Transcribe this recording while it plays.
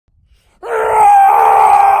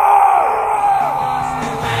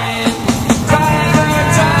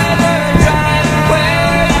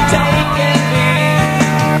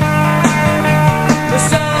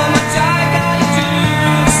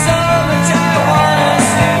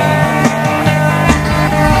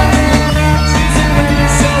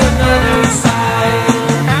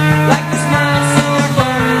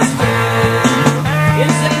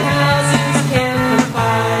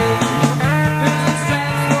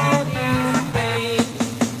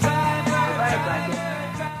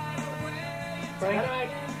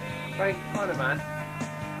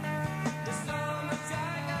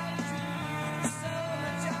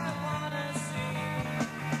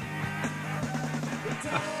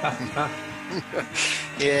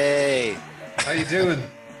Yay. How you doing?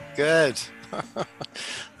 Good.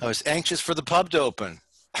 I was anxious for the pub to open.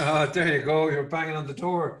 Oh, there you go. You're banging on the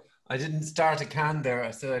door. I didn't start a can there.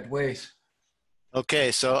 I said I'd wait.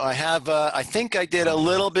 Okay, so I think I did a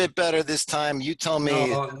little bit better this time. You tell No, me.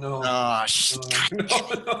 no, Oh, no, God damn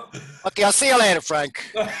it. no, Okay, I'll see you later, Frank.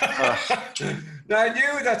 no. Uh, No, I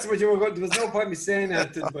knew that's what you were going. There was no point me saying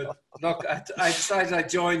anything, but look, I decided I'd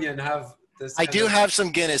join you and have this I kind do of. have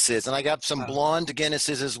some Guinnesses, and I got some Uh, blonde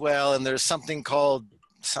Guinnesses as well, and there's something called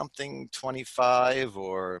something 25,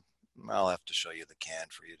 or I'll have to show you the can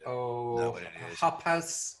for you to know oh, what it is. Hop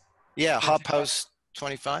House Yeah, Hop 25. House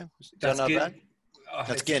 25. Is that That's not bad? Guin.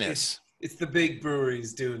 That's Guinness. It's the big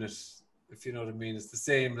breweries doing it, if you know what I mean. It's the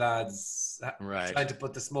same lads Right. trying to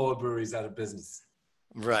put the small breweries out of business.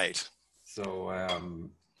 Right. So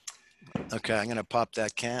Okay, I'm gonna pop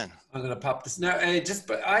that can. I'm gonna pop this now.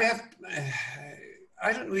 But I have.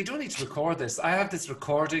 I don't. We don't need to record this. I have this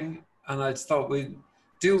recording, and I just thought we'd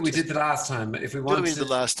do what we did Just the last time. If we do what want we did the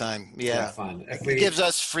to, last time. yeah, Yeah. fine. If It we, gives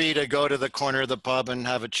us free to go to the corner of the pub and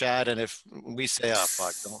have a chat. And if we say, "Oh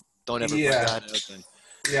fuck, don't ever put yeah, that out," then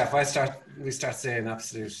yeah. If we start saying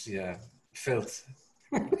absolute, yeah, filth.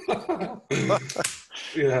 we'll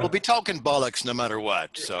Yeah. be talking bollocks no matter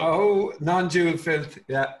what. So Oh, non-dual filth.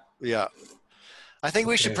 Yeah. yeah, I think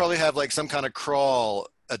we should Okay. probably have like some kind of crawl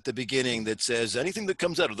at the beginning that says anything that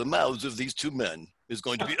comes out of the mouths of these two men is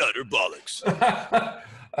going to be utter bollocks.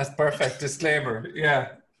 That's perfect disclaimer. Yeah,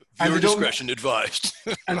 and Viewer they don't, discretion advised.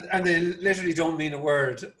 and they literally don't mean a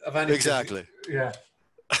word of anything. Exactly. Yeah.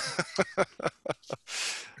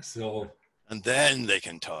 So And then they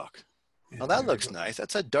can talk. yeah, Oh, that there we looks go. nice.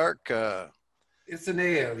 That's a dark. It's a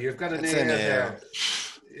nail. You've got a It's an nail ale. there.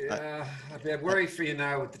 Yeah, I'd be worried for you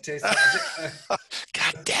now with the taste.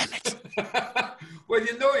 God damn it. Well,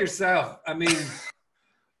 you know yourself. I mean,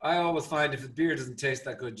 I always find if the beer doesn't taste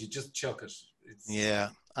that good, you just chuck it. It's Yeah,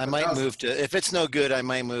 I but might that's move to. If it's no good, I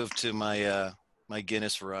might move to my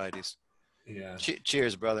Guinness varieties. yeah.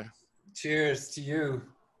 Cheers, brother. Cheers to you. There you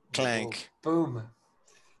go. Clank. Boom.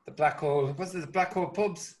 The Black Hole. What's it? The Black Hole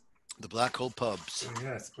Pubs. The Black Hole Pubs. Oh,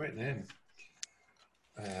 yeah, it's a great name.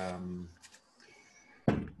 Um,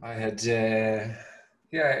 I had.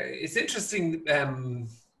 Yeah, it's interesting.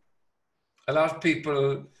 A lot of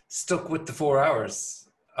people stuck with the 4 hours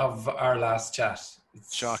of our last chat.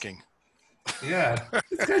 It's, Shocking. yeah,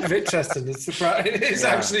 it's kind of interesting. It's surprising. It is Yeah.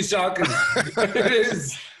 actually shocking. It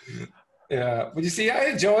is. Yeah, but you see, I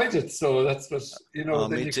enjoyed it, so that's what you know. Oh,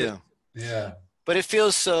 Then me you too. could, yeah, But it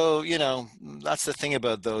feels so. That's the thing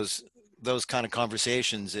about those kind of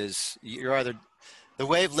conversations is you're either the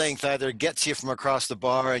wavelength either gets you from across the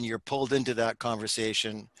bar and you're pulled into that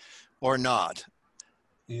conversation, or not.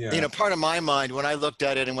 yeah, Part of my mind when I looked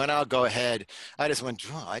at it and when I'll go ahead, I just went,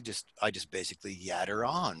 oh, I just basically yatter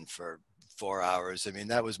on for 4 hours. I mean,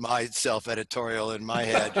 that was my self-editorial in my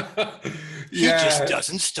head. He just yeah,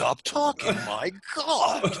 doesn't stop talking. My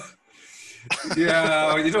God.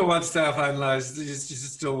 yeah. You don't want self-analyze. You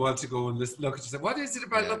just don't want to go and look at yourself. What is it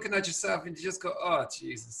about Yeah. looking at yourself and you just go, oh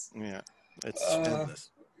Jesus. Yeah. It's Uh, endless.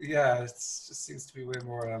 yeah, it just seems to be way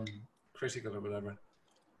more critical or whatever.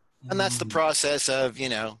 And that's the Mm, process of,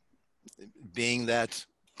 being that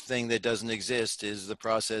thing that doesn't exist is the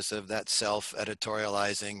process of that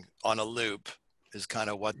self-editorializing on a loop is kind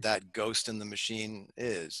of what that ghost in the machine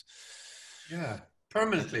is. yeah,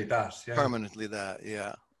 permanently that. Yeah, Permanently that,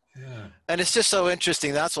 yeah. yeah. And it's just so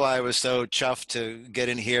interesting. That's why I was so chuffed to get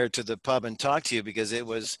in here to the pub and talk to you because it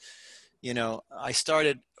was, I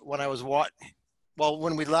started when I was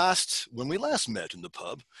when we last met in the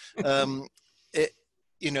pub, it,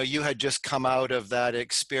 you had just come out of that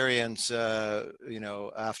experience,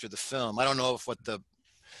 after the film. I don't know if what the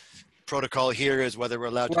protocol here is, whether we're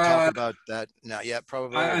allowed to talk Well, about that. Not yet,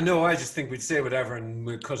 probably. I know. I just think we'd say whatever and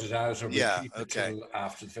we'd cut it out or we'd Yeah. keep it Okay. till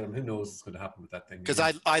after the film. Who knows what's going to happen with that thing? Because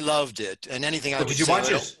Yeah. I loved it, and anything I Oh, did would you say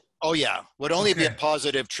watch it? oh yeah, would only be a Okay.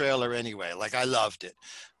 positive trailer anyway. Like I loved it.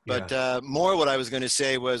 But Yeah. more what I was going to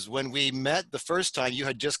say was when we met the first time, you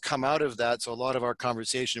had just come out of that. So a lot of our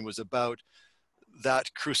conversation was about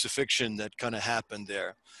that crucifixion that kind of happened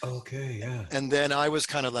there. Okay. Yeah. And then I was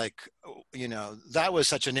kind of like, that was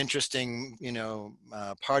such an interesting,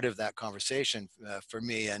 part of that conversation for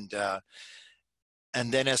me. And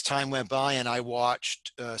then as time went by and I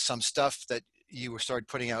watched some stuff that you were started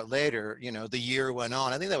putting out later, the year went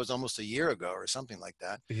on. I think that was almost a year ago or something like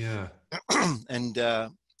that. Yeah. And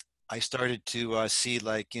I started to see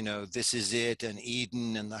like, This Is It and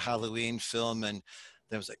Eden and the Halloween film. And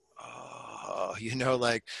there was like, oh,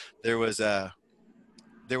 like there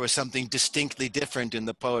there was something distinctly different in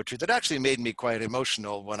the poetry that actually made me quite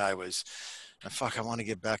emotional when I was, fuck, I want to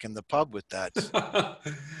get back in the pub with that.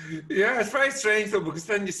 Yeah, it's very strange though, because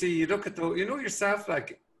then you see, you look at the, you know yourself,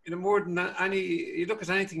 like, you know, more than any, you look at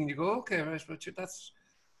anything and you go, okay, right, but that's,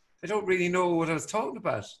 I don't really know what I was talking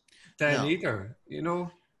about then No. either, you know.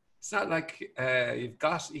 It's not like you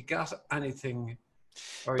got anything,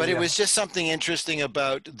 or But it yeah. was just something interesting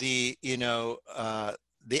about the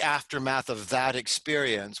aftermath of that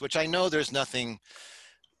experience, which I know there's nothing,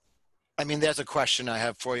 I mean, there's a question I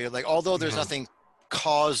have for you. Like, although there's Uh-huh. nothing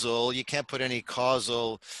causal, you can't put any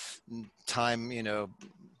causal time,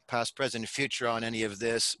 past, present, future on any of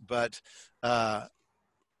this. But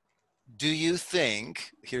do you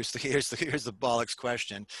think, here's the bollocks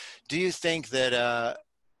question. Do you think that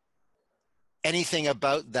anything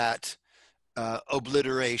about that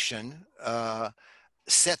obliteration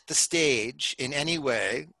set the stage in any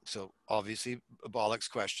way? So obviously a bollocks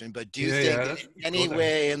question, but do you Yeah, think yeah, that that's in go any there.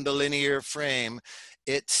 way in the linear frame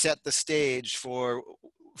it set the stage for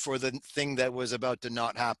the thing that was about to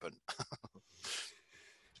not happen?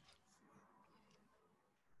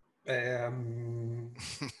 Um,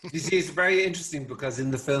 you see, it's very interesting because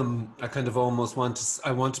in the film, I kind of almost want to,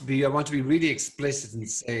 I want to be really explicit and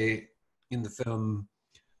say in the film,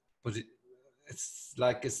 but it's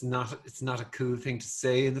like it's not a cool thing to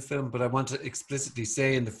say in the film, but I want to explicitly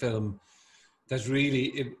say in the film that really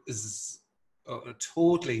it is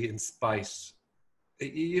totally in spite.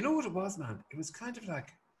 You know what it was, man? It was kind of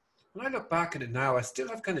like, when I look back at it now, I still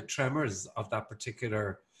have kind of tremors of that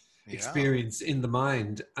particular Yeah, experience in the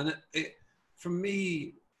mind. And for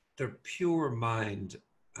me, they're pure mind.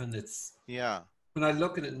 And it's, yeah, when I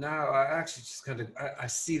look at it now, I actually just kind of, I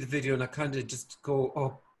see the video and I kind of just go,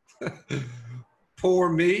 oh, poor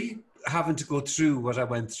me having to go through what I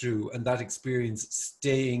went through and that experience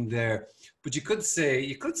staying there. But you could say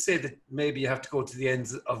that maybe you have to go to the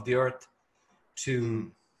ends of the earth to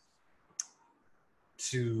mm,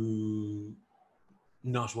 to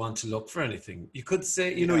not want to look for anything. You could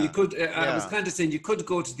say, you know, you yeah, could, I was yeah, kind of saying you could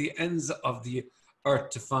go to the ends of the earth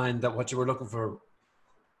to find that what you were looking for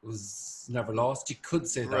was never lost. You could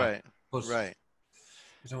say that, right, but right,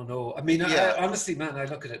 I don't know. I mean, yeah. honestly, man, I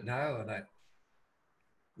look at it now and I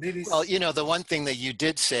maybe Well, the one thing that you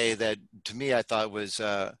did say that to me I thought was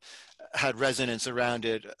had resonance around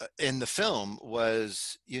it in the film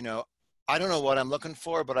was, I don't know what I'm looking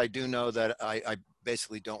for, but I do know that I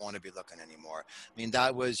basically don't want to be looking anymore. I mean,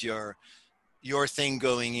 that was your thing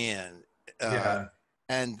going in, uh, yeah,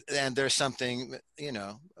 and there's something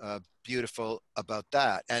beautiful about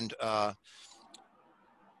that, and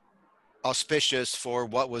auspicious for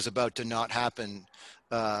what was about to not happen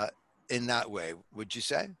uh, in that way. Would you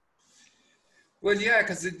say? well, yeah,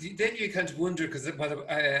 because then you kind of wonder because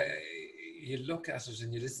you look at it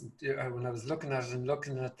and you listen. When I was looking at it and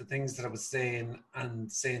looking at the things that I was saying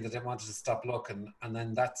and saying that I wanted to stop looking, and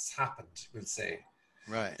then that's happened. We'll say,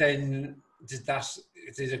 Right. then did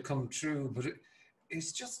it come true? But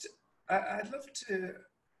it's just I'd love to.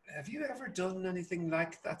 Have you ever done anything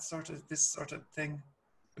like that this sort of thing?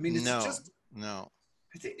 I mean, it's No. just No.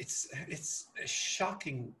 it's a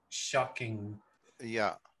shocking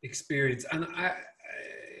Yeah. experience. And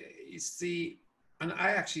you see, and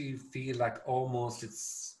I actually feel like almost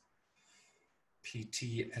it's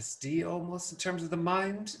PTSD almost in terms of the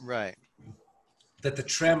mind, Right. that the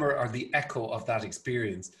tremor or the echo of that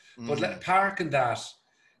experience. But Mm. park in that,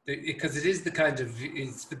 because it is the kind of,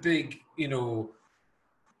 it's the big,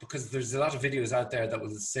 because there's a lot of videos out there that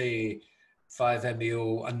will say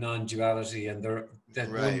 5-MeO and non-duality, and that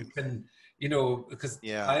Right. one can, because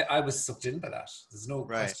Yeah. I was sucked in by that. There's no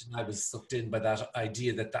Right. question I was sucked in by that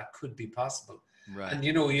idea that that could be possible. Right. And,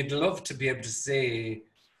 you'd love to be able to say,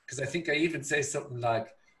 because I think I even say something like,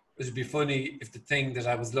 it would be funny if the thing that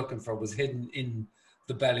I was looking for was hidden in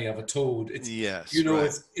the belly of a toad. It's, Yes.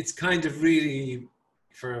 Right. it's kind of really,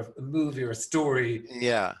 for a movie or a story,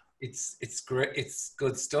 Yeah. it's great. It's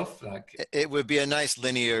good stuff. Like, It would be a nice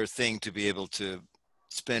linear thing to be able to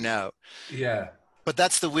spin out. yeah, But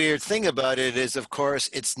that's the weird thing about it is, of course,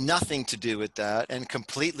 it's nothing to do with that and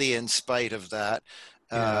completely in spite of that.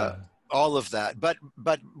 Uh, yeah, all of that. But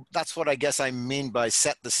that's what I guess I mean by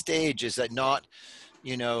set the stage is that not,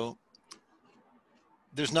 you know,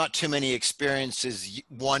 there's not too many experiences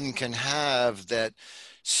one can have that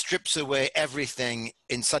strips away everything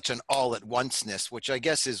in such an all at onceness, which I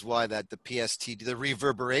guess is why that the PST, the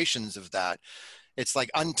reverberations of that, it's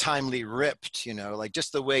like untimely ripped, like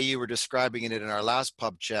just the way you were describing it in our last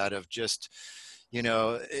pub chat of just,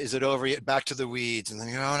 is it over yet? Back to the weeds. And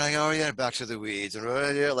then oh yeah, back to the weeds. And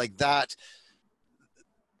like that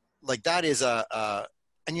is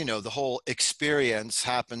and you know, the whole experience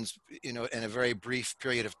happens, you know, in a very brief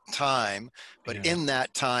period of time, but Yeah. in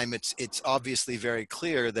that time, it's obviously very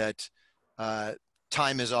clear that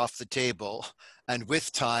time is off the table, and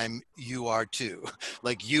with time, you are too.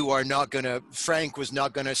 Like, you are not gonna. Frank was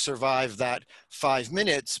not gonna survive that 5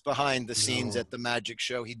 minutes behind the scenes No. at the magic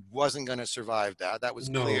show. He wasn't gonna survive that. That was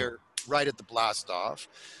No. clear right at the blast off.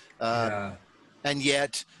 Yeah. And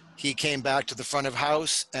yet he came back to the front of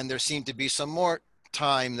house, and there seemed to be some more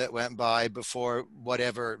time that went by before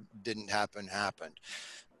whatever didn't happen happened.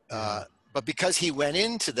 Yeah. uh, but because he went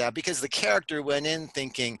into that, because the character went in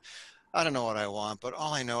thinking, I don't know what I want, but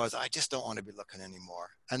all I know is I just don't want to be looking anymore.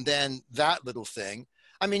 And then that little thing,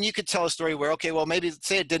 I mean, you could tell a story where, okay, well, maybe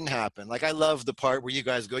say it didn't happen. Like, I love the part where you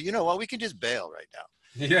guys go, you know what, we can just bail right now.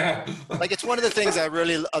 Yeah. Like, it's one of the things I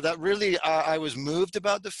really I was moved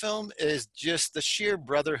about the film, is just the sheer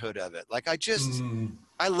brotherhood of it. Like, Mm,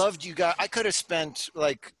 I loved you guys. I could have spent,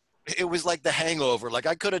 like, it was like The Hangover. Like,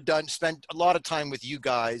 I could have spent a lot of time with you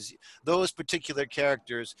guys, those particular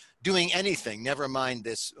characters, doing anything, never mind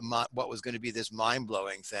this, what was going to be this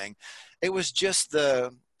mind-blowing thing. It was just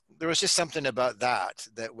there was just something about that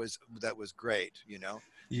was great, you know.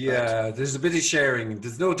 But yeah, there's a bit of sharing.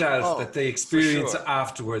 There's no doubt oh, that they for experience sure.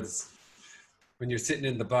 afterwards when you're sitting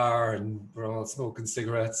in the bar and we're all smoking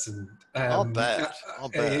cigarettes and I'll bet. I'll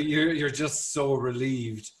bet. you're just so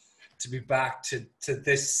relieved to be back to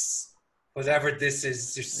this, whatever this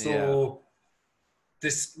is. You're Yeah. so,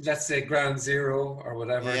 this, let's say ground zero or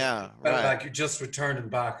whatever. Yeah, It felt right. like you're just returning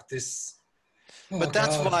back. This, oh But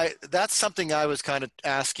that's God. why, that's something I was kind of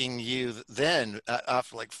asking you then,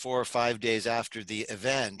 after like 4 or 5 days after the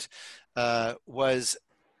event, was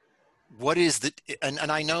what is the, and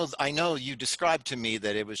I know you described to me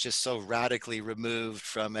that it was just so radically removed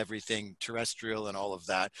from everything terrestrial and all of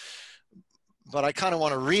that. But I kind of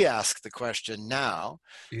want to re-ask the question now,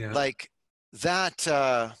 Yeah. like that,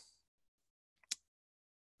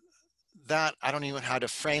 that I don't even know how to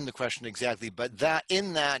frame the question exactly, but that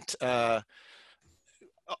in that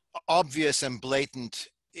obvious and blatant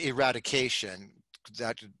eradication,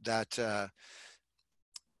 that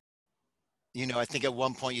you know, I think at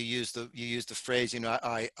one point you used the phrase, you know,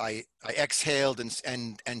 I exhaled,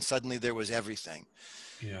 and suddenly there was everything.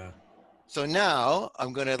 Yeah. So now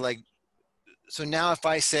I'm gonna like, so now if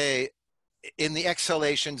I say, in the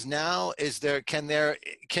exhalations now, is there, can there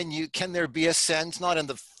be a sense, not in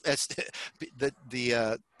the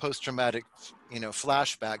post-traumatic, you know,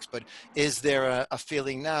 flashbacks, but is there a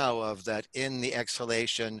feeling now of that in the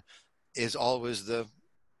exhalation is always the,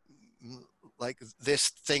 like, this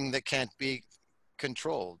thing that can't be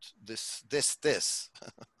controlled, this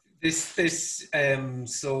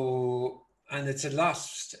So, and it's a lot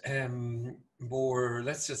more,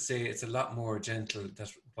 let's just say it's a lot more gentle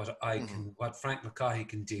that Mhm. what Frank McCaughey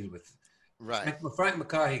can deal with. Right. Frank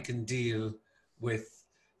McCaughey can deal with,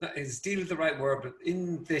 is deal the right word, but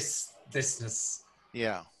in thisness,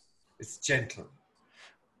 Yeah. it's gentle.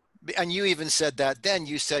 And you even said that then,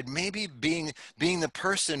 you said maybe being the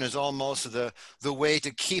person is almost the way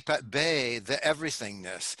to keep at bay the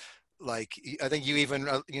everythingness. Like, I think you even,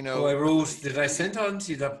 you Oh, I know, wrote, did I send on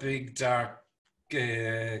to you that big dark,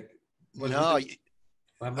 uh, well, no,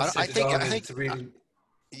 I must send it I on, and think it's a really,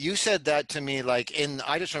 you said that to me, like,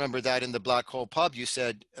 I just remember that in the Black Hole Pub, you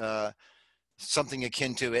said something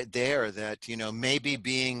akin to it there, that, you know, maybe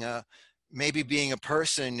being a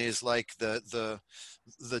person is like the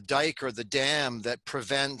dike or the dam that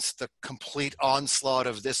prevents the complete onslaught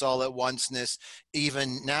of this all at onceness,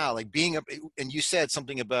 even now, like being a, and you said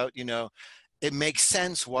something about, you know, it makes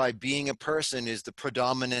sense why being a person is the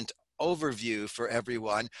predominant overview for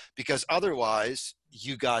everyone, because otherwise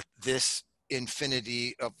you got this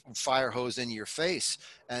infinity of fire hose in your face,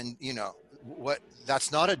 and you know what,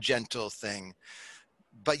 that's not a gentle thing.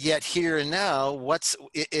 But yet here and now, what's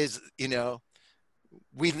is, you know,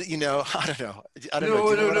 we, you know, I don't know, do no, you know no,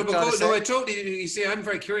 what no, I'm trying to no, say? I totally, you see, I'm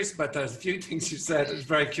very curious about that. A few things you said I was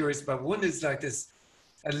very curious about. One is like this,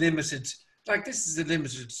 a limited, like this is a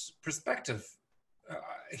limited perspective.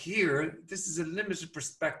 Here, this is a limited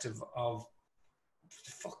perspective of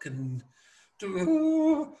fucking,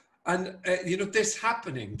 and you know, this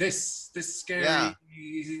happening, this Yeah, scary,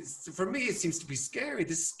 for me, it seems to be scary,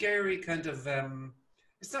 this scary kind of,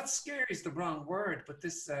 it's not scary is the wrong word, but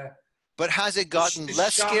but has it gotten this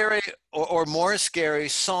less shock. scary, or more scary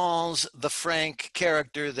sans the Frank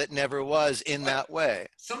character that never was in Well, that way?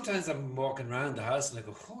 sometimes I'm walking around the house and I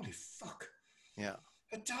go, holy fuck, Yeah.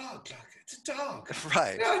 a dog, like it's a dog.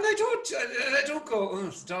 Right. Yeah, and I don't go, oh,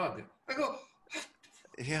 it's a dog. I go,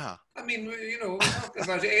 Yeah. I mean, you know, we're talking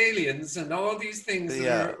about aliens and all these things that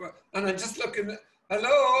Yeah. are, and I'm just looking,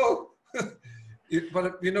 hello.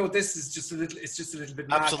 But you know, this is just a little. It's just a little bit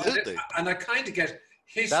mad, Absolutely. and I kind of get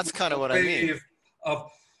hit. That's kind of what I mean. Of,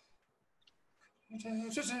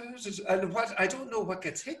 and what I don't know what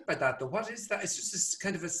gets hit by that though. What is that? It's just this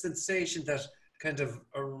kind of a sensation that kind of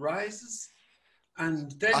arises,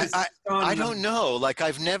 and then it's gone. I don't know. Like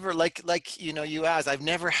I've never like you know, you asked. I've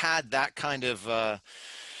never had that kind of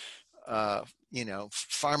you know,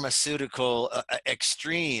 pharmaceutical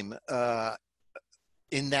extreme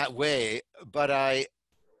in that way. But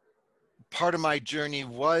part of my journey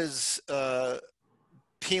was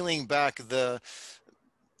peeling back the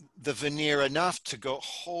veneer enough to go,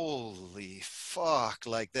 holy fuck,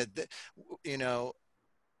 like that, you know,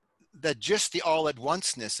 that just the all at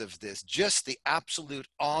onceness of this, just the absolute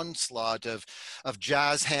onslaught of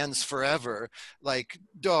jazz hands forever, like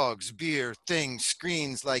dogs, beer, things,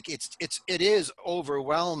 screens, like it is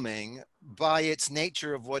overwhelming by its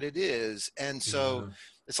nature of what it is. And so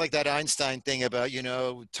it's like that Einstein thing about, you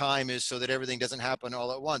know, time is so that everything doesn't happen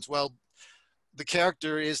all at once. Well, the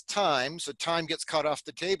character is time, so time gets cut off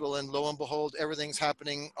the table, and lo and behold, everything's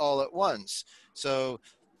happening all at once. So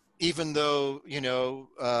even though, you know,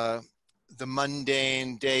 the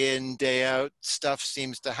mundane day in, day out stuff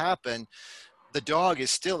seems to happen, the dog is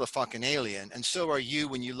still a fucking alien. And so are you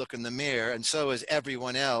when you look in the mirror, and so is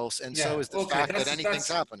everyone else. And so is the fact that anything's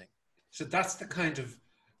happening. So that's the kind of,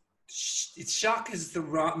 it's shock is the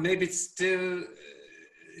wrong, maybe it's still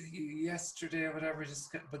yesterday or whatever,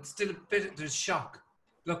 but still a bit, there's shock.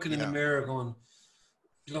 Looking in the mirror going,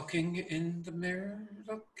 looking in the mirror,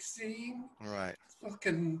 seeing. Right.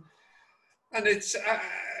 Looking, and it's,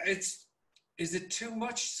 is it too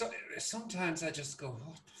much? So, sometimes I just go,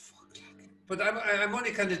 what the fuck? But I'm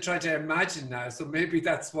only kind of trying to imagine now, so maybe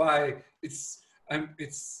that's why it's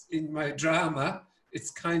in my drama,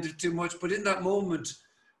 it's kind of too much. But in that moment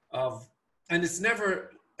of, and it's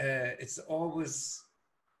never, it's always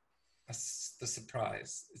the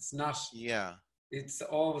surprise. It's not. Yeah. It's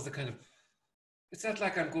always a kind of. It's not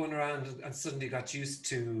like I'm going around and suddenly got used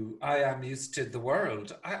to. I am used to the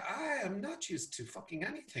world. I am not used to fucking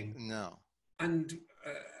anything. No. And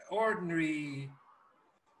ordinary.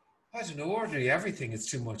 I don't know. Ordinary everything is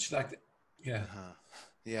too much. Like, yeah.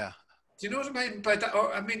 Yeah. Do you know what I mean by that?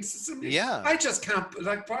 Or, I mean, yeah. I just can't.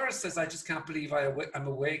 Like Boris says, I just can't believe I'm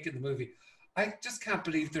awake in the movie. I just can't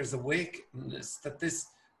believe there's awakeness that this.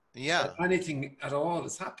 Yeah. That anything at all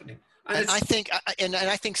is happening. And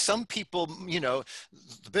I think some people, you know,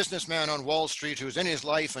 the businessman on Wall Street who's in his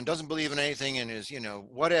life and doesn't believe in anything and is, you know,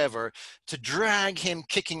 whatever, to drag him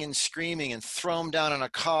kicking and screaming and throw him down on a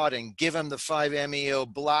cot and give him the 5-MEO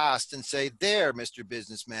blast and say, there, Mr.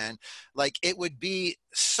 Businessman, like it would be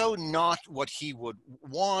so not what he would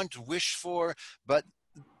want, wish for, but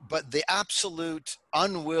the absolute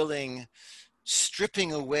unwilling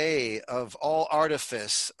stripping away of all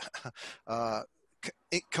artifice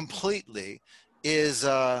it completely is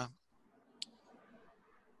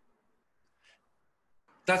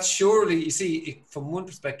that's surely, you see, from one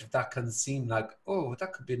perspective that can seem like, oh,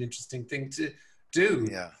 that could be an interesting thing to do.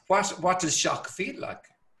 Yeah. What does shock feel like?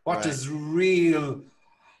 What does real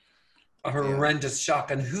horrendous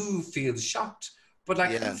shock, and who feels shocked? But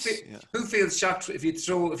like who feels shocked if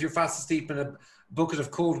you're fast asleep and a bucket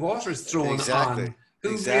of cold water is thrown on?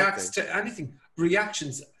 Who reacts to anything?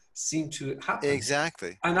 Reactions seem to happen.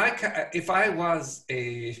 Exactly. And if I was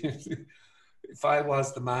the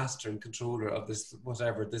master and controller of this,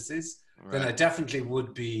 whatever this is, then I definitely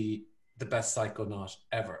would be the best psychonaut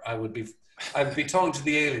ever. I would be talking to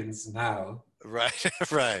the aliens now. Right.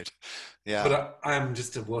 Right. Yeah. But I'm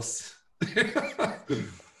just a wuss.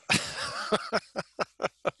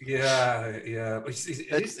 Yeah.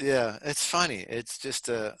 It's funny. It's just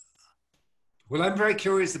Well, I'm very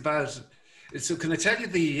curious about. So, can I tell you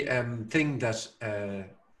the thing that?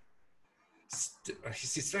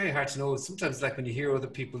 It's very hard to know. Sometimes, like when you hear other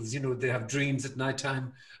people's, you know, they have dreams at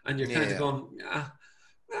nighttime, and you're kind of going,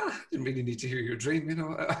 didn't really need to hear your dream, you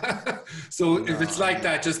know. So, if it's like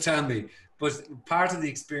that, just tell me. But part of the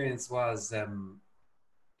experience was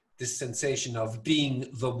this sensation of being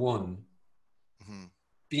the one,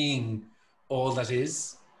 being all that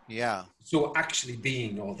is. Yeah. So actually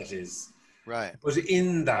being all that is. Right. But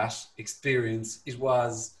in that experience, it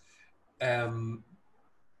was, you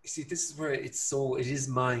see, this is where it is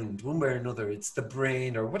mind, one way or another. It's the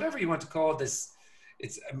brain or whatever you want to call this.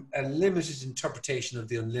 It's a limited interpretation of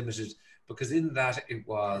the unlimited, because in that it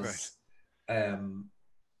was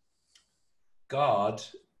God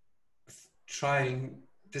trying,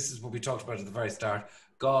 this is what we talked about at the very start,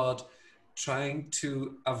 God trying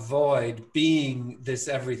to avoid being this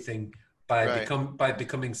everything by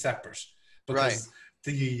becoming separate. Right. because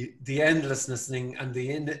the endlessness and the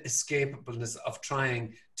inescapableness of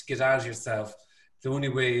trying to get out of yourself, the only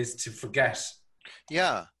way is to forget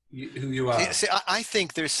Yeah. who you are. See, I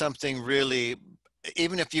think there's something really,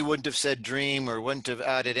 even if you wouldn't have said dream or wouldn't have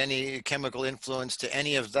added any chemical influence to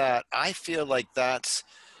any of that, I feel like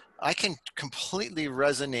I can completely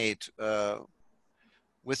resonate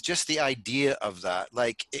with just the idea of that.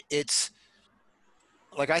 Like it's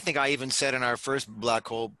like, I think I even said in our first Black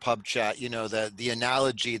Hole pub chat, the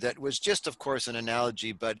analogy that was just, of course, an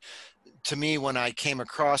analogy, but to me, when I came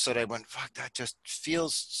across it, I went, fuck, that just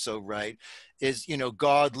feels so right. Is,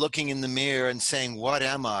 God looking in the mirror and saying, what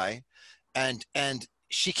am I? And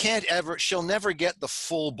she'll never get the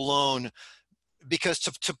full blown, because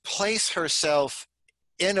to place herself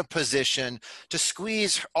in a position to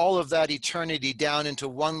squeeze all of that eternity down into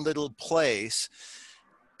one little place,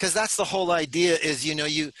 because that's the whole idea is,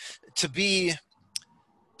 to be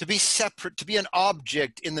separate, to be an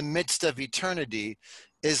object in the midst of eternity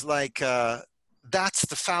is like, that's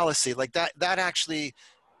the fallacy. Like that actually,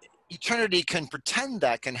 eternity can pretend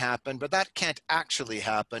that can happen, but that can't actually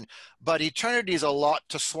happen. But eternity is a lot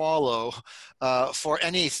to swallow for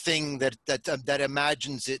anything that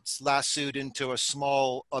imagines it's lassoed into a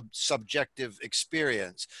small subjective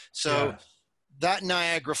experience. So Yeah. that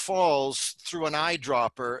Niagara Falls through an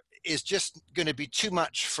eyedropper is just going to be too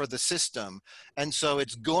much for the system. And so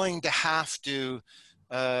it's going to have to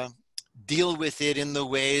deal with it in the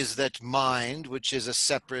ways that mind, which is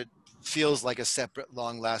feels like a separate,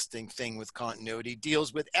 long-lasting thing with continuity,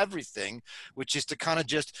 deals with everything, which is to kind of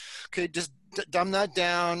just dumb that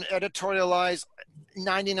down, editorialize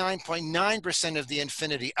 99.9% of the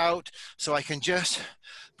infinity out, so I can just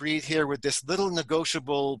breathe here with this little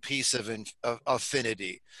negotiable piece of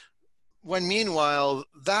affinity. When meanwhile,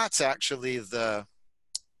 that's actually the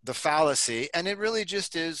fallacy, and it really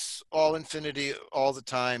just is all infinity all the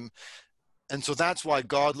time. And so that's why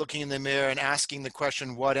God looking in the mirror and asking the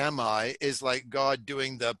question, what am I, is like God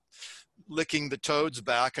doing licking the toads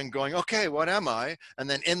back and going, okay, what am I? And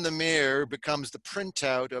then in the mirror becomes the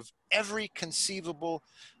printout of every conceivable.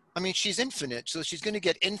 I mean, she's infinite, so she's going to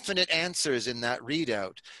get infinite answers in that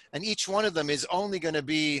readout. And each one of them is only going to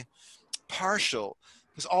be partial,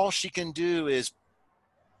 because all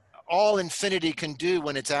infinity can do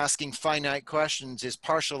when it's asking finite questions is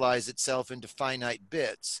partialize itself into finite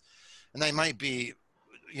bits. And they might be,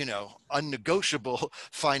 unnegotiable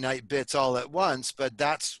finite bits all at once, but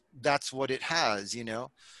that's what it has,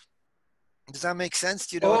 Does that make sense?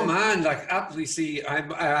 Do you know Oh what I mean? man, like absolutely. See,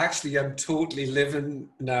 I'm totally living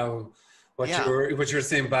now what Yeah. you're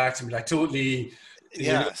saying back to me. Like totally,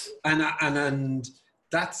 Yes. and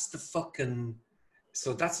that's the fucking.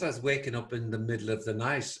 So that's what I was waking up in the middle of the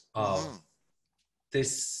night of Mm-hmm.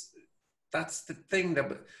 this. That's the thing that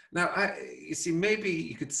now you see, maybe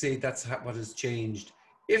you could say that's what has changed.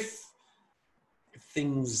 If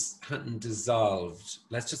things hadn't dissolved,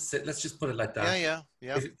 let's just put it like Yeah. that. Yeah.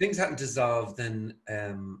 Yeah. If things hadn't dissolved, then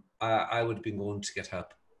I would have been going to get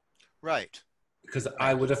help, Right. because I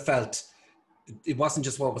Right. would have felt it wasn't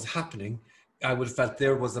just what was happening. I would have felt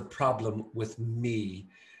there was a problem with me,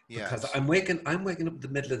 because Yes. I'm waking up in the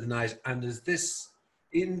middle of the night, and there's this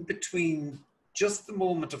in between, just the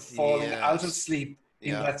moment of falling out of Yes. sleep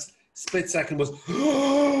in Yeah. that split second was,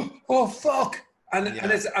 oh fuck, and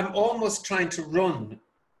Yeah. I'm almost trying to run.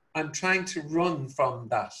 I'm trying to run from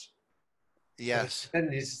that. But Yes.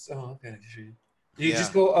 then it's, oh, okay. You Yeah.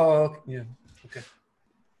 just go, oh, yeah, okay.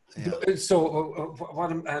 Yeah. So what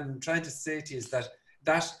I'm trying to say to you is that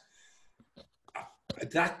that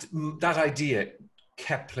idea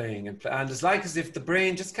kept playing and it's like as if the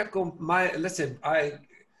brain just kept going. My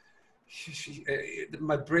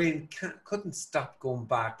brain couldn't stop going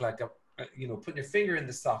back, like putting your finger in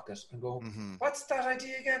the socket and go, Mm-hmm. what's that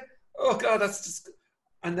idea again? Oh God, that's just,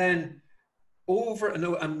 and then over and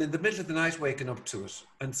over, I'm in the middle of the night waking up to it,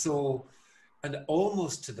 and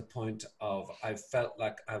almost to the point of I felt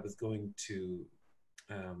like I was going to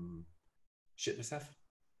shit myself.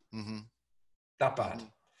 Mm-hmm. That bad.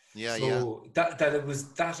 Yeah. Yeah. So that it was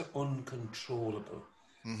that uncontrollable.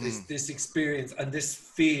 Mm-hmm. This experience and this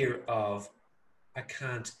fear of I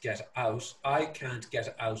can't get out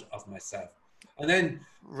of myself. And then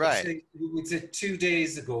Right. we'd say 2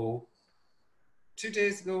 days ago, I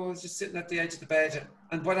was just sitting at the edge of the bed,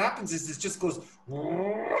 and what happens is it just goes,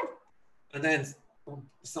 and then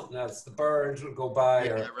something else, the bird will go by,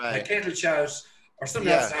 Yeah. or my Right. kid will shout, or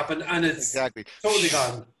something else Yeah. will happen, and it's Exactly. totally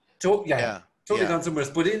gone. Yeah. Totally Yeah. gone somewhere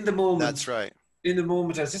else. But That's right. I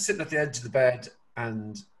was just sitting at the edge of the bed,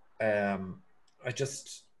 and I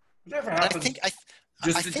just, whatever I happened, think I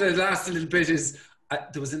just think the last little bit is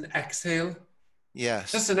there was an exhale,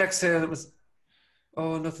 Yes. just an exhale. It was,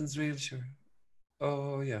 oh, nothing's real, sure.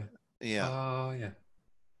 Oh yeah, Yeah. oh yeah,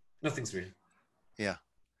 nothing's real. Yeah.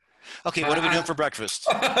 Okay. What are we doing And for breakfast?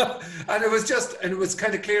 and it was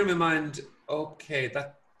kind of clear in my mind. Okay,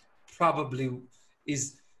 that probably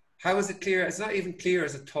is. How is it clear? It's not even clear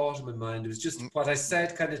as a thought in my mind. It was just Mm, what I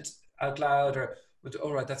said, kind of out loud, or went,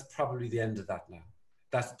 all right, that's probably the end of that now.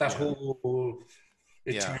 That yeah. whole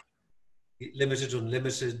Yeah. eternity, limited,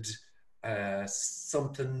 unlimited,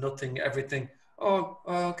 something, nothing, everything. Oh,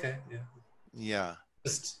 okay, yeah. Yeah.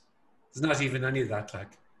 Just there's not even any of that.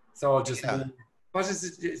 Like it's all just Yeah. more. What is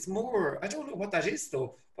it? It's more. I don't know what that is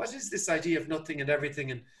though. What is this idea of nothing and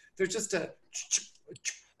everything? And they're just a.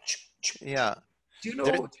 Yeah. Do you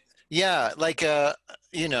There, know? yeah. Like,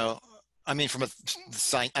 you know, I mean, from a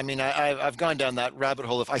science, I mean, I've gone down that rabbit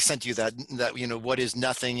hole. If I sent you that, you know, what is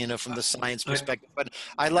nothing, you know, from the science I, perspective, but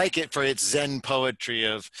I like it for its Zen poetry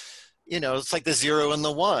of, you know, it's like the zero and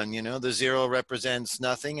the one, you know, the zero represents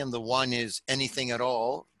nothing and the one is anything at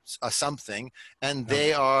all, a something. And yeah,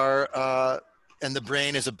 they are, and the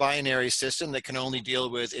brain is a binary system that can only deal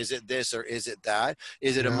with, is it this or is it that?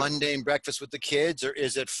 Is it a yeah, mundane breakfast with the kids or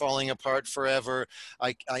is it falling apart forever?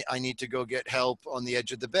 I need to go get help on the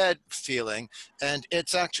edge of the bed feeling. And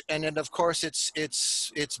it's actually, and then of course it's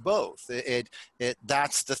both.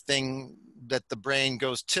 That's the thing that the brain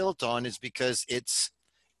goes tilt on, is because it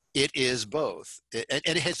is both.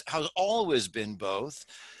 It has always been both.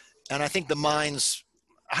 And I think the mind's,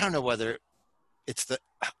 I don't know whether it's the,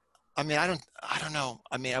 I mean, I don't know.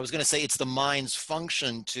 I mean, I was going to say it's the mind's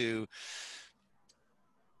function to,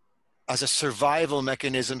 as a survival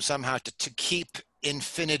mechanism somehow, to keep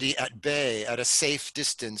infinity at bay, at a safe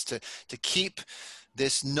distance, to keep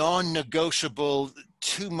this non-negotiable,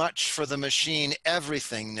 too much for the machine,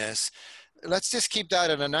 everythingness. Let's just keep that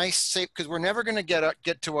at a nice safe, because we're never going to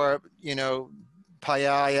get to our, you know,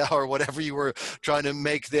 paella or whatever you were trying to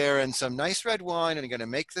make there, and some nice red wine, and I'm going to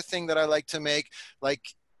make the thing that I like to make. Like,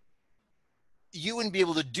 you wouldn't be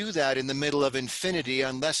able to do that in the middle of infinity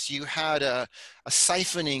unless you had a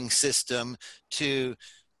siphoning system to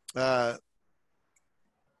uh,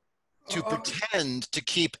 oh, pretend to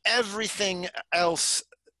keep everything else,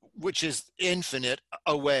 which is infinite,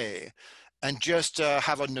 away, and just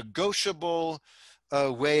have a negotiable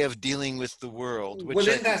way of dealing with the world, well, which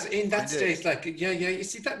I think in what that it is. state, like yeah, you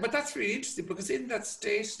see that, but that's really interesting because in that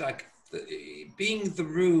state, like being the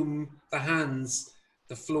room, the hands,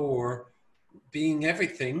 the floor, being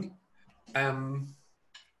everything. Um,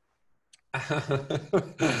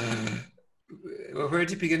 where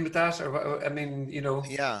do you begin with that? Or I mean, you know,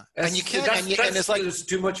 Yeah, and you can't, and it's like, that's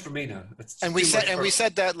too much for me now. It's and too much we for.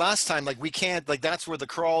 said that last time, like we can't, like that's where the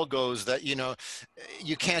crawl goes, that, you know,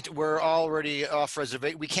 you can't, we're already off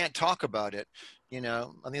reservation, we can't talk about it, you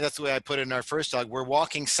know. I mean, that's the way I put it in our first talk. We're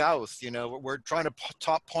walking south, you know, we're trying to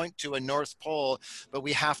top point to a north pole, but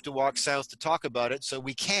we have to walk south to talk about it, so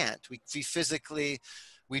we can't, we physically,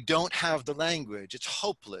 we don't have the language. It's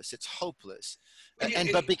hopeless, it's hopeless.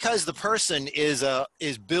 And but because the person is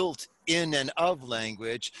built in and of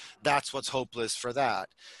language, that's what's hopeless for that.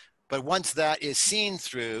 But once that is seen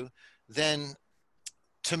through, then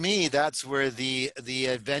to me, that's where the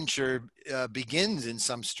adventure begins in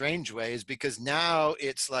some strange ways, because now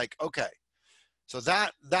it's like, okay, so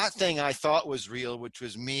that thing I thought was real, which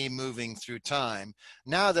was me moving through time,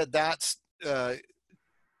 now that's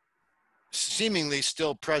seemingly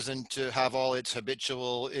still present to have all its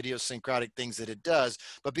habitual idiosyncratic things that it does,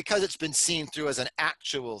 but because it's been seen through as an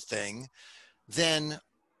actual thing, then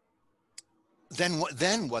then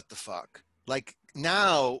what the fuck? Like,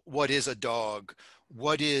 now what is a dog?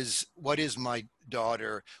 What is my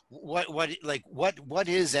daughter? What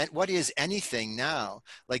is anything now?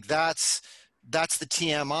 Like, that's the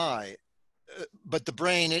TMI. But the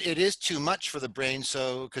brain, it is too much for the brain,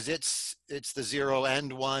 so because it's the zero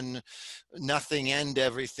and one, nothing and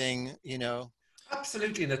everything, you know.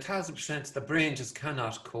 Absolutely, and 1,000%, the brain just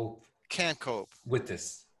cannot cope Can't cope with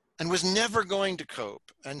this. and was never going to cope.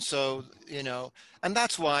 And so, you know, and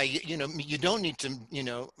that's why, you know, you don't need to, you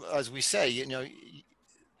know, as we say, you know,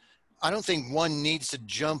 I don't think one needs to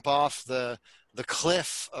jump off the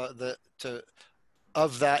cliff, the to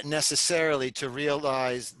of that necessarily to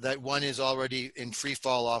realize that one is already in free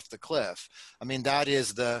fall off the cliff. I mean, that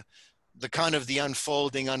is the kind of the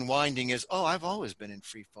unfolding, unwinding is, oh, I've always been in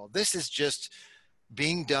free fall. This is just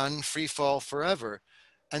being done free fall forever.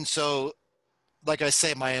 And so, like I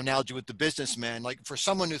say, my analogy with the businessman, like for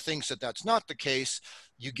someone who thinks that that's not the case,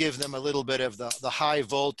 you give them a little bit of the high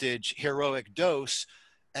voltage heroic dose,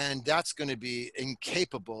 and that's going to be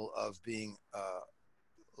incapable of being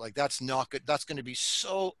Like that's not good. That's going to be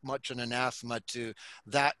so much an anathema to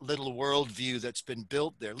that little worldview that's been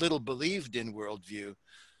built there, little believed in worldview.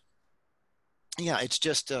 Yeah, it's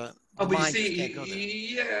just the Oh, but you mind just can't go there.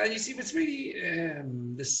 see, yeah, you see, what's really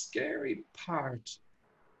the scary part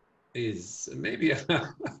is maybe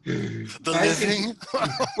The I think living.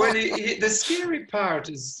 well, the scary part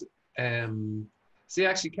is see,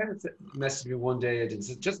 actually, Kenneth messaged me one day and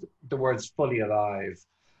said just the words "fully alive,"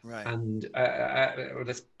 Right. and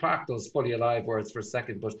let's park those "fully alive" words for a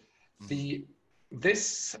second. But Mhm. the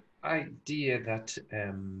this idea that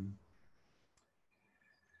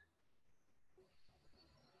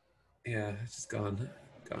yeah, it's just gone.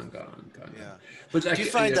 Yeah. But Do you like,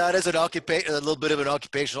 find that as an a little bit of an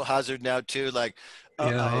occupational hazard now too? Like, yeah,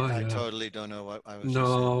 oh, I yeah. totally don't know what I was just saying.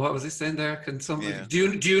 No, what was I saying there? Can somebody Yeah.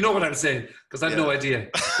 do you know what I'm saying? Because I've no Yeah. idea.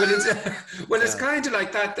 Well, it's well, it's Yeah. kind of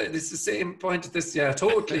like that. It's the same point of this. Yeah,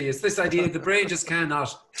 totally. It's this idea the brain just cannot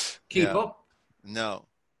keep Yeah. up. No.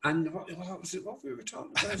 And what was it? What we were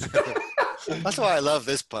talking about? That's why I love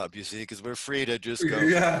this pub, you see, because we're free to just go.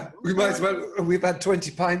 Yeah, we might as well. We've had 20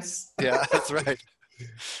 pints. Yeah, that's right.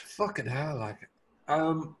 Fucking hell, like,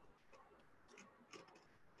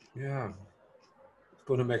 yeah, it's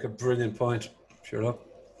going to make a brilliant point. Shut up.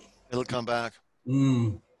 It'll come back.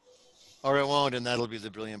 Mm, Or it won't, and that'll be the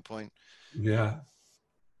brilliant point. yeah.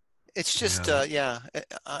 It's just, Yeah. yeah,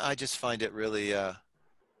 I just find it really,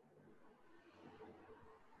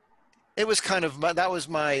 it was kind of, that was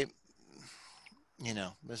my,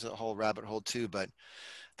 there's a whole rabbit hole too, but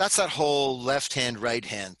that's that whole left hand, right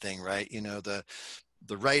hand thing, right?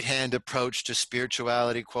 The right hand approach to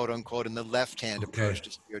spirituality, quote unquote, and the left hand Okay. approach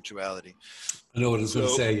to spirituality. I know what I was going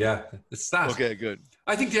to say. Yeah, it's that. Okay, good.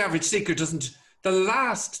 I think the average seeker doesn't. The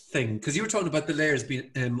last thing, because you were talking about the layers being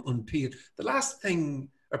unpeeled, the last thing,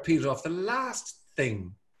 or peeled off, the last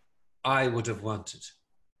thing I would have wanted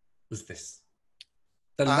was this.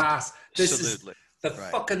 The last, this Absolutely. is the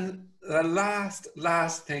Right. fucking, the last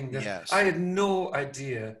thing that Yes. I had no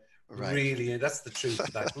idea. Right. Really, that's the truth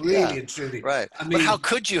of that. Really Yeah, and truly. right. I mean, But how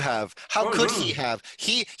could you have? How Oh, could no. he have?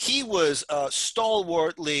 He was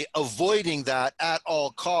stalwartly avoiding that at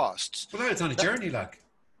all costs. Well, I was on a journey, like.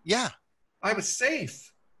 Yeah. I was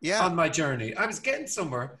safe Yeah. on my journey. I was getting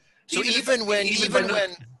somewhere. So even when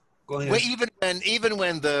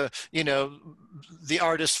the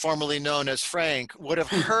artist formerly known as Frank would have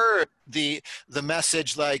heard the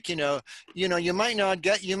message, like, you might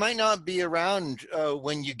not be around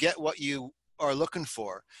when you get what you are looking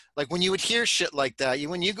for. Like when you would hear shit like that,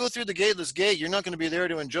 when you go through the gateless gate, you're not going to be there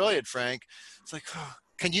to enjoy it, Frank. It's like,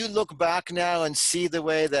 can you look back now and see the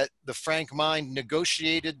way that the Frank mind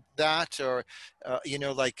negotiated that? Or,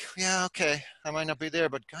 like, yeah, okay, I might not be there,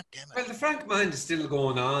 but God damn it. Well, the Frank mind is still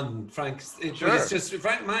going on, Frank. Sure. But it's just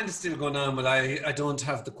Frank mind is still going on, but I don't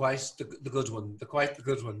have the good one.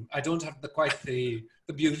 I don't have the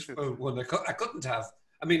beautiful one. I couldn't have.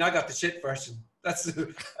 I mean, I got the shit version. I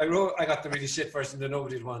got the really shit version that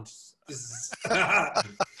nobody wants.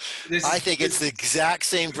 I think it's the exact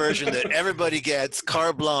same version that everybody gets,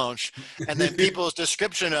 carte blanche, and then people's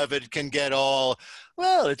description of it can get all,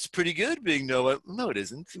 well, it's pretty good being Noah. No, it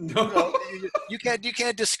isn't. No. You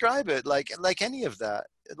can't describe it like any of that.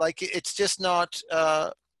 Like it's just not.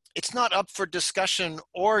 It's not up for discussion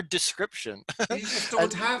or description. You just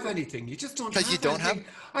don't have anything. You just don't. Because you don't anything.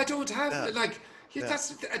 have. I don't have like. Yeah,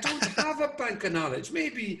 I don't have a bank of knowledge.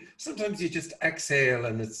 Maybe sometimes you just exhale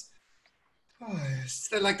and it's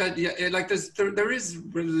like that. Yeah, like there is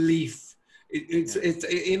relief. It's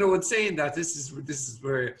saying that this is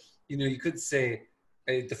where you could say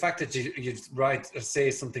the fact that you write or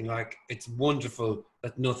say something like it's wonderful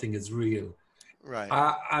that nothing is real. Right.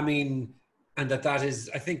 I mean, and that is,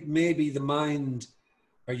 I think maybe the mind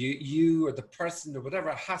or you or the person or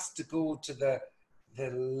whatever has to go to the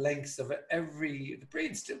lengths of the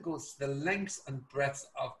brain still goes to the lengths and breadths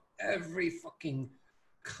of every fucking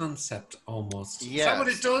concept almost. Yes. Is that what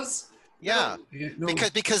it does? Yeah, No.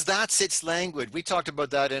 because that's its language. We talked about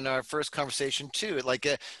that in our first conversation too. Like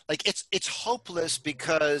it's hopeless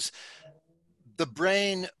because the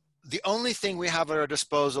brain, the only thing we have at our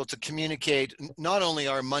disposal to communicate not only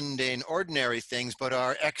our mundane, ordinary things, but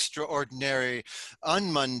our extraordinary,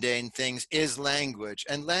 unmundane things is language.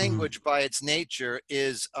 And language, by its nature,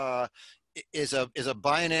 is a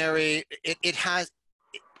binary. It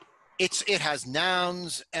has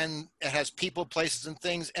nouns and it has people, places, and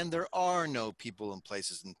things, and there are no people and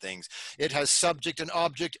places and things. It has subject and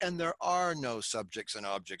object, and there are no subjects and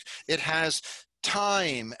objects. It has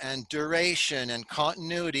time and duration and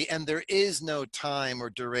continuity, and there is no time or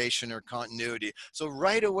duration or continuity. So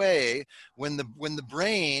right away, when the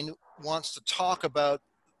brain wants to talk about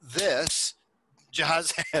this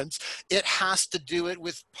jazz hands, it has to do it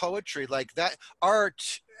with poetry. Like that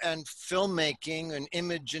art and filmmaking and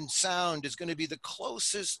image and sound is going to be the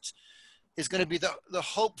closest, is going to be the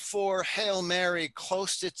hope for Hail Mary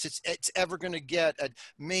closest it's ever going to get at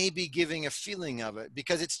maybe giving a feeling of it,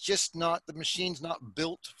 because it's just not, the machine's not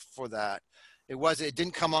built for that. It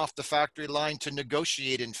didn't come off the factory line to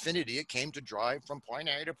negotiate infinity. It came to drive from point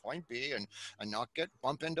A to point B and not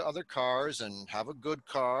bump into other cars and have a good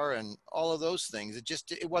car and all of those things.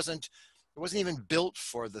 It wasn't even built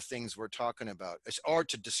for the things we're talking about. It's hard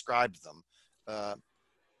to describe them.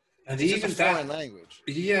 And It's just a even foreign that, language.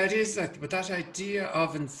 yeah, it is that. But that idea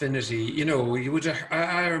of infinity, you know, you would.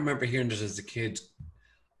 I remember hearing it as a kid,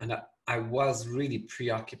 and I was really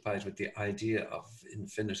preoccupied with the idea of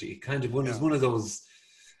infinity. It kind of was one of those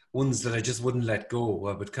ones that I just wouldn't let go.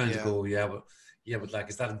 I would kind of go, yeah, but like,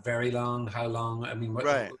 is that very long? How long? I mean,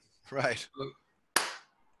 Right.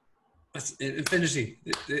 That's infinity.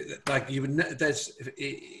 Like you would. That's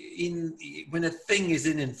in when a thing is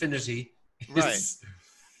in infinity. Right.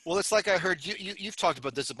 Well, it's like I heard you've talked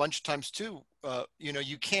about this a bunch of times too.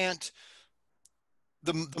 You can't,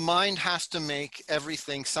 the mind has to make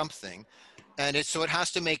everything something, and so it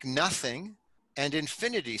has to make nothing and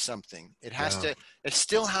infinity something. It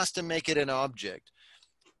still has to make it an object.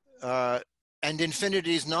 And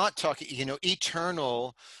infinity is not talking,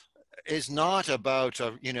 eternal is not about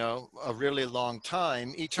a really long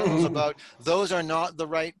time. Eternal is about, those are not the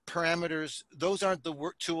right parameters. Those aren't the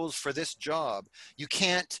work tools for this job.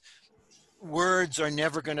 Words are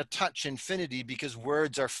never going to touch infinity, because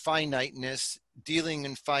words are finiteness, dealing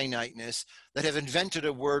in finiteness, that have invented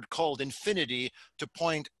a word called infinity to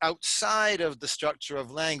point outside of the structure of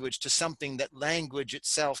language to something that language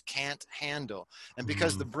itself can't handle. And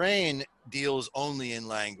because the brain deals only in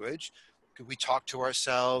language, we talk to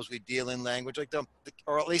ourselves, we deal in language, like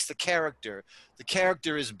or at least the character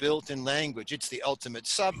is built in language. It's the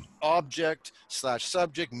ultimate object /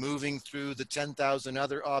 subject moving through the 10,000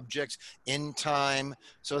 other objects in time.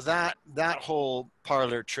 So that whole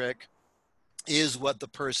parlor trick is what the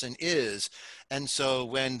person is. And so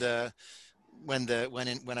when a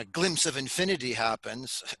glimpse of infinity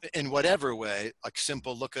happens, in whatever way, like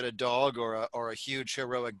simple look at a dog or a huge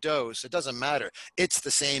heroic dose, it doesn't matter. It's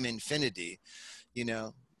the same infinity,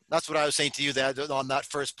 That's what I was saying to you that on that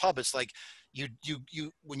first pub. It's like the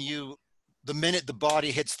minute the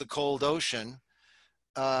body hits the cold ocean,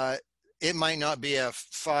 it might not be a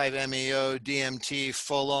 5-MeO DMT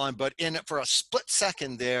full on, but for a split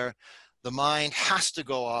second there, the mind has to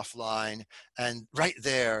go offline, and right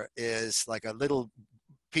there is like a little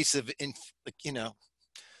piece of,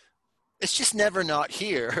 it's just never not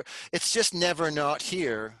here. It's just never not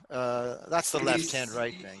here. That's the left hand,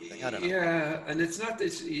 right thing. I don't know. Yeah, and it's not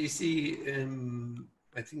that you see.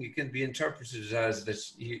 I think it can be interpreted as that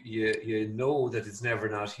you know that it's never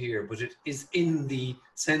not here, but it is in the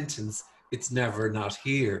sentence. It's never not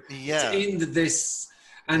here. Yeah. It's in this,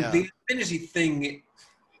 and the infinity thing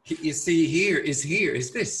you see here is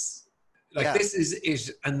this. Like this is it,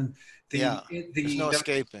 and there's no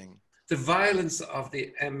escaping. The violence of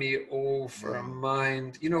the MEO for a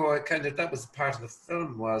mind, that was part of the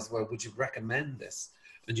film was, well, would you recommend this?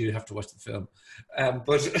 And you have to watch the film.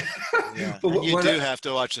 But you do have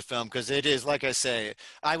to watch the film, because it is, like I say,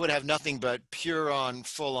 I would have nothing but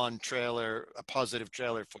full on trailer, a positive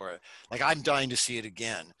trailer for it. Like, I'm dying to see it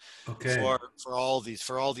again. Okay. For all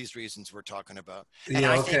these reasons we're talking about. And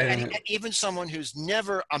yeah, I think and even someone who's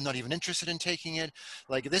I'm not even interested in taking it.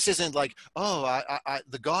 Like, this isn't like,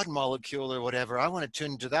 the God molecule or whatever, I want to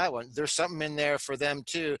tune into that one. There's something in there for them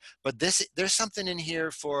too. But there's something in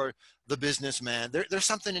here for the businessman. There's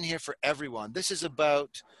something in here for everyone. This is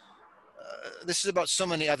about so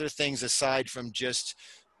many other things aside from just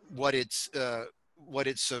what it's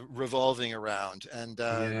revolving around, and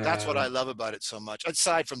that's what I love about it so much.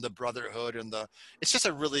 Aside from the brotherhood and it's just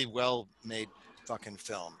a really well made fucking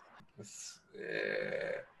film.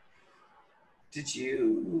 Did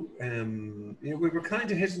you? We were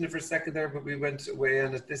kind of hitting it for a second there, but we went away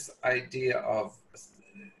on it. This idea of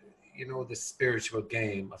the spiritual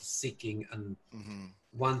game of seeking and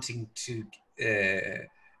wanting to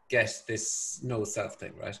get this no self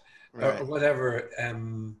thing, right? Or whatever.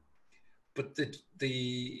 But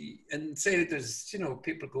and say that there's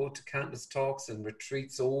people go to countless talks and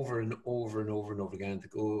retreats over and over and over and over again. They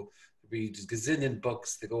go read gazillion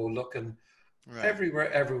books. They go looking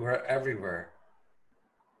everywhere.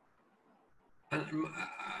 And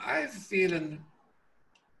I have a feeling.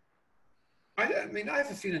 I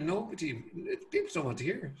have a feeling people don't want to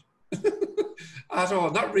hear it at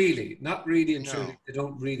all. Not really and truly. They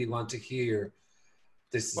don't really want to hear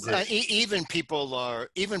this is Well, and it. even people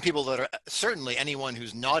that are certainly anyone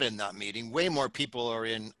who's not in that meeting. Way more people are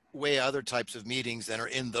in way other types of meetings than are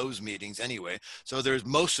in those meetings anyway. So there's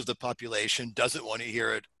most of the population doesn't want to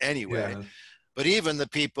hear it anyway. Yeah. But even the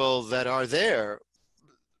people that are there,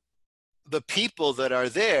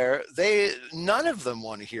 they none of them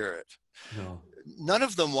want to hear it. No. None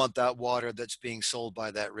of them want that water that's being sold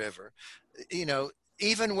by that river. You know,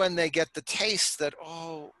 even when they get the taste that,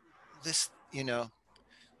 oh, this,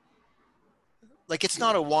 like it's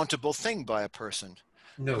not a wantable thing by a person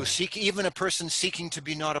who No. seek, even a person seeking to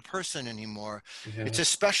be not a person anymore. Yeah. It's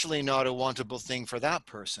especially not a wantable thing for that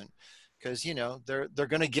person, because they're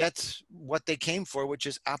going to get what they came for, which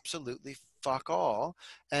is absolutely fuck all.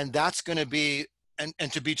 And that's going to be,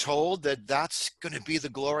 and to be told that that's going to be the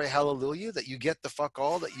glory hallelujah, that you get the fuck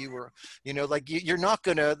all that you were, like you're not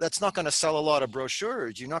going to, that's not going to sell a lot of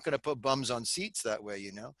brochures. You're not going to put bums on seats that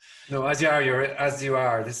way. No, as you are, you're as you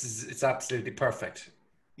are. It's absolutely perfect. As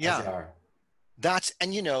you Yeah, are. that's,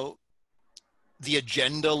 and the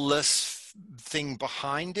agenda-less thing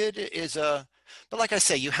behind it is but like I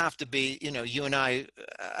say, you have to be, you and I,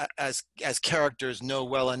 as characters, know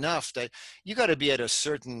well enough that you got to be at a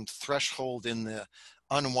certain threshold in the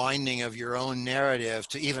unwinding of your own narrative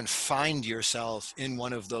to even find yourself in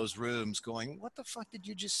one of those rooms going, what the fuck did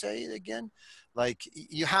you just say again? Like,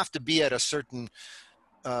 you have to be at a certain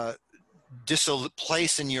uh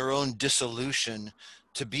place in your own dissolution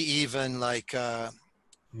to be even like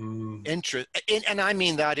Mm, interest, and I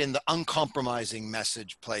mean that in the uncompromising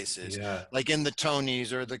message places, yeah. like in the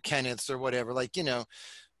Tonys or the Kenneths or whatever. Like, uh,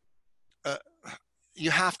 you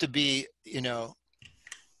have to be,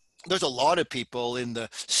 there's a lot of people in the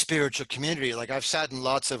spiritual community. Like I've sat in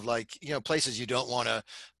lots of like, places you don't want to,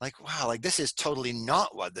 like, wow, like this is totally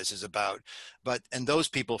not what this is about. And those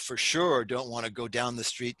people for sure don't want to go down the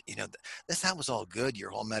street, that was all good,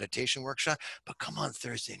 your whole meditation workshop, but come on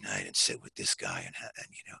Thursday night and sit with this guy and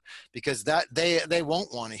because that they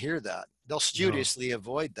won't want to hear that. They'll No. studiously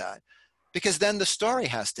avoid that because then the story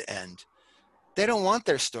has to end. They don't want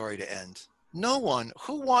their story to end. No one.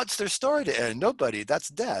 Who wants their story to end? Nobody. That's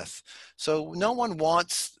death. So no one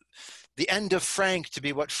wants the end of Frank to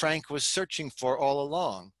be what Frank was searching for all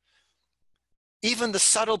along. Even the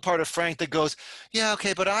subtle part of Frank that goes, yeah,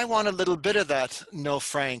 okay, but I want a little bit of that. No,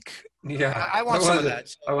 Frank, Yeah. I want some of that.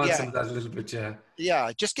 So, I want yeah, some of that a little bit. Yeah.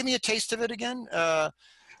 yeah. Just give me a taste of it again.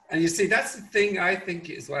 And you see, that's the thing I think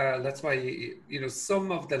as well. That's why,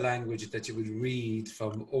 some of the language that you would read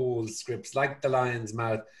from old scripts, like The Lion's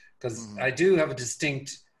Mouth, because I do have a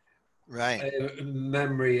distinct right.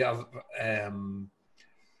 memory of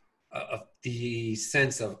the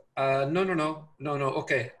sense of no,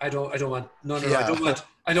 okay, I don't want, no, Yeah.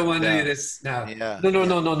 I don't want any Yeah. of this now. Yeah. No, no, Yeah.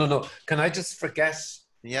 no, no, no, no. Can I just forget?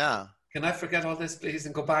 Yeah. Can I forget all this, please,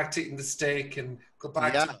 and go back to eating the steak and go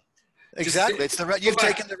back Yeah. to just Exactly. It's go you've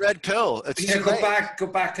back. taken the red pill. It's Yeah, too late. go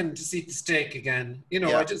back and just eat the steak again.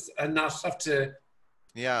 Yeah. And not have to.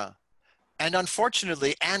 Yeah. And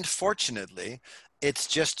unfortunately and fortunately, it's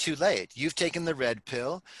just too late. You've taken the red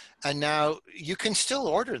pill, and now you can still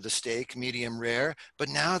order the steak medium rare, but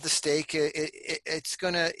now the steak, it's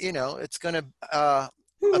gonna, it's gonna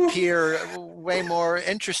appear way more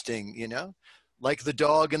interesting, like the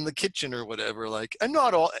dog in the kitchen or whatever. Like, and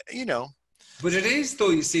not all, But it is, though.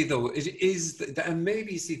 You see, though, it is, and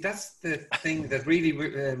maybe you see that's the thing that really,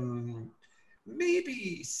 maybe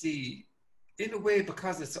you see, in a way,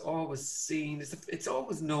 because it's always seen, it's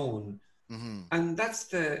always known, mm-hmm. and that's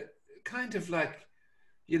the kind of like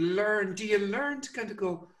you learn. Do you learn to kind of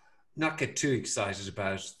go, not get too excited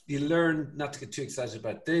about? You learn not to get too excited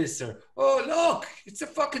about this, or oh look, it's a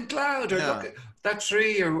fucking cloud, or Yeah. look at that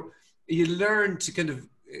tree, or you learn to kind of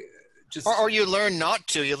just. Or you learn not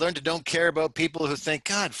to. You learn to don't care about people who think,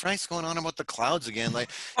 God, Frank's going on about the clouds again.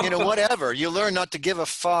 Like, whatever. You learn not to give a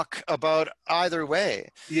fuck about either way.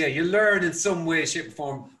 Yeah, you learn in some way, shape, or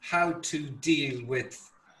form how to deal with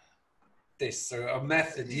this or a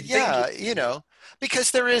method.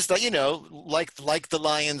 Because there is the, like the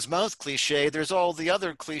lion's mouth cliche, there's all the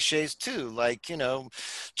other cliches too, like,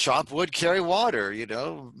 chop wood, carry water,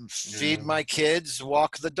 feed my kids,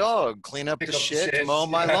 walk the dog, clean up the shit, mow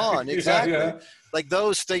my lawn. Exactly. Yeah. Like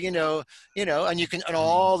those things, and you can, and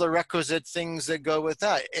all the requisite things that go with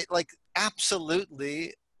that. It, like,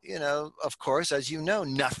 absolutely, of course, as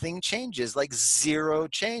nothing changes, like zero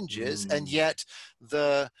changes. And yet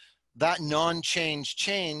that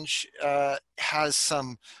change has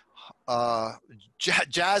some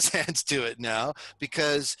jazz hands to it now,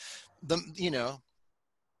 because and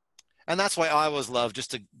that's why I always love,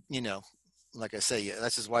 just to, like I say,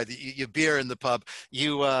 this is why you beer in the pub,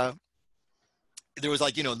 there was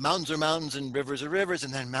like, you know, mountains are mountains and rivers are rivers,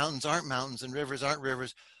 and then mountains aren't mountains and rivers aren't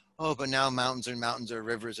rivers. Oh, but now mountains are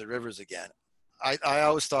rivers are rivers again. I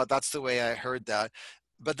always thought that's the way I heard that.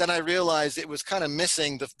 But then I realized it was kind of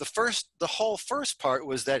missing the whole first part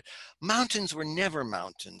was that mountains were never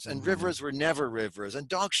mountains and Mm. rivers were never rivers and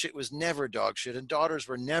dog shit was never dog shit and daughters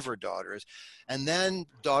were never daughters. And then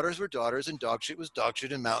daughters were daughters and dog shit was dog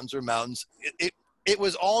shit and mountains were mountains. It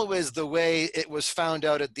was always the way it was found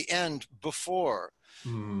out at the end before.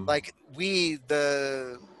 Mm. Like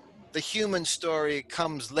the human story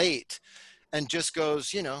comes late and just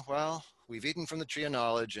goes, you know, well, we've eaten from the tree of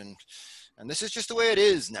knowledge and this is just the way it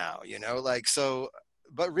is now, you know, like, so,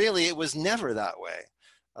 but really it was never that way.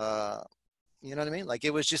 Uh, you know what I mean? Like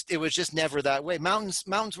it was just never that way.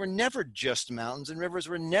 Mountains were never just mountains and rivers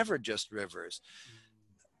were never just rivers.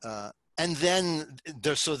 And then,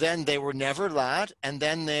 so then they were never that, and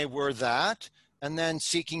then they were that, and then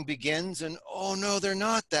seeking begins, and oh no, they're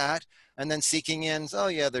not that, and then seeking ends. Oh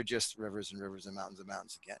yeah, they're just rivers and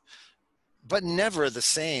mountains again, but never the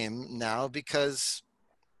same now because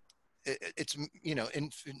it's, you know,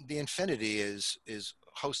 the infinity is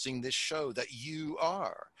hosting this show that you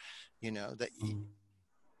are, you know, that Mm.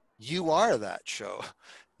 you are that show,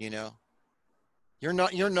 you know. You're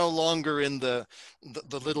no longer in the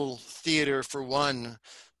little theater for one.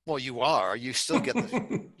 Well, you are. You still get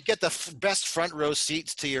the best front row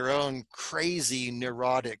seats to your own crazy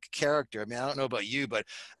neurotic character. I mean, I don't know about you, but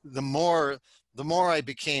the more I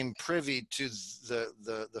became privy to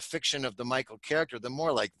the fiction of the Michael character, the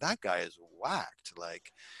more like that guy is whacked.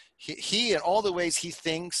 Like he and all the ways he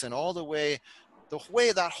thinks and all the way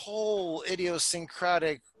that whole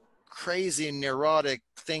idiosyncratic crazy neurotic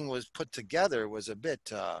thing was put together was a bit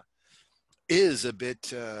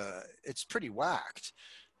it's pretty whacked.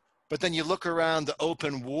 But then you look around the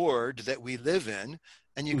open ward that we live in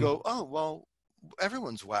and you Mm. go, oh well,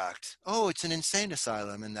 everyone's whacked. Oh, it's an insane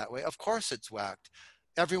asylum in that way. Of course it's whacked.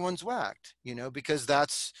 Everyone's whacked, you know, because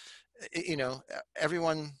that's, you know,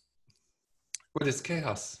 everyone, Well, it's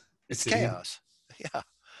chaos. it's It's in, chaos. Yeah,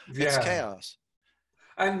 it's yeah. chaos.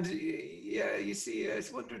 And yeah, you see, I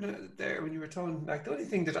was wondering there when you were talking, like the only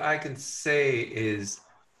thing that I can say is,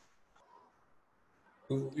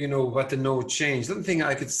 you know, what the no change. The only thing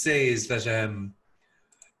I could say is that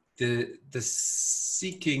the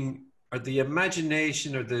seeking or the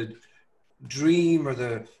imagination or the dream or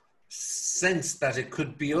the sense that it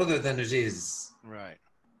could be other than it Right.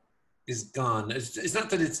 is gone. It's not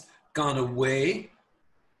that it's gone away.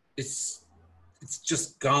 It's it's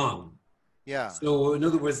just gone. Yeah. So in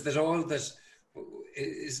other words, that all that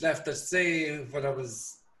is left, that say what I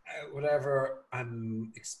was, whatever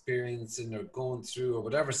I'm experiencing or going through or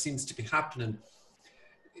whatever seems to be happening,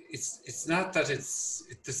 it's not that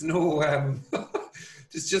there's no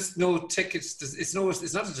there's just no tickets. It's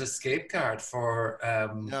not an escape card for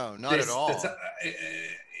No, not at this. That's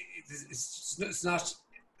all.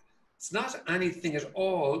 it's not anything at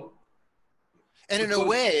all. And in a Because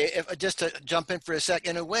way, if just to jump in for a sec,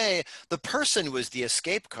 in a way, the person was the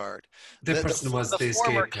escape card. the person was The the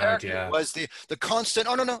former escape card. character Yeah, was the constant.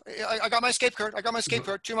 Oh no, I got my escape card. I got my escape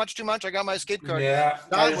card. Too much, too much. I got my escape card. yeah.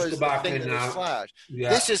 I That just go was the back thing in that was now. flash. Yeah,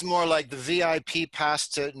 This is more like the VIP pass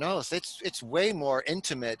to no. It's way more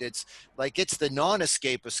intimate. It's like it's the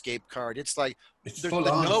escape card. It's like it's there's full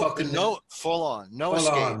on the fucking no full on no full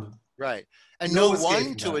escape. on. Right. And no No one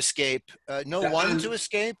escaping to that. escape, no That- one and to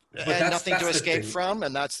escape, but and nothing to that's the escape thing. from,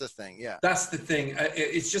 and that's the thing. Yeah. That's the thing.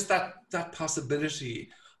 It's just that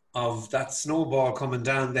possibility of that snowball coming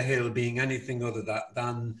down the hill being anything other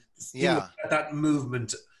than, you know, Yeah. that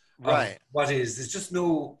movement of Right. what is. There's just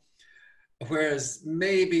no. Whereas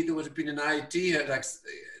maybe there would have been an idea like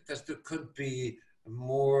that there could be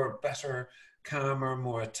more, better, calmer,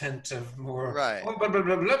 more attentive, more Right. blah blah blah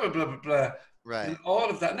blah blah blah blah blah. Right. And all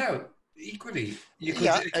of that. Now, equally, Yeah. you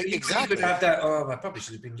could Exactly. have that. Oh, I probably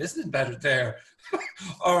should have been listening better there,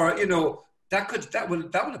 or you know, that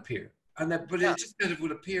will appear, and that, but Yeah. it just kind of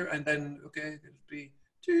will appear, and then okay, it'll be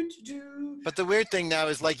do do do. But the weird thing now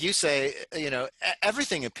is, like you say, you know,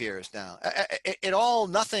 everything appears now. It all,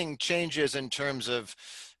 nothing changes in terms of,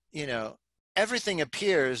 you know, everything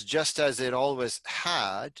appears just as it always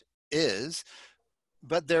is,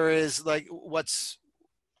 but there is like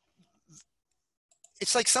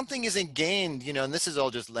it's like something isn't gained, you know, and this is all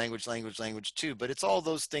just language too, but it's all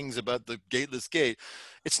those things about the gateless gate.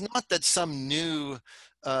 It's not that some new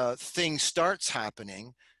thing starts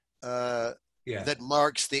happening Yeah, that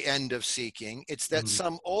marks the end of seeking. It's that mm,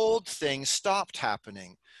 some old thing stopped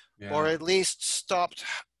happening, or yeah, at least stopped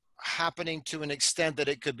happening to an extent that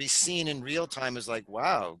it could be seen in real time as like,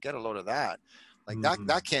 wow, get a load of that. Like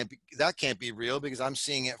that can't be real because I'm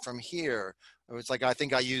seeing it from here. It's like, I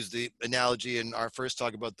think I used the analogy in our first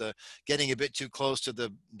talk about the getting a bit too close to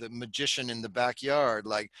the magician in the backyard.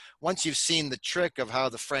 Like once you've seen the trick of how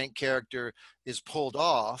the Frank character is pulled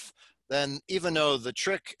off, then even though the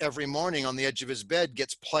trick every morning on the edge of his bed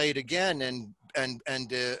gets played again and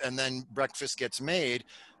then breakfast gets made,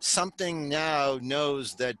 something now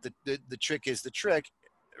knows that the trick is the trick,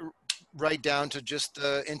 right down to just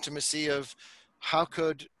the intimacy of how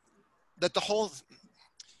could that the whole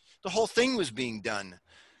thing was being done,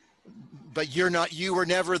 but you were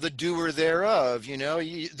never the doer thereof,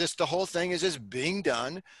 the whole thing is just being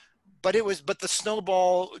done. But the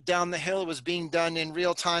snowball down the hill was being done in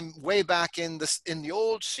real time way back in the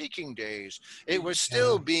old Seeking days. It was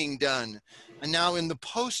still being done. And now in the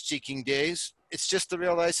post Seeking days, it's just the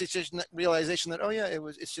realization that, oh yeah,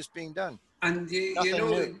 it's just being done. And Nothing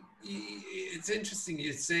new. It's interesting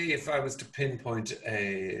you say, if I was to pinpoint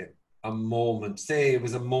a moment, say it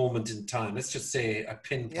was a moment in time, let's just say a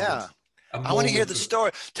pinpoint. Yeah. I want to hear the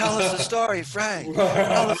story. Tell us the story, Frank.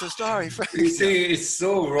 Tell us the story, Frank. You see, it's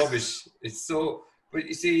so rubbish. It's so, but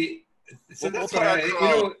you see, so that's why,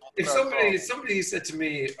 if somebody said to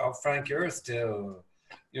me, "Oh, Frank, you're still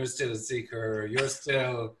a seeker. You're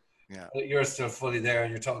still fully there,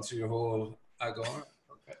 and you're talking through your whole," I go,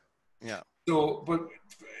 "Okay." Yeah. So, but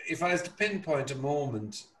if I was to pinpoint a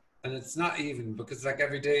moment, and it's not even, because like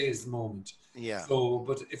every day is a moment. Yeah. So,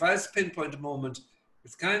 but if I was to pinpoint a moment,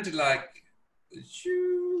 it's kind of like,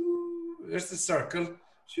 there's the circle.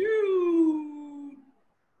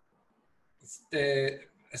 It's a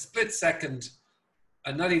split second,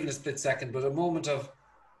 and not even a split second, but a moment of,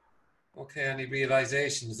 okay, any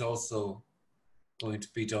realization is also going to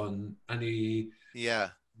be done. Any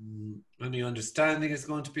understanding is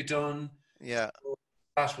going to be done. Yeah. So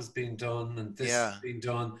that was being done, and this is being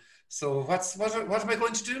done. So what am I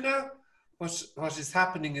going to do now? What is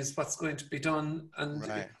happening is what's going to be done, and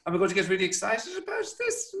am I going to get really excited about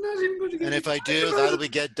this? Not even going to get. And if I do, that'll be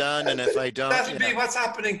get done, and if I don't, that'll be what's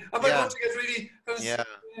happening. Am I going to get really?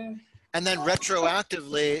 And then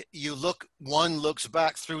retroactively, one looks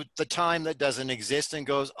back through the time that doesn't exist and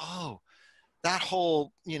goes, oh, that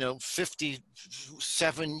whole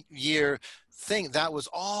 57-year thing, that was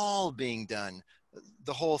all being done.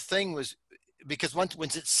 The whole thing was, because once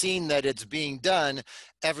it's seen that it's being done,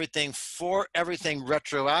 everything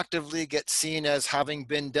retroactively gets seen as having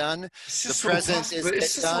been done. The present is done.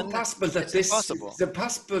 It's just so possible that it's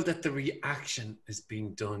impossible that the reaction is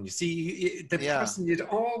being done. You see, the person, you'd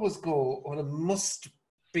always go, well, it must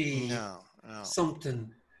be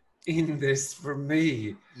something in this for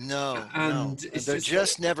me. And there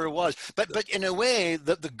just never was. But in a way,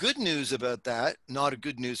 the good news about that, not a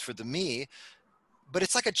good news for the me, but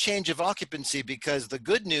it's like a change of occupancy, because the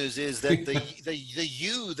good news is that the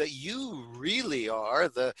you that you really are,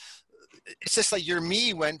 it's just like your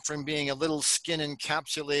me went from being a little skin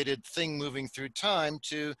encapsulated thing moving through time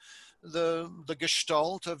to the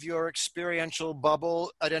gestalt of your experiential bubble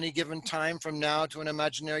at any given time from now to an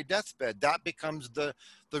imaginary deathbed. That becomes the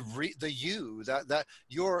you, that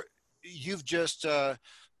you've just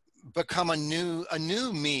become a new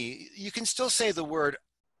me. You can still say the word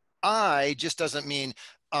I, just doesn't mean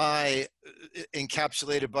I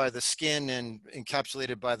encapsulated by the skin and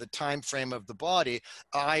encapsulated by the time frame of the body.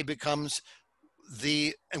 I becomes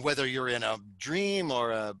and whether you're in a dream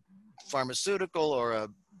or a pharmaceutical or a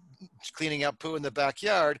cleaning up poo in the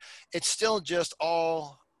backyard, it's still just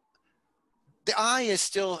all, the I is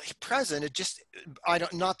still present. It just,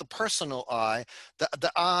 not the personal I,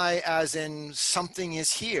 the I as in something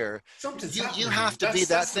is here. You have to be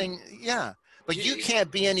that thing. Yeah. But you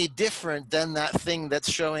can't be any different than that thing that's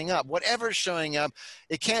showing up. Whatever's showing up,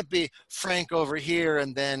 it can't be Frank over here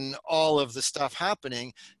and then all of the stuff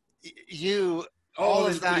happening. All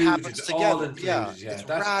of that happens together. It's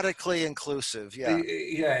radically inclusive.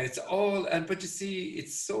 It's all, but you see,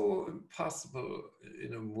 it's so impossible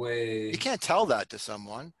in a way. You can't tell that to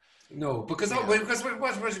someone. No, because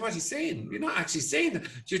what he's saying, you're not actually saying that.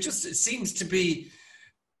 It seems to be.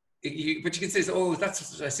 But you can say, oh,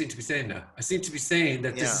 that's what I seem to be saying now. I seem to be saying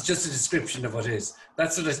that this is just a description of what is.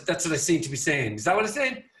 That's what I seem to be saying. Is that what I'm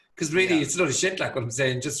saying? Because really, it's a lot of shit like what I'm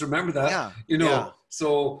saying. Just remember that,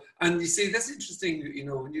 So, and you see, that's interesting,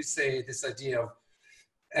 when you say this idea of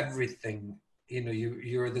everything,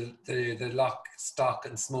 you're the lock, stock,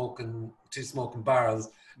 and two smoking barrels.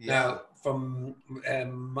 Now, from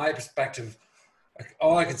my perspective,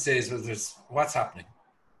 all I can say is, there's what's happening.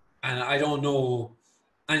 And I don't know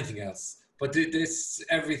anything else, But this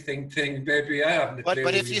everything thing, baby, I haven't a clue.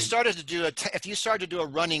 But if you started to do if you started to do a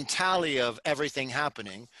running tally of everything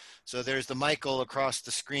happening, so there's the Michael across the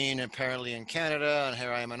screen apparently in Canada, and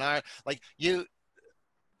here I am in Ireland. Like you,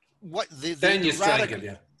 what then you the strangle, radical,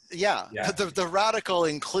 yeah. yeah, Yeah. the radical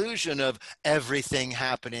inclusion of everything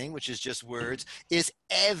happening, which is just words, is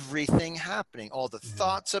everything happening. All the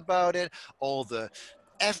thoughts about it, all the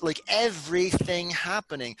like everything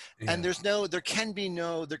happening. And Yeah. there can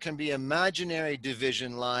be imaginary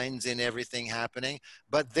division lines in everything happening,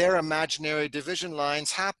 but they're imaginary division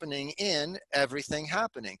lines happening in everything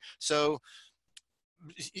happening. So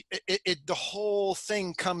the whole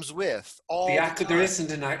thing comes with all the There time.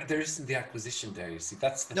 isn't the acquisition there. You see,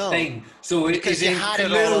 that's the No, thing. So because you had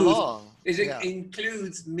it all along. it Yeah.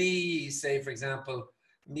 includes me. Say, for example,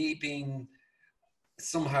 me being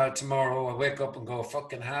somehow tomorrow I wake up and go,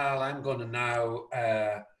 fucking hell, I'm going to now.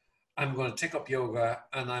 I'm going to take up yoga,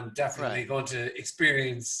 and I'm definitely Right. going to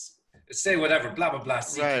experience, say whatever, blah blah blah, Right,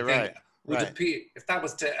 seeking thing right, would right, appear. If that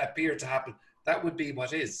was to appear to happen, that would be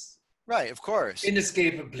what is right. Of course.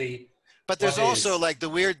 inescapably But there's what also is. like the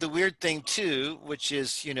weird thing too, which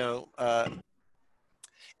is,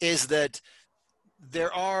 is that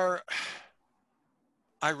there are,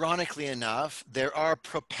 ironically enough, there are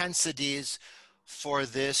propensities for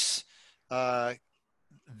uh,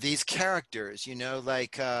 these characters,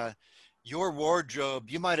 your wardrobe.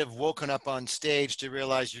 You might have woken up on stage to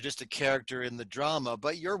realize you're just a character in the drama,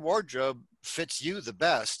 but your wardrobe fits you the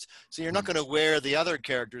best. So you're not going to wear the other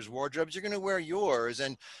characters' wardrobes. You're going to wear yours,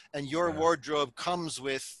 and your Yeah. wardrobe comes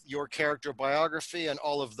with your character biography and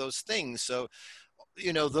all of those things. So,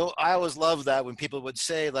 though I always love that when people would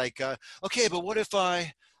say like, okay, but what if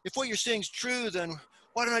what you're saying is true, then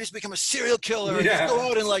why don't I just become a serial killer and just go Yeah.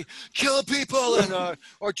 out and like kill people and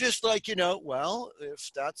or just like, well,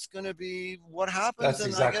 if that's going to be what happens, That's then I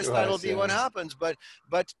exactly guess right. that'll be Yeah. what happens. But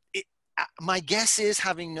my guess is,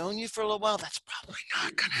 having known you for a little while, that's probably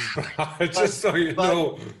not going to happen. Just so you But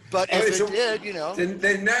know. but I if mean, it so did,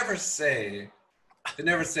 they never say, they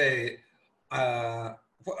never say, I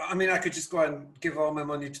mean, I could just go out and give all my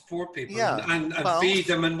money to poor people yeah, and well, feed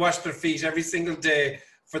them and wash their feet every single day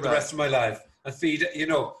for the right, rest of my life and feed,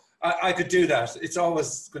 I could do that. It's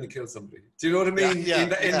always going to kill somebody. Do you know what I yeah, mean? yeah, In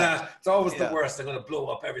yeah, that, it's always the yeah. worst. They're going to blow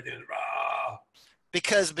up everything. Rah.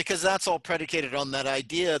 Because that's all predicated on that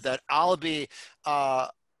idea that I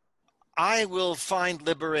will find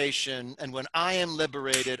liberation, and when I am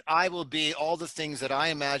liberated, I will be all the things that I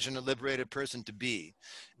imagine a liberated person to be.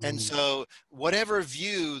 And so whatever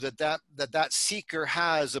view that seeker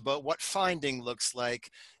has about what finding looks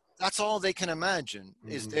like, that's all they can imagine,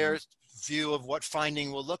 is their view of what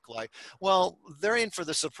finding will look like. Well, they're in for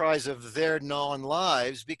the surprise of their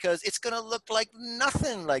non-lives, because it's going to look like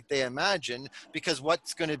nothing like they imagine, because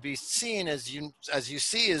what's going to be seen as you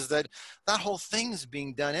see is that whole thing's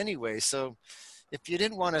being done anyway. So if you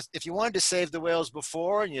wanted to save the whales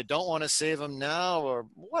before and you don't want to save them now or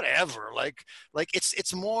whatever, like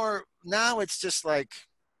it's more now, it's just like,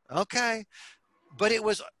 okay.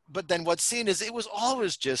 But then what's seen is it was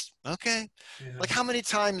always just okay. Yeah. Like, how many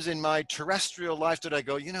times in my terrestrial life did I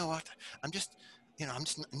go, you know what, I'm just I'm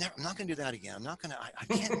not going to do that again. I'm not going to, I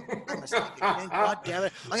can't make that mistake again. God damn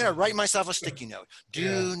it. I'm going to write myself a sticky note.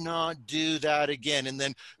 Do not do that again. And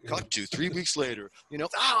then cut to 3 weeks later, oh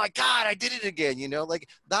my God, I did it again. Like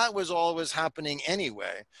that was always happening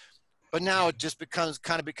anyway. But now it just becomes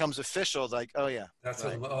official. Like, oh yeah. That's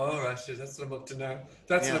right. what that's what I'm up to now.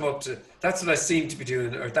 That's Yeah. what I'm up to. That's what I seem to be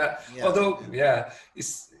doing, or that. Yeah. Although,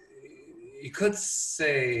 you could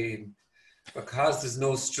say, because there's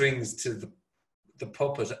no strings to the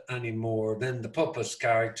puppet anymore, then the puppet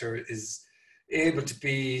character is able to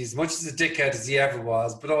be as much as a dickhead as he ever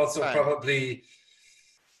was, but also Right. probably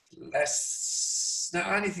less. Now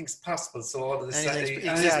anything's possible, so all of this,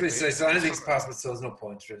 exactly. so anything's possible, so there's no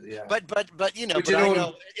point really. Yeah. But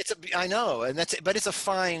I know, and it's a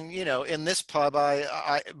fine, in this pub,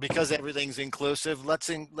 I because everything's inclusive, let's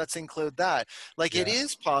include that. Like, it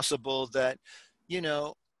is possible that,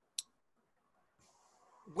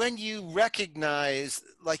 when you recognize,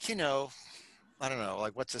 like, I don't know,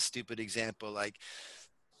 like, what's a stupid example? Like,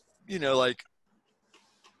 like,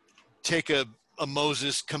 take a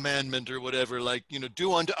Moses commandment or whatever, like,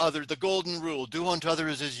 do unto others, the golden rule, do unto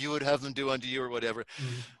others as you would have them do unto you, or whatever.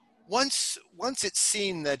 Once it's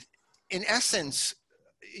seen that in essence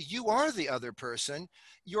you are the other person,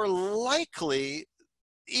 you're likely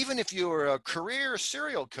even if you're a career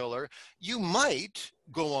serial killer, you might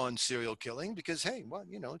go on serial killing because, hey, well,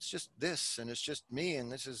 it's just this and it's just me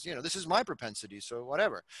and this is, this is my propensity. So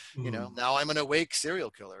whatever, now I'm an awake serial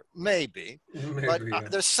killer, maybe. But Maybe, yeah.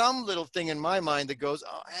 there's some little thing in my mind that goes,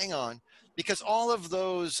 oh, hang on, because all of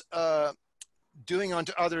those doing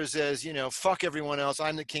unto others as, fuck everyone else,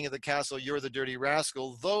 I'm the king of the castle, you're the dirty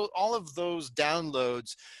rascal, though all of those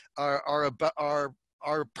downloads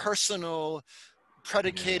are personal,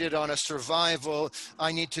 predicated on a survival.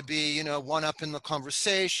 I need to be, one up in the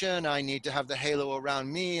conversation. I need to have the halo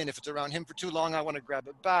around me. And if it's around him for too long, I want to grab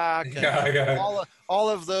it back. And Yeah, yeah. all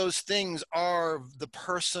of those things are the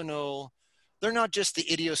personal, they're not just the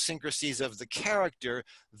idiosyncrasies of the character.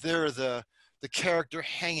 They're the character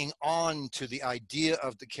hanging on to the idea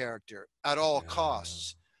of the character at all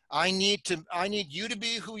costs. I need you to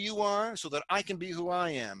be who you are so that I can be who I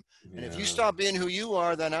am. And if you stop being who you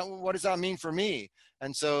are, then what does that mean for me?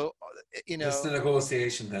 And so, it's the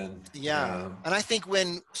negotiation then. Yeah. And I think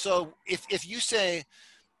if you say,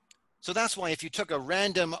 so that's why if you took a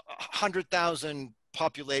random 100,000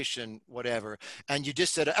 population, whatever, and you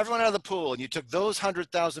just said everyone out of the pool, and you took those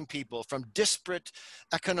 100,000 people from disparate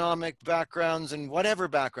economic backgrounds and whatever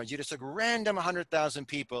backgrounds, you just took random 100,000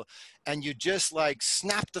 people, and you just like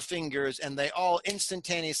snapped the fingers, and they all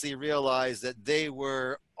instantaneously realized that they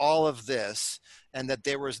were all of this, and that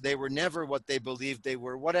they were never what they believed they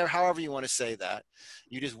were, whatever, however you want to say that.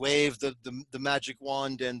 You just waved the magic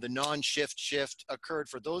wand, and the non-shift occurred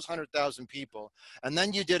for those 100,000 people. And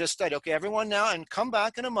then you did a study. Okay, everyone now, and come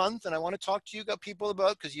back in a month, and I want to talk to you people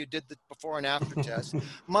about, because you did the before and after test.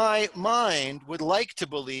 My mind would like to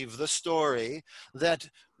believe the story that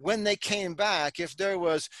when they came back, if there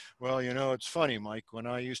was, well, it's funny, Mike, when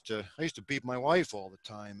I used to beat my wife all the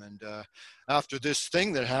time, and after this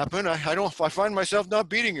thing that happened, I find myself not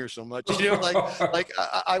beating her so much.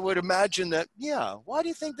 I would imagine that. Yeah, why do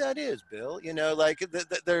you think that is, Bill?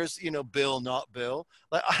 There's Bill, not Bill.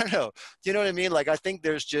 Like, I don't know. Do you know what I mean? Like, I think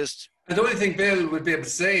there's just. And the only thing Bill would be able to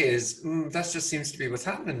say is, that just seems to be what's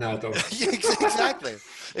happening now, though.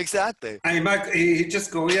 Exactly. And he'd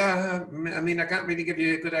just go, yeah, I mean, I can't really give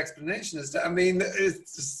you a good explanation. It's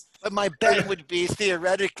just. But my bet would be,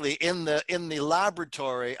 theoretically, in the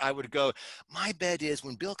laboratory, I would go, my bet is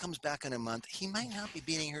when Bill comes back in a month, he might not be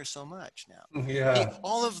beating her so much now. Yeah.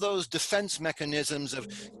 All of those defense mechanisms of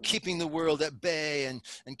keeping the world at bay and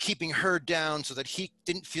keeping her down so that he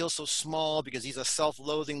didn't feel so small because he's a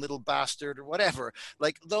self-loathing little bastard or whatever.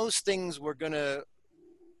 Like, those things were going to,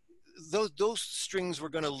 those strings were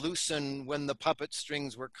going to loosen when the puppet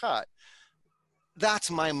strings were cut.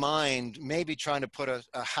 That's my mind maybe trying to put a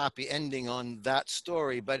happy ending on that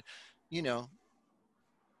story, but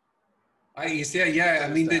I see, yeah. I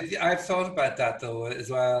mean, I've thought about that though as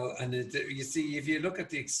well. And you see, if you look at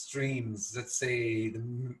the extremes, let's say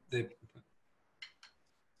the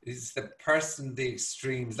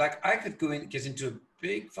extremes. Like, I could get into a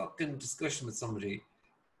big fucking discussion with somebody,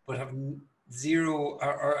 but have zero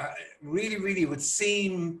or really, really would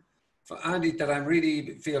seem for Andy that I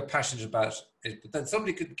really feel passionate about it. But then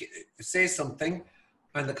somebody could say something,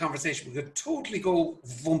 and the conversation could totally go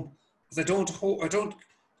boom, because I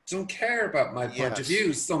don't care about my point of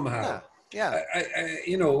view somehow. Yeah.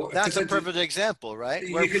 That's a perfect example, right?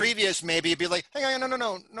 Where previous maybe you'd be like, hang on,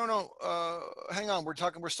 no, hang on,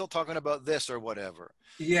 we're still talking about this or whatever.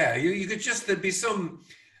 Yeah, you could just, there'd be some.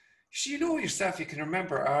 Yourself, you can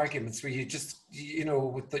remember arguments where you just,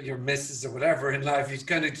 with your missus or whatever in life, you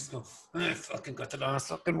kind of just go, I fucking got the last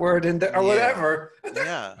fucking word in there or whatever. And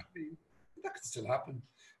that could still happen.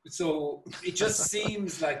 So it just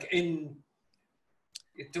seems like you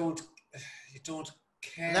don't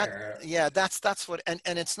care. That's what, and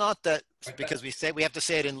it's not that because we have to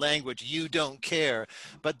say it in language, you don't care,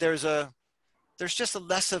 but there's just a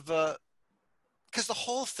less of a, because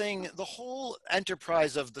the whole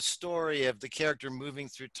enterprise of the story of the character moving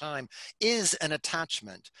through time is an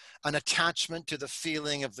attachment to the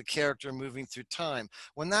feeling of the character moving through time.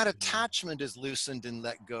 When that attachment is loosened and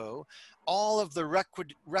let go, all of the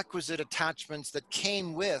requisite attachments that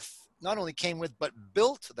not only came with, but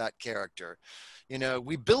built that character.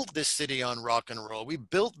 We built this city on rock and roll. We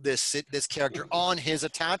built this character on his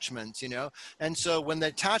attachments, and so when the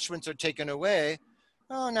attachments are taken away,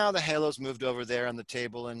 now the halo's moved over there on the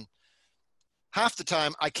table, and half the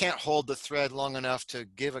time I can't hold the thread long enough to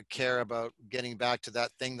give a care about getting back to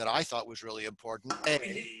that thing that I thought was really important,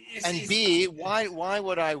 A. And B, why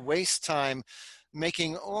would I waste time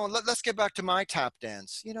making, let's get back to my tap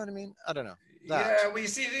dance. You know what I mean? I don't know. Yeah, well, you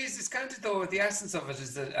see, it's kind of, though, the essence of it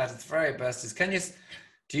is that at its very best is,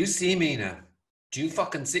 do you see me now? Do you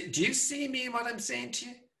fucking see? Do you see me? What I'm saying to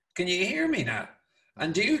you? Can you hear me now?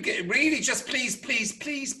 And do you get really just please, please,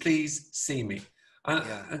 please, please see me?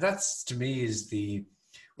 Yeah. And that's to me is the Yeah.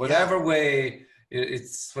 whatever way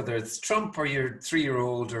it's whether it's Trump or your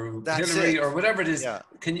 3-year-old or That's Hillary it. or whatever it is. Yeah.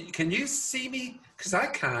 Can you see me? Because I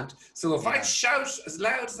can't. So if I Yeah. shout as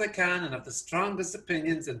loud as I can and have the strongest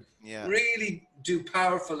opinions and Yeah. really do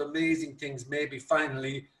powerful, amazing things, maybe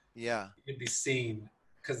finally Yeah. you can be seen.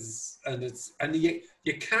 And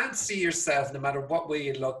you can't see yourself no matter what way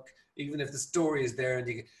you look, even if the story is there and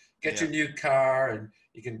you get Yeah. your new car and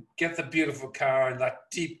you can get the beautiful car and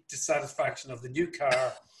that deep dissatisfaction of the new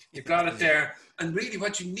car. You got it Yeah. there. And really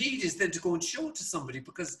what you need is then to go and show it to somebody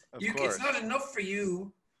because Of it's course. not enough for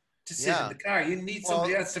you to sit in Yeah. the car. You need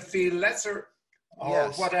somebody Well, else to feel lesser or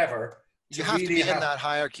yes. whatever You to have to really be in have, that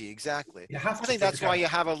hierarchy, exactly. you have I to think for the that's why car. you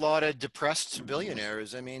have a lot of depressed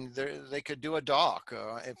billionaires. I mean, they could do a doc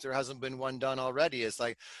if there hasn't been one done already. It's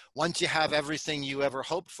like once you have everything you ever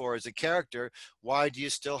hoped for as a character, why do you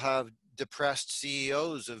still have depressed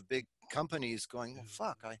CEOs of big companies going, well,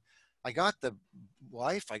 fuck, I got the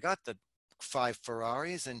wife, I got the 5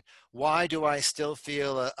 Ferraris, and why do I still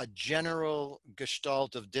feel a general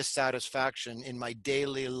gestalt of dissatisfaction in my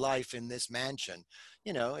daily life in this mansion?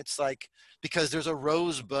 You know, it's like because there's a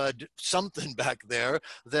rosebud something back there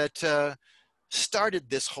that started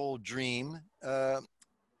this whole dream,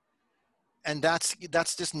 and that's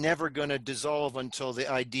just never going to dissolve until the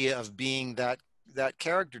idea of being that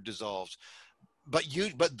character dissolves. But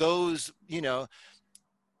those, you know,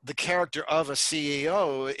 the character of a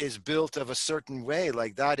CEO is built of a certain way.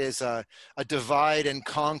 Like that is a divide and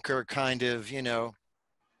conquer kind of, you know,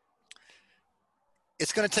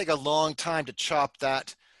 it's going to take a long time to chop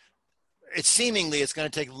that. It's going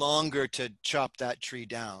to take longer to chop that tree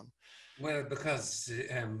down. Well, because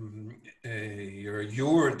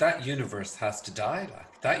your that universe has to die,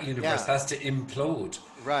 like that universe Yeah, has to implode.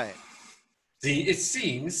 right. See, it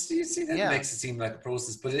seems you see that Yeah, makes it seem like a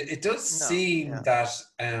process, but it does no, seem yeah, that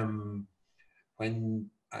when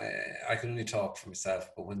I can only talk for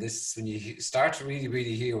myself, but when you start to really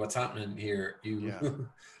really hear what's happening here, you yeah,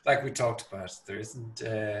 like we talked about, there isn't.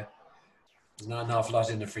 There's not an awful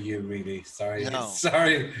lot in it for you, really. Sorry, no.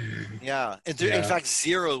 sorry. Yeah, and in Yeah, fact,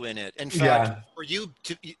 zero in it. In fact, yeah, for you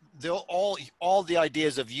to all the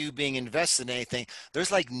ideas of you being invested in anything,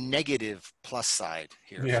 there's like negative plus side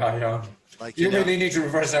here for yeah, you. yeah. Like, you You know, really need to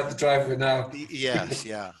reverse out the driveway now. yes,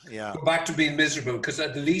 yeah, yeah, Go back to being miserable because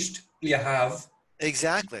at least you have,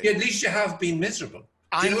 exactly. at least you have been miserable. Do you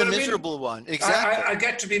I'm know the what I mean? miserable one. I Exactly,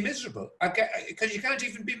 get to be miserable. I get because you can't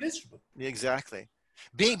even be miserable. exactly.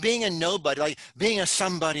 Being a nobody, like being a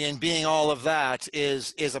somebody, and being all of that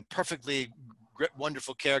is a perfectly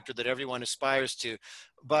wonderful character that everyone aspires to.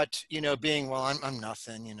 But you know, being well, I'm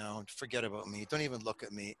nothing. You know, forget about me. Don't even look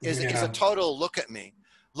at me. Is a Yeah, total look at me.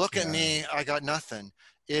 Look at yeah, me. I got nothing.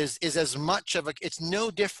 Is as much of a. It's no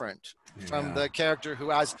different from yeah, the character who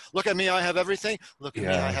has look at me. I have everything. Look at me.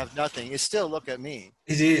 I yeah. have nothing. It's still look at me.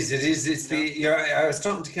 It is. It is. It's You the. know. Yeah, I was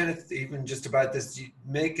talking to Kenneth even just about this,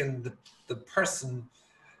 making the person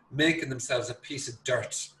making themselves a piece of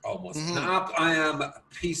dirt almost. Hmm. Now I am a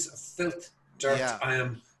piece of filth, dirt. Yeah. I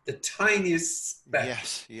am the tiniest speck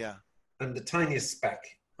Yes. Yeah. and the tiniest speck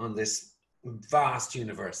on this vast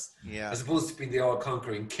universe, Yeah. as opposed to being the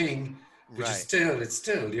all-conquering king, which is Right.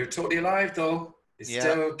 still, you're totally alive though. You Yeah.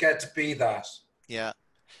 still get to be that. Yeah.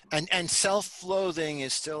 And self-loathing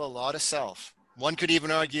is still a lot of self. One could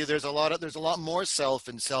even argue there's a lot more self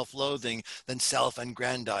in self-loathing than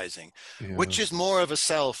self-aggrandizing. Yeah. Which is more of a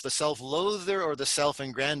self, the self-loather or the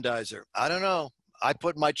self-aggrandizer? I don't know. I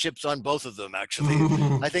put my chips on both of them, actually.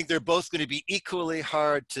 I think they're both going to be equally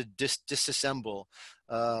hard to disassemble.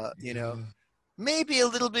 You know, maybe a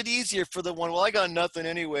little bit easier for the one. Well, I got nothing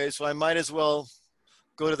anyway, so I might as well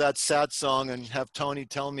go to that sad song and have Tony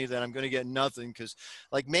tell me that I'm going to get nothing because,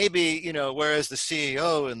 like, maybe, you know, whereas the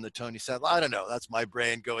CEO in the Tony said, I don't know, that's my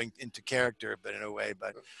brain going into character, but in a way,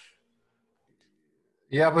 but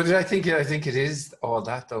Yeah, but I think it is all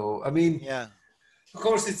that though. I mean, yeah, of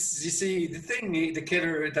course, it's you see the thing, the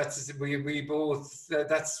killer. That's we both.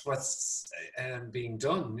 That's what's being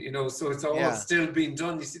done. You know, so it's all yeah, still being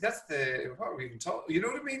done. You see, that's the what are we even talking. You know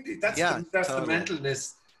what I mean? yeah, That's the totally.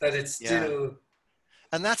 mentalness that it's Yeah. still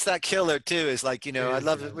And that's that killer too, is like, you know, I is.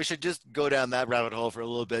 love Yeah. it. We should just go down that rabbit hole for a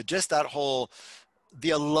little bit. Just that whole, the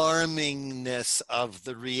alarmingness of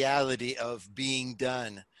the reality of being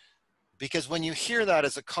done. Because when you hear that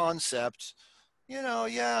as a concept, you know,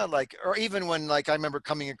 yeah, like, or even when, like, I remember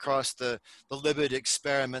coming across the Libet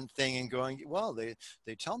experiment thing and going, well, they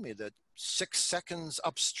tell me that 6 seconds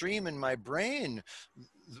upstream in my brain,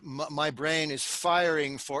 my brain is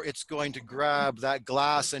firing for it's going to grab that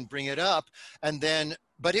glass and bring it up. And then,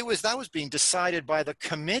 but that was being decided by the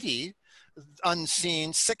committee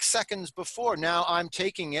unseen 6 seconds before. Now I'm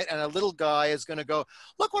taking it and a little guy is going to go,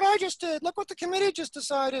 look what I just did. Look what the committee just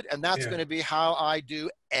decided. And that's going to be how I do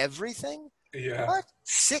everything. Yeah. What?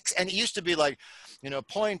 6? And it used to be like,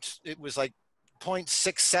 it was like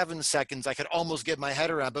 0.67 seconds. I could almost get my head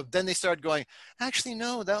around, but then they started going, actually,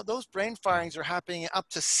 no, those brain firings are happening up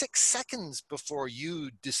to 6 seconds before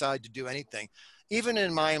you decide to do anything. Even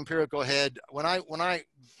in my empirical head, when I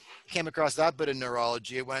came across that bit of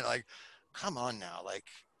neurology, it went like, come on now, like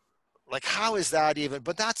how is that even?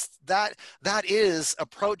 But that is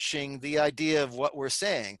approaching the idea of what we're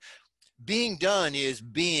saying. Being done is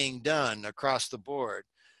being done across the board.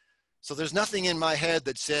 So there's nothing in my head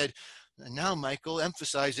that said, now Michael,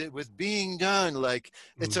 emphasize it with being done. Like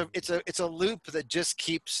it's a loop that just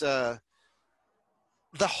keeps the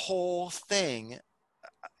whole thing,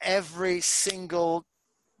 every single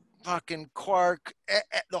fucking quark,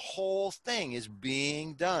 the whole thing is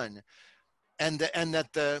being done. And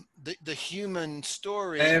that the human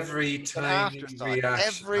story, every tiny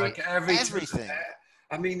reaction, everything.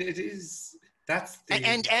 I mean, it is. That's the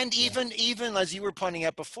and even as you were pointing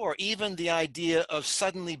out before, even the idea of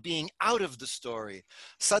suddenly being out of the story,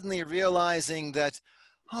 suddenly realizing that,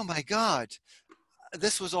 oh my God,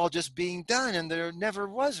 this was all just being done, and there never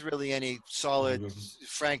was really any solid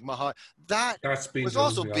Frank Mahar. That was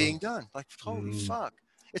also being done. Like holy fuck!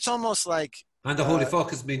 It's almost like. And the holy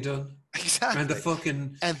fuck has been done. Exactly. And the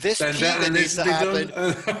fucking and this key that needs to happen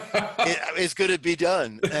is going to be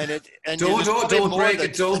done. Don't break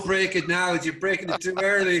it. Don't break it now. You're breaking it too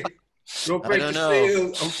early. Don't break the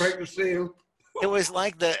seal. Don't break the seal. It was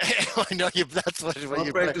like the. I know you. That's what you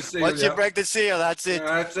break the seal. Once you break the seal, that's it.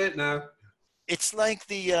 Yeah, that's it now. It's like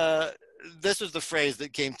the. This was the phrase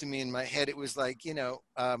that came to me in my head. It was like it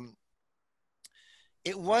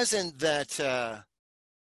wasn't that.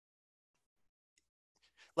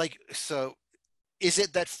 Like, so is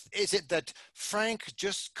it that Frank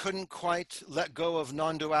just couldn't quite let go of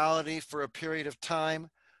non-duality for a period of time?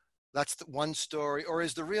 That's the one story. Or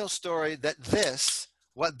is the real story that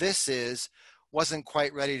what this is, wasn't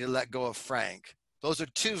quite ready to let go of Frank? Those are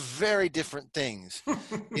two very different things,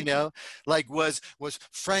 like was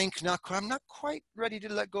Frank I'm not quite ready to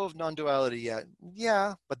let go of non-duality yet.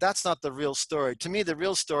 Yeah, but that's not the real story. To me, the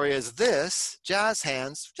real story is Jazz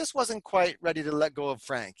Hands just wasn't quite ready to let go of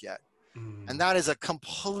Frank yet. And that is a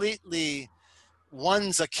completely,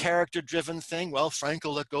 one's a character driven thing. Well, Frank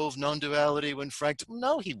will let go of non-duality when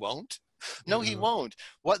no, he won't. No, he won't.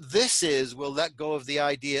 What this is will let go of the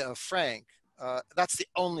idea of Frank. That's the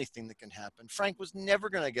only thing that can happen. Frank was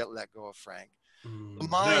never going to get let go of Frank. The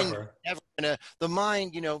mind,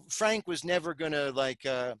 Frank was never going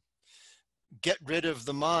to get rid of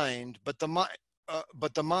the mind, but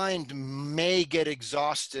the mind may get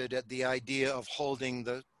exhausted at the idea of holding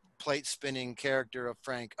the plate spinning character of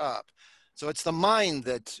Frank up. So it's the mind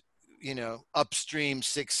that, upstream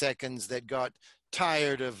 6 seconds that got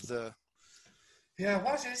tired of the. Yeah,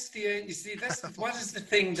 what is what is the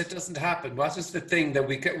thing that doesn't happen? What is the thing that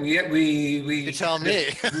we You tell me.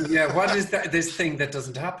 Yeah, what is this thing that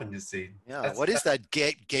doesn't happen, you see? Yeah, what is that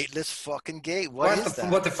gateless fucking gate? What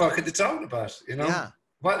the fuck are they talking about, Yeah.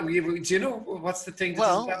 What do you know? What's the thing that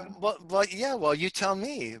doesn't happen? Well, you tell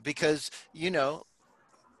me, because,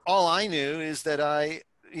 all I knew is that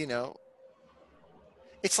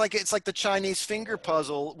it's like the Chinese finger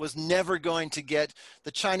puzzle was never going to get,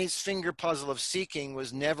 the Chinese finger puzzle of seeking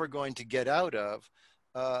was never going to get out of.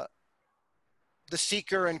 The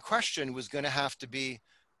seeker in question was going to have to be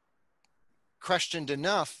questioned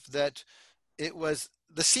enough that it was,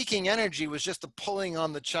 the seeking energy was just the pulling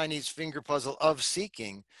on the Chinese finger puzzle of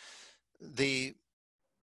seeking. There's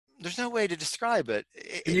no way to describe it.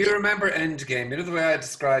 Can you remember Endgame? You know the way I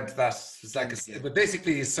described that? It's like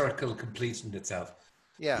basically a circle completing itself.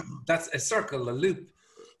 Yeah, that's a circle, a loop.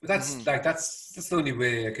 That's that's the only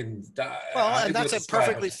way I can. And that's a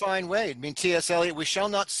perfectly fine way. I mean, T.S. Eliot, we shall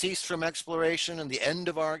not cease from exploration, and the end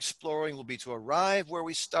of our exploring will be to arrive where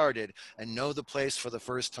we started and know the place for the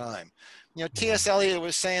first time. T.S. Eliot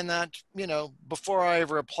was saying that, before I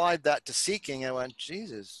ever applied that to seeking, I went,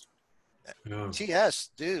 Jesus,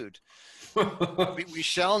 T.S., dude. we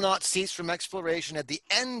shall not cease from exploration. At the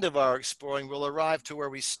end of our exploring, we'll arrive to where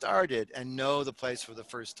we started and know the place for the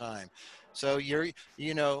first time. So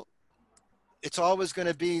it's always going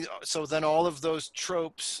to be. So then all of those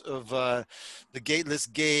tropes of the gateless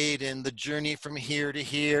gate and the journey from here to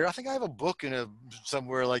here. I think I have a book in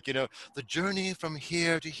somewhere, like, the journey from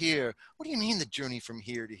here to here. What do you mean the journey from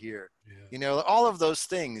here to here? Yeah. All of those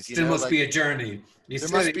things, Still must like be a journey. You there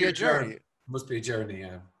still must be a your journey. journey Must be a journey,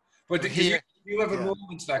 yeah. But from can you here. have a Yeah.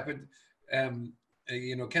 moment like with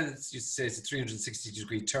Kenneth used to say it's a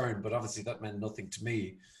 360-degree turn, but obviously that meant nothing to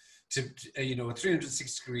me. To a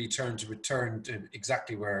 360-degree turn to return to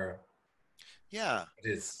exactly where Yeah. it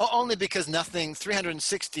is. Only because nothing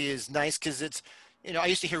 360 is nice, because it's, I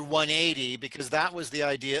used to hear 180 because that was the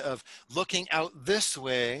idea of looking out this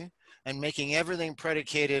way and making everything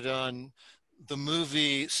predicated on the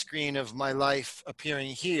movie screen of my life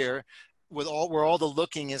appearing here, where all the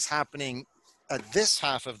looking is happening at this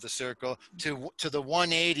half of the circle. To the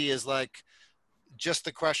 180 is like just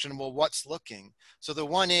the question, well, what's looking? So the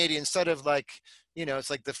 180, instead of like, it's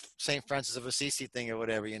like the St. Francis of Assisi thing or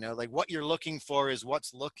whatever, like what you're looking for is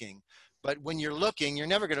what's looking. But when you're looking, you're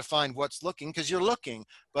never going to find what's looking because you're looking.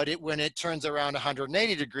 But when it turns around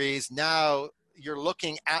 180 degrees, now you're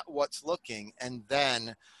looking at what's looking, and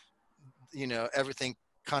then, everything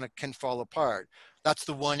kind of can fall apart. That's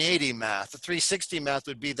the 180 math. The 360 math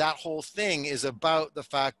would be that whole thing is about the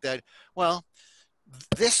fact that, well,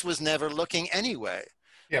 this was never looking anyway.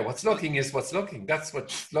 Yeah, what's looking is what's looking. That's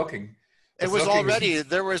what's looking. It What's was looking already, is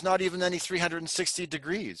there was not even any 360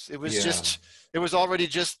 degrees. yeah. It was already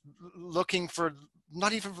just looking for,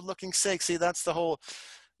 not even for looking's sake. See, that's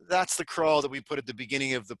the crawl that we put at the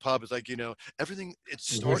beginning of the pub. It's like, everything,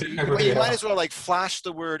 it's story. You might as well like flash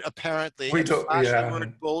the word apparently We and don't. flash the Yeah,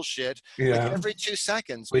 word bullshit like yeah. every 2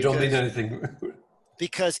 seconds, We don't mean anything.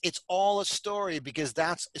 because it's all a story, because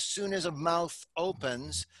that's, as soon as a mouth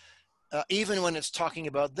opens, even when it's talking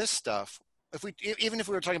about this stuff, even if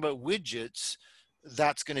we were talking about widgets,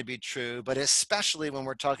 that's going to be true. But especially when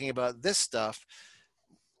we're talking about this stuff,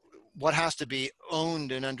 what has to be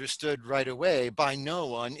owned and understood right away by no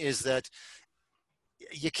one is that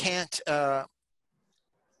you can't.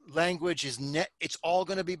 Language is it's all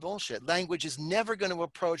going to be bullshit. Language is never going to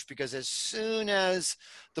approach, because as soon as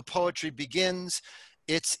the poetry begins,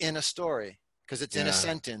 it's in a story, because it's in a Yeah.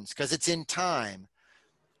 sentence, because it's in time.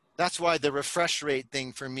 That's why the refresh rate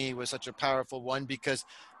thing for me was such a powerful one, because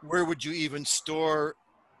where would you even store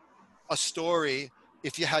a story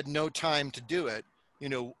if you had no time to do it?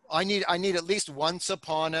 I need at least once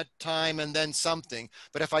upon a time and then something.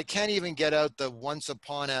 But if I can't even get out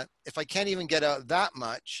if I can't even get out that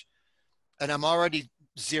much, and I'm already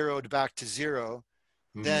zeroed back to zero,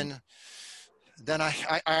 Mm. then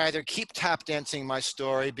I either keep tap dancing my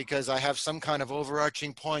story because I have some kind of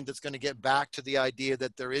overarching point that's going to get back to the idea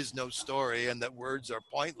that there is no story and that words are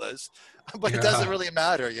pointless, but it doesn't Yeah. really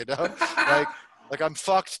matter, like I'm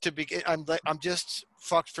fucked to begin. I'm just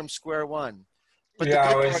fucked from square one. But the Yeah,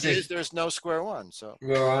 good well, part is there's no square one. So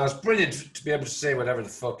well, it's brilliant to be able to say whatever the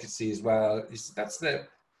fuck you see as well. You see,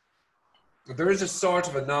 there is a sort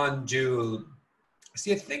of a non-dual.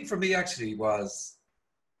 See, a thing for me actually was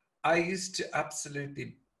I used to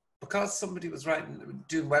absolutely, because somebody was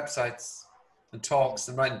doing websites and talks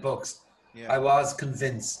and writing books, yeah, I was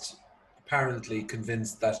apparently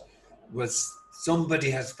convinced that was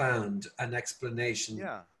somebody has found an explanation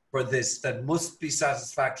yeah, for this that must be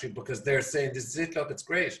satisfactory because they're saying this is it, look, it's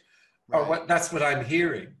great. Or right, what that's what I'm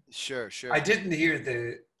hearing. sure, I sure. didn't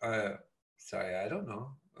hear sorry, I don't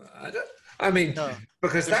know. I mean, No,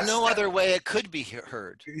 because there's no other way it could be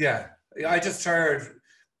heard. yeah, I just heard,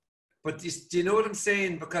 but do you know what I'm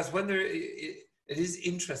saying? Because when it is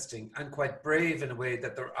interesting and quite brave in a way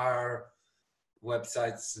that there are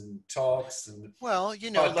websites and talks and Well,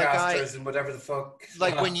 podcasters and whatever the fuck.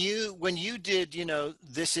 like when you did,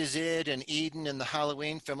 This Is It and Eden and the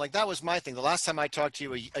Halloween film, like that was my thing. The last time I talked to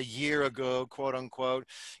you a year ago, quote unquote,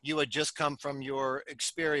 you had just come from your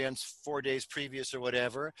experience 4 days previous or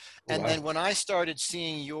whatever. And Wow. then when I started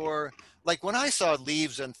seeing like when I saw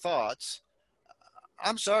Leaves and Thoughts,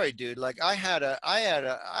 I'm sorry, dude. Like I had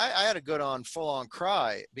a good on full on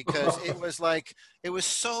cry, because it was like, it was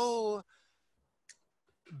so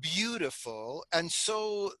beautiful, and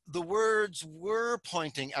so the words were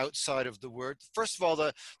pointing outside of the word. First of all,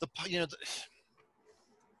 the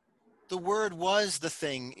word was the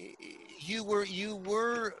thing. You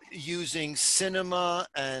were using cinema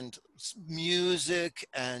and music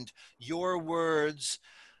and your words,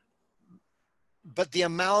 but the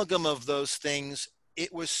amalgam of those things,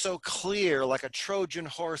 it was so clear, like a Trojan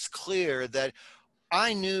horse clear, that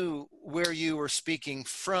I knew where you were speaking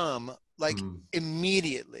from, like Mm.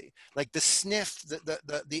 immediately. Like the sniff,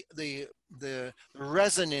 the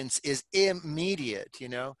resonance is immediate.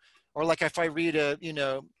 Or like if I read a, you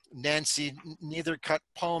know, Nancy Nethercutt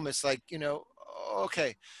poem, it's like, you know,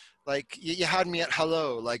 okay, like you had me at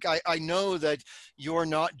hello. Like I know that you're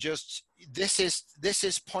not just, this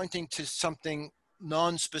is pointing to something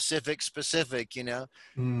non-specific, specific, you know.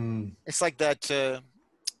 Mm. It's like that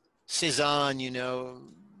Cézanne, you know,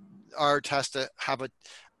 art has to have a,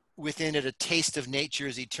 within it, a taste of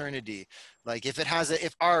nature's eternity. Like if it has a,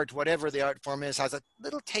 if art, whatever the art form is, has a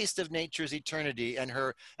little taste of nature's eternity and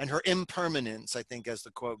her impermanence, I think, as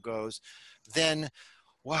the quote goes, then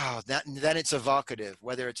wow, that, then it's evocative,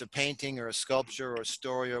 whether it's a painting or a sculpture or a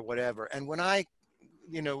story or whatever. And when I,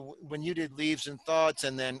 you know, when you did Leaves and Thoughts,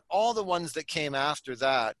 and then all the ones that came after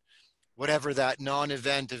that, whatever that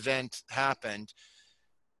non-event event happened,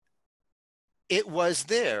 it was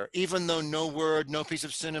there, even though no word, no piece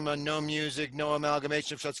of cinema, no music, no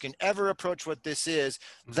amalgamation of such can ever approach what this is.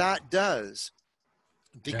 That does,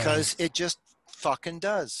 Yeah. because it just fucking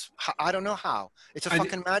does. I don't know how. It's a And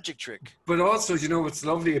fucking magic trick. but also, you know, what's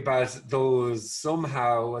lovely about those,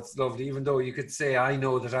 somehow what's lovely, even though you could say, I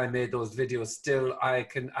know that I made those videos, still I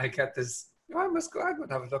get this, "Oh, I must go, I'm going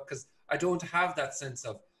to have a look," because I don't have that sense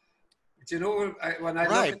of, do you know, when I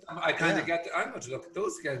look Right. at them, I kind of Yeah. get, I'm going to look at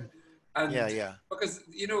those again. Yeah. And Yeah. because,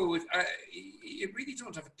 you know, you really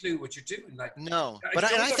don't have a clue what you're doing. Like, No, I but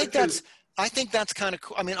and don't I have a think clue. that's, I think that's kind of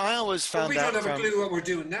cool. I mean, I always But found we don't that have a from, clue what we're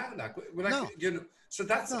doing now. Like, we're like, no, you know, so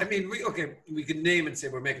that's, I no. mean, okay, we can name and say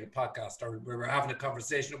we're making a podcast or we're having a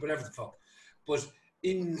conversation or whatever the fuck. But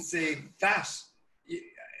in, say, that,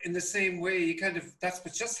 in the same way, you kind of, that's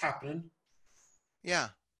what's just happening. Yeah.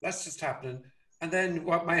 That's just happening. And then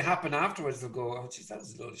what might happen afterwards, they'll go, "Oh, geez, that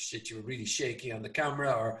was a load of shit. You were really shaky on the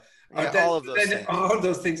camera," or Yeah. All of those then things. all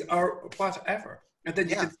those things, or whatever. And then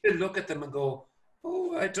you Yeah. can still look at them and go,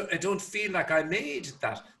 "Oh, I don't feel like I made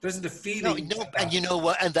that. There isn't a No, feeling no. like And that." you know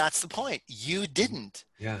what? And that's the point. You didn't.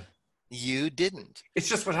 Yeah. You didn't. It's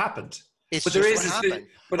just what happened. It's But there just what is this, happened.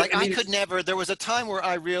 but Like I I mean, could never, there was a time where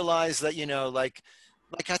I realized that, you know, like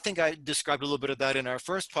I think I described a little bit of that in our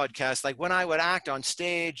first podcast. Like when I would act on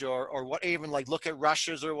stage or what, even like look at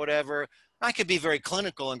rushes or whatever, I could be very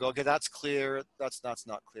clinical and go, okay, that's clear. That's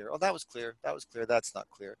not clear. Oh, that was clear. That was clear. That's not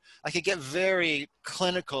clear. I could get very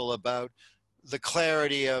clinical about the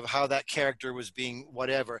clarity of how that character was being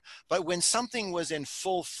whatever. But when something was in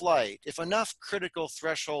full flight, if enough critical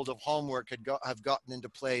threshold of homework have gotten into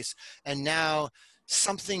place, and now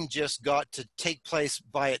something just got to take place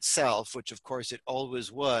by itself, which of course it always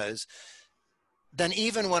was, then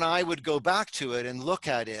even when I would go back to it and look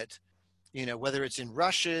at it, you know, whether it's in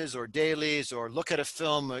rushes or dailies, or look at a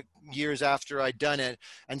film years after I'd done it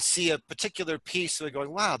and see a particular piece, we're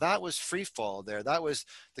going, wow, that was free fall there. That was,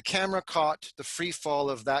 the camera caught the free fall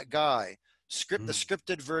of that guy. The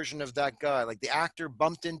scripted version of that guy, like the actor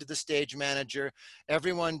bumped into the stage manager,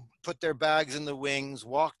 everyone put their bags in the wings,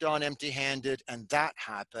 walked on empty handed, and that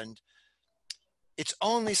happened. It's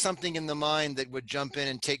only something in the mind that would jump in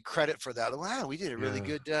and take credit for that. Wow, we did a really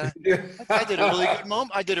good, I did a really good yeah.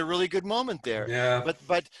 moment. I did a really good moment there. Yeah.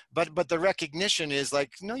 But the recognition is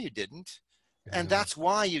like, no, you didn't. And Yeah. that's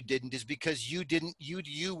why you didn't, is because you didn't,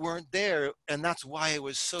 you weren't there. And that's why it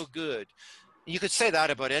was so good. You could say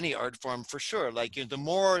that about any art form for sure. Like, you know, the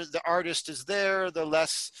more the artist is there, the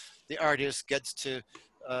less the artist gets to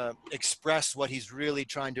express what he's really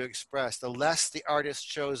trying to express. The less the artist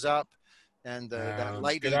shows up, and that Get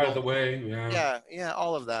lightning out of bolt. the way. Yeah. Yeah, yeah,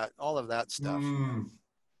 all of that stuff, Mm.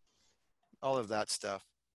 all of that stuff.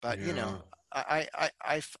 But you know, Yeah.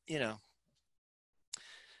 you know,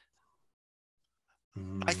 I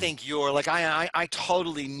Mm. think you're like, I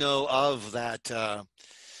totally know of that.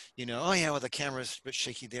 You know, oh yeah, well the camera's a bit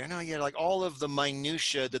shaky there. No, yeah, like all of the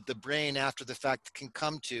minutia that the brain after the fact can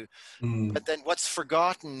come to. Mm. But then what's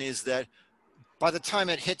forgotten is that by the time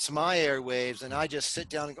it hits my airwaves and I just sit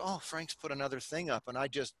down and go, oh, Frank's put another thing up, and I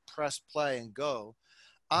just press play and go.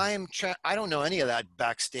 I don't know any of that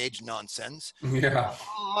backstage nonsense. Yeah.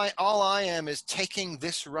 All I am is taking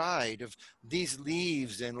this ride of these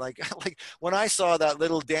leaves, and like like when I saw that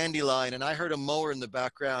little dandelion and I heard a mower in the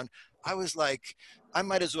background, I was like, I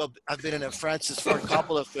might as well have been in a Francis Ford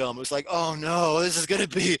Coppola film. It was like, oh no, this is gonna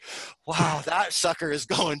be, wow, that sucker is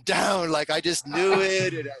going down. Like I just knew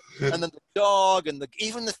it, and then the dog and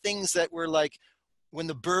even the things that were like when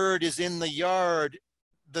the bird is in the yard,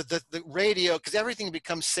 the radio, because everything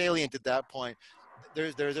becomes salient at that point.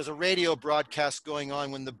 There's a radio broadcast going on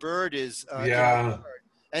when the bird is in the Yeah. yard,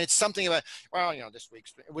 and it's something about, well, you know, this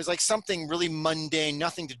week's, it was like something really mundane,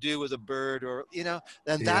 nothing to do with a bird, or you know,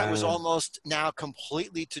 and that was Yeah. almost now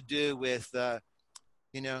completely to do with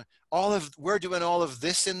You know, we're doing all of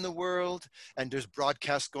this in the world, and there's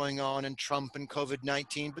broadcasts going on and Trump and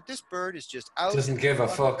COVID-19, but this bird is just out. Doesn't give a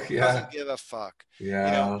fuck. Yeah. Doesn't give a fuck. Yeah.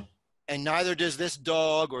 You know, and neither does this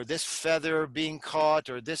dog or this feather being caught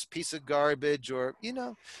or this piece of garbage or, you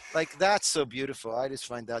know, like that's so beautiful. I just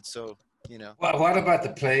find that so, you know. Well, what about the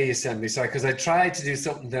play you sent me? Sorry, because I tried to do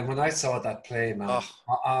something. Then when I saw that play, man,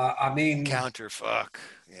 I mean, Counter fuck.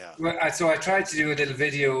 Yeah. So I tried to do a little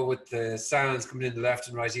video with the sounds coming in the left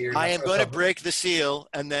and right ear. I am going to break the seal,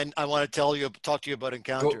 and then I want to talk to you about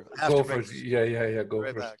Encounter. Go for it. Yeah. Go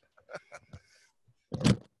right for back.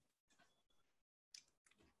 it.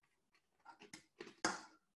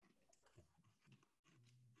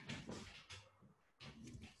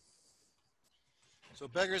 So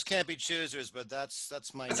beggars can't be choosers, but that's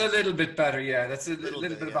my. That's a little bit better. Yeah, that's a little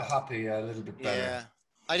bit of a happy. Yeah, a little bit better. Yeah,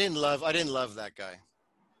 I didn't love that guy.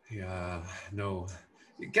 Yeah, no.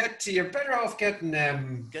 You're better off getting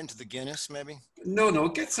to the Guinness, maybe. No,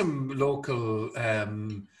 get some local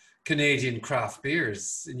Canadian craft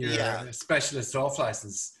beers in your specialist off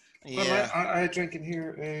license. Yeah, well, I drinking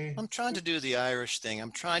here. I'm trying to do the Irish thing.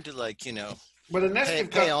 I'm trying to, like, you know, well, unless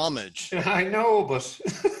pay homage. I know, but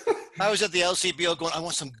I was at the LCBO going, I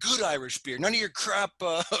want some good Irish beer. None of your crap,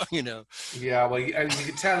 you know. Yeah, well, you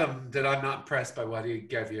can tell him that I'm not impressed by what he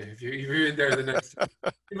gave you. If you're in there the next,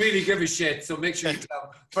 he really give a shit. So make sure you tell him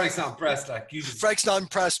Frank's not impressed. Like, Frank's not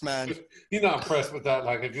impressed, man. He's not impressed with that.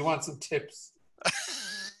 Like, if you want some tips,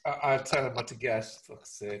 I'll tell him what to get.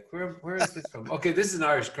 Fuck's sake, where is this from? Okay, this is an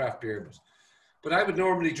Irish craft beer, but I would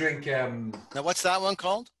normally drink. Now, what's that one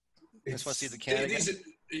called? I just want to see the can.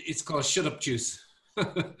 It's called Shut Up Juice.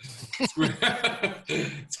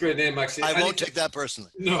 It's a great name, actually. I won't take that personally.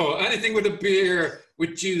 No, anything with a beer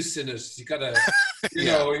with juice in it, you gotta, you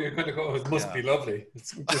know, you're gonna go. It must be lovely.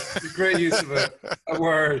 It's just a great use of a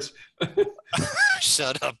word.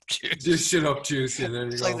 Shut up, juice. Just shut up, juice. Yeah, there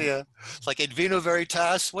you it's go. Like it's like in Vino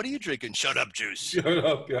Veritas. What are you drinking? Shut up, juice. Shut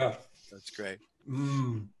up, yeah. That's great.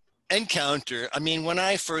 Encounter. I mean, when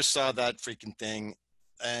I first saw that freaking thing,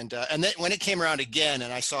 and then when it came around again,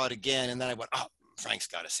 and I saw it again, and then I went, oh, Frank's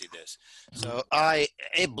got to see this. So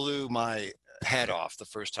it blew my head off the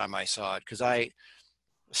first time I saw it, because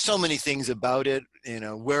so many things about it, you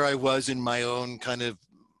know, where I was in my own kind of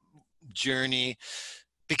journey,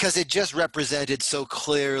 because it just represented so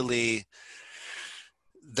clearly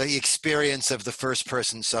the experience of the first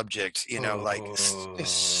person subject, you know, like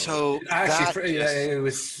so. Actually,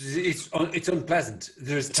 it's unpleasant.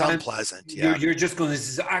 It's unpleasant. Yeah, you're just going. This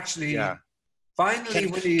is actually. Yeah.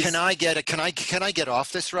 Finally, can I get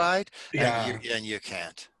off this ride? Yeah, and you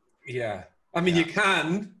can't. Yeah, I mean you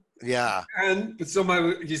can. Yeah, but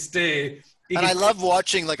somehow you stay. And I love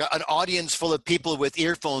watching like an audience full of people with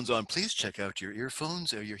earphones on. Please check out your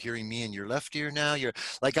earphones. Or you're hearing me in your left ear now. You're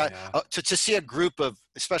like to see a group of,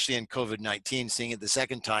 especially in COVID-19, seeing it the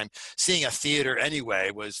second time, seeing a theater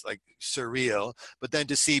anyway was like surreal. But then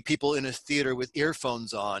to see people in a theater with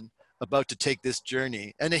earphones on, about to take this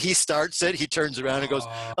journey, and he starts it, he turns around and goes,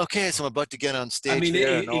 okay, so I'm about to get on stage. I mean,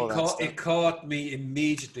 it caught me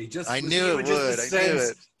immediately. Just I knew it would.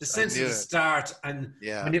 The sense of the start, and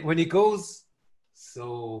when he goes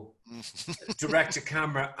so direct to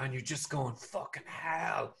camera, and you're just going, fucking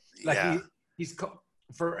hell. Like he's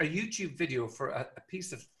for a YouTube video, for a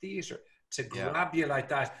piece of theater to grab you like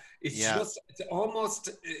that. It's it's almost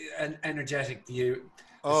an energetic view.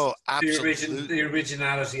 Oh, absolutely. The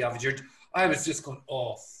originality of it. I was just going,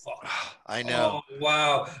 oh, fuck. I know. Oh,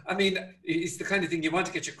 wow. I mean, it's the kind of thing you want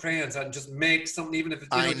to get your crayons out and just make something, even if it's,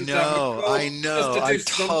 I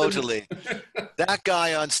totally. That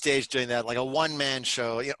guy on stage doing that, like a one-man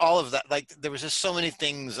show, you know, all of that, like there was just so many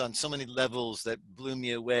things on so many levels that blew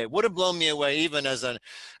me away. Would have blown me away even as an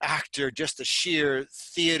actor, just the sheer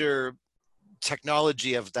theater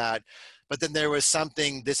technology of that. But then there was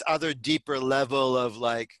this other deeper level of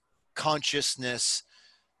like consciousness,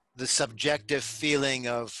 the subjective feeling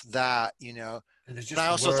of that, you know. And I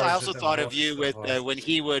also thought of you with when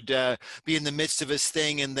he would be in the midst of his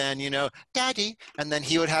thing, and then, you know, Daddy, and then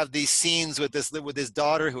he would have these scenes with his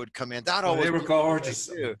daughter who would come in. That always they were gorgeous.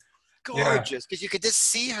 Gorgeous, because you could just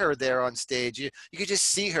see her there on stage. You could just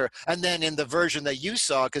see her, and then in the version that you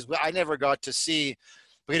saw, because I never got to see.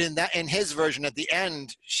 But in his version at the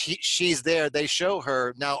end, she's there. They show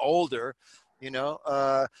her now older, you know,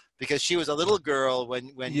 because she was a little girl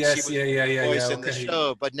when she was voiced in the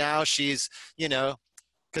show. But now she's, you know,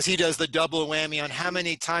 because he does the double whammy on how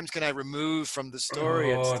many times can I remove from the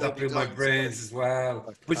story. Oh, that blew my brains as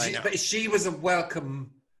well. But she was a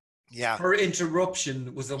welcome. Yeah. Her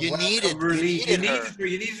interruption was a welcome relief. You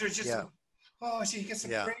needed her. Just. Oh, she gets a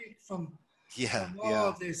break from. Yeah, all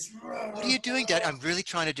yeah. this. What are you doing, Dad? I'm really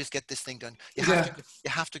trying to just get this thing done. Yeah.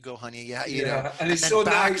 You have to go, honey. Yeah, you know. Yeah, and And he's then so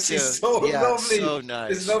back nice. He's to, so yeah, lovely. so It's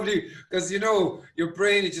nice. lovely because you know your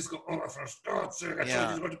brain is just going, oh, for God's sake, I told you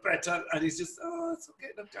Yeah. to go to bed, and he's just, oh, it's okay,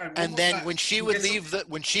 look, darling, one And more then glass. And he gets up.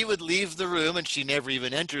 when she would leave the room, and she never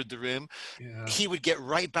even entered the room, Yeah, he would get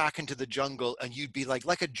right back into the jungle, and you'd be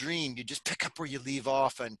like a dream. You just pick up where you leave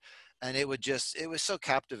off, and it was so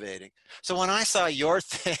captivating. So when I saw your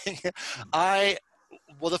thing, I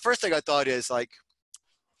well, the first thing I thought is like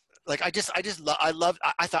I loved.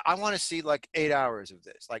 I thought I want to see like 8 hours of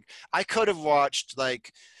this. Like I could have watched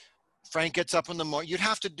like Frank gets up in the morning. You'd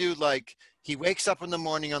have to do like he wakes up in the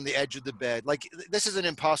morning on the edge of the bed. Like this is an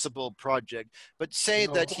impossible project, but say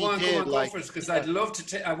no, that he come did on, go like for it because yeah, I'd love to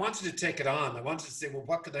take. I wanted to take it on. I wanted to say, well,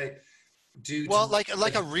 what could I do well, to?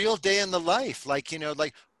 like a real day in the life. Like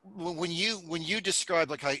like when you describe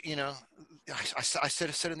like I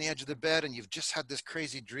sit on the edge of the bed and you've just had this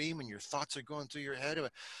crazy dream and your thoughts are going through your head.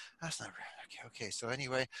 That's not right. Okay. So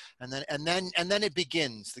anyway, and then it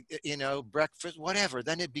begins. Breakfast, whatever.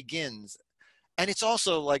 Then it begins. And it's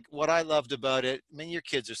also like what I loved about it. I mean, your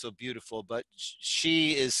kids are so beautiful, but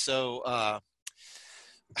she is so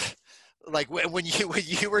like when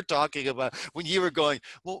you were talking about when you were going,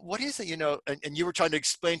 well, what is it, and you were trying to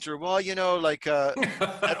explain to her, well, like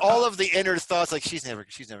and all of the inner thoughts, like she's never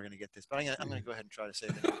going to get this, but I'm gonna go ahead and try to say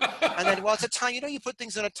that. And then, well, it's a time, you put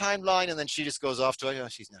things in a timeline, and then she just goes off to it. Oh,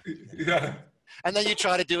 she's never gonna get it. Yeah. And then you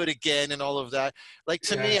try to do it again, and all of that. Like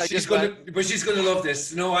to Yeah, me, I just went, but she's gonna love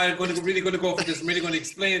this. No, really going to go for this. I'm really going to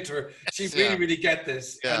explain it to her. She really, yeah, really get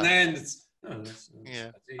this, and yeah. then it's, oh,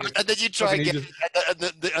 Yeah, that's and then you try fucking again,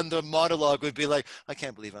 Egypt. and the monologue would be like, "I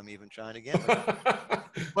can't believe I'm even trying again." Like,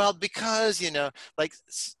 well, because like,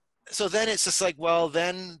 so then it's just like, well,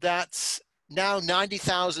 then that's now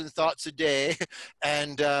 90,000 thoughts a day,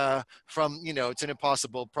 and from it's an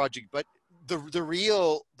impossible project, but the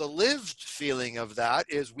lived feeling of that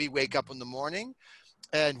is we wake up in the morning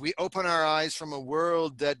and we open our eyes from a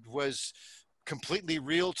world that was completely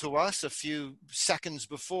real to us a few seconds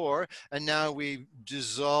before, and now we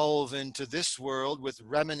dissolve into this world with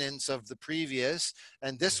remnants of the previous,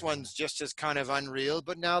 and this one's just as kind of unreal,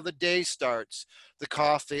 but now the day starts, the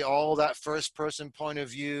coffee, all that first person point of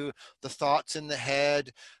view, the thoughts in the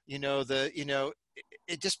head,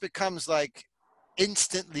 it just becomes like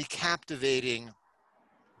instantly captivating,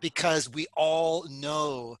 because we all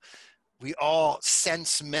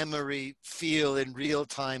sense, memory, feel in real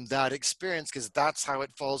time that experience, because that's how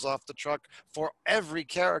it falls off the truck for every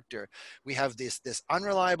character. We have this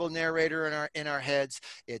unreliable narrator in our heads.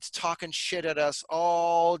 It's talking shit at us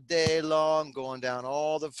all day long, going down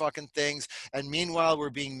all the fucking things, and meanwhile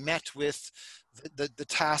we're being met with the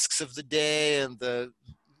tasks of the day, and the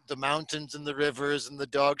mountains and the rivers and the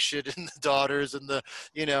dog shit and the daughters and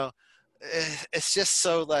it's just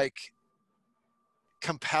so like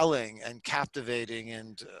compelling and captivating,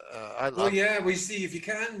 and I Well, love. yeah, we see if you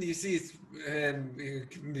can. You see, it's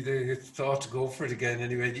giving me the thought to go for it again.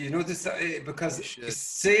 Anyway, you know this You because should.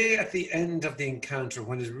 say at the end of the encounter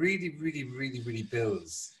when it really, really, really, really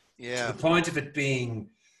builds to the Yeah, point of it being.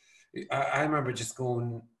 I remember just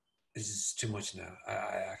going, "This is too much now. I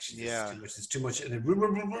actually, this is yeah, too much. It's too much."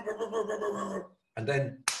 And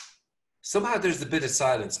then somehow there's a bit of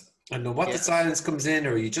silence. I don't know what the yes, silence comes in,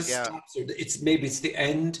 or you just yeah, stops, or it's the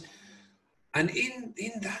end. And in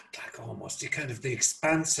that, like almost the kind of the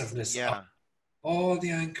expansiveness of yeah, all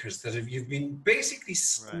the anchors that you've been basically right.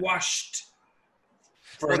 squashed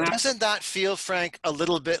for Well, an. doesn't that feel, Frank, a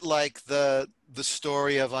little bit like the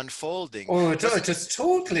story of Unfolding? Oh, it does, Doesn't just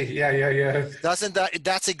totally. Yeah, yeah, yeah.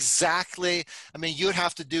 that's exactly, I mean, you'd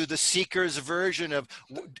have to do the seeker's version of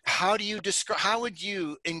how do you describe, how would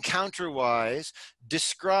you encounter wise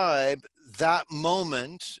describe that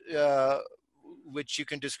moment, which you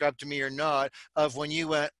can describe to me or not, of when you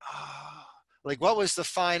went, oh, like what was the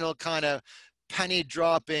final kind of penny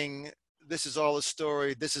dropping, this is all a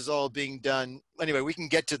story, this is all being done. Anyway, we can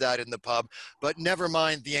get to that in the pub, but never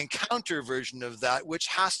mind the encounter version of that, which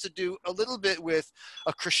has to do a little bit with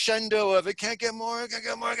a crescendo of it can't get more, it can't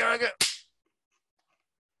get more, it can't get.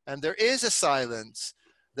 And there is a silence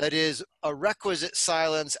that is a requisite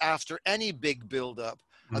silence after any big buildup.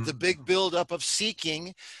 The big buildup of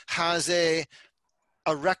seeking has a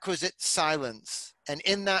requisite silence. And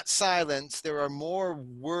in that silence, there are more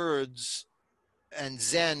words and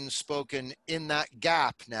Zen spoken in that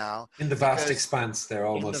gap now, In the vast because expanse, there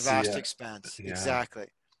in the almost. vast Yeah, expanse, yeah. exactly.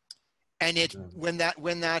 And it when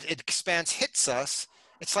that expanse hits us,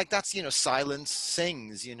 it's like that's silence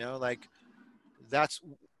sings, like that's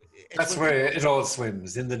it's That's when where people it all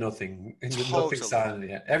swims, in the nothing, in the nothing totally, silence.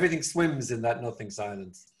 Yeah, everything swims in that nothing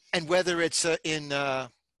silence. and whether it's in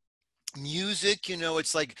music,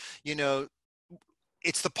 it's like, you know,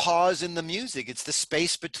 it's the pause in the music. It's the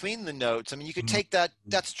space between the notes. I mean, you could take that.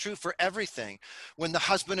 That's true for everything. When the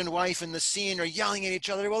husband and wife in the scene are yelling at each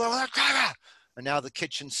other, well, and now the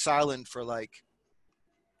kitchen's silent for like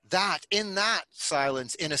that. In that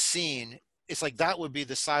silence in a scene, it's like that would be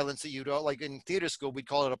the silence that you'd all like in theater school. We'd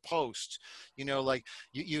call it a post. Like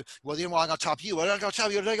well, I'm gonna top you. I'm gonna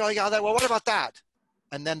top you. Well, what about that?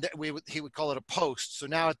 And then he would call it a post. So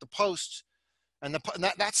now at the post, and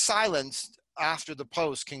that silence after the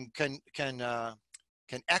post can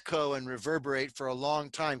echo and reverberate for a long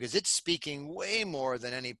time because it's speaking way more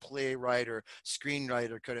than any playwright or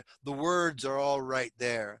screenwriter could have. The words are all right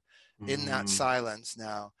there in that silence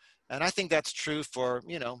now. And I think that's true for,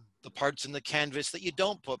 the parts in the canvas that you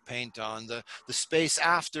don't put paint on, the space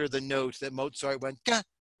after the note that Mozart went, gah,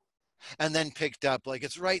 and then picked up. Like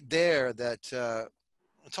it's right there that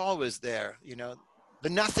it's always there, The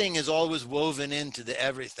nothing is always woven into the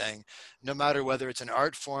everything, no matter whether it's an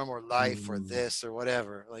art form or life or this or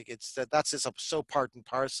whatever. Like that's just so part and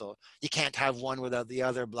parcel. You can't have one without the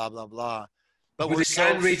other, blah, blah, blah. But But we're it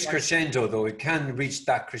so can reach crescendo, though. It can reach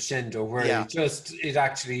that crescendo where yeah, it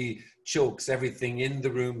actually chokes everything in the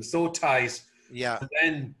room so tight. yeah, And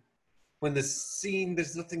then when the scene,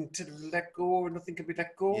 there's nothing to let go or nothing can be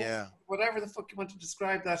let go. yeah. Whatever the fuck you want to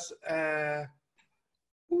describe that.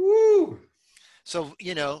 Woo! So,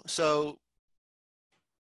 so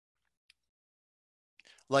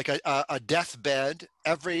like a deathbed,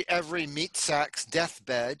 every meat sack's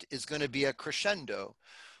deathbed is going to be a crescendo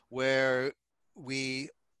where we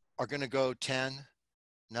are going to go 10,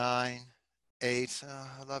 9, 8,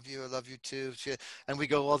 I love you too. And we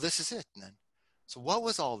go, well, this is it then. So what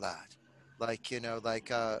was all that? Like,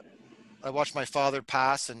 I watched my father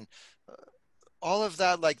pass and all of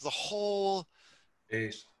that, like the whole,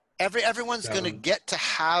 8, everyone's going to 7, get to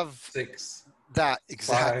have 6, that.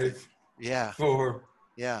 Exactly. 5, Yeah. 4,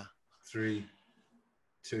 Yeah. 3,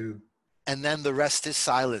 2. And then the rest is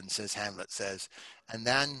silence, as Hamlet says. And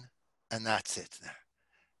that's it there.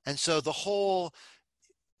 And so the whole,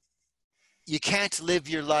 you can't live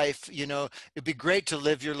your life, it'd be great to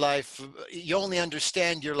live your life. You only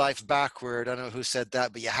understand your life backward. I don't know who said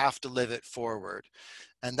that, but you have to live it forward.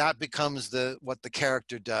 And that becomes what the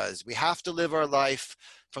character does. We have to live our life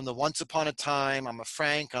from the once upon a time. I'm a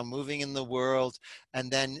Frank, I'm moving in the world.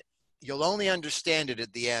 And then you'll only understand it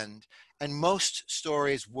at the end. And most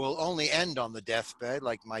stories will only end on the deathbed,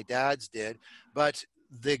 like my dad's did. But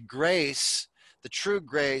the true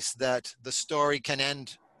grace that the story can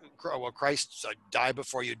end, well, Christ die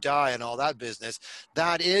before you die and all that business.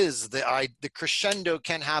 That is the crescendo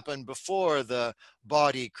can happen before the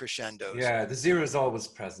body crescendos. Yeah, the zero is always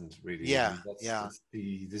present, really. Yeah, That's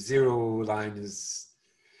the zero line is.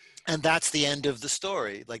 And that's the end of the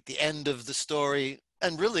story, like the end of the story.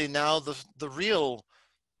 And really now the real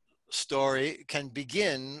story can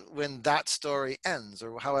begin when that story ends,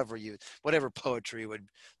 or whatever poetry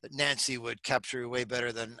that Nancy would capture way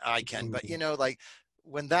better than I can. But like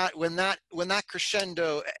when that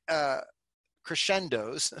crescendo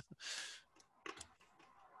crescendos,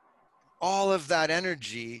 all of that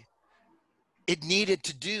energy, it needed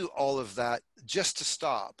to do all of that just to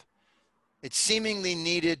stop. It seemingly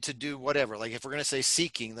needed to do whatever. Like if we're going to say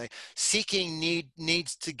seeking, like seeking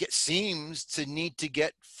seems to need to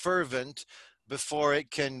get fervent before it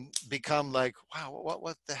can become like, wow,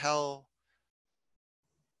 what the hell?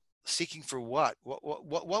 Seeking for what?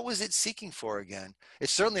 What was it seeking for again? It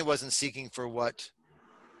certainly wasn't seeking for what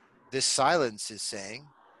this silence is saying.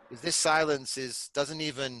 This silence doesn't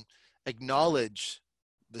even acknowledge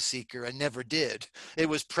the seeker and never did. It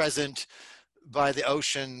was present by the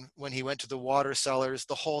ocean when he went to the water cellars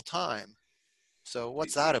the whole time. So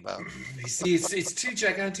what's that about? You see, it's too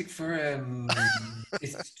gigantic for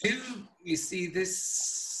it's too. You see,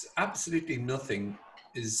 this absolutely nothing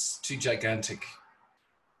is too gigantic.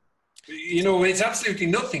 It's absolutely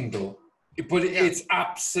nothing though. But it's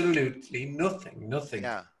absolutely nothing.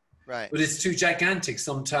 Yeah, right. But it's too gigantic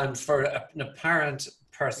sometimes for an apparent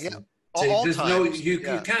person. Yeah.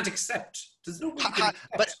 You can't accept. There's no way you can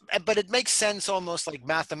accept. But it makes sense almost like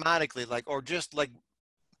mathematically, like, or just like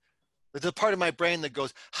the part of my brain that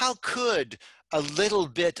goes, how could a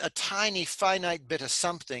tiny finite bit of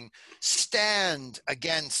something stand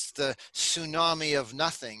against the tsunami of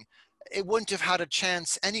nothing? It wouldn't have had a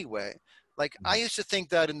chance anyway. Like I used to think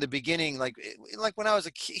that in the beginning, like when I was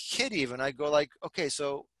a kid even, I'd go like, okay,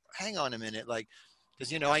 so hang on a minute. Like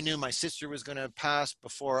because, you know, I knew my sister was going to pass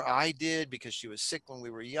before I did because she was sick when we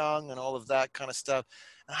were young and all of that kind of stuff.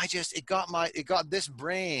 And it got this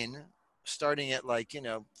brain starting at like, you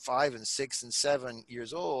know, 5 and 6 and 7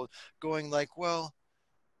 years old going like, well,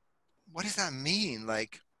 what does that mean?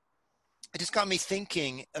 Like, it just got me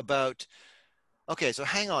thinking about, okay, so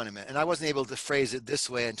hang on a minute. And I wasn't able to phrase it this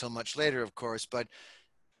way until much later, of course, but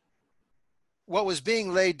what was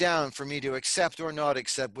being laid down for me to accept or not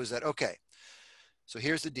accept was that, okay, so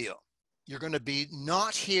here's the deal. You're going to be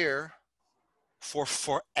not here for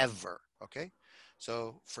forever, okay?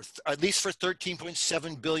 So for at least for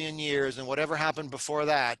 13.7 billion years, and whatever happened before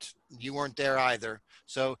that, you weren't there either.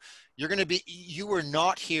 So you were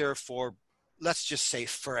not here for, let's just say,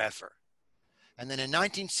 forever. And then in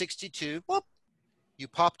 1962, whoop, you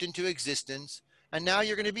popped into existence, and now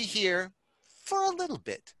you're going to be here for a little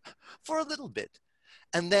bit, for a little bit.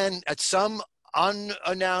 And then at some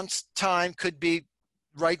unannounced time, could be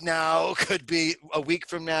right now, could be a week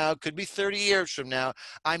from now, could be 30 years from now,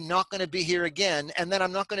 I'm not going to be here again. And then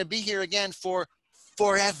I'm not going to be here again for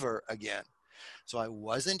forever again. So I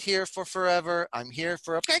wasn't here for forever. I'm here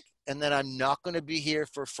for a pick, and then I'm not going to be here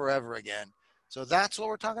for forever again. So that's what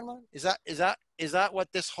we're talking about. Is that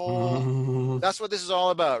what this whole, that's what this is all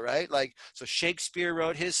about, right? Like, so Shakespeare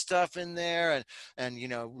wrote his stuff in there, and you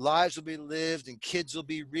know, lives will be lived and kids will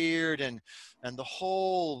be reared, and the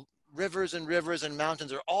whole rivers and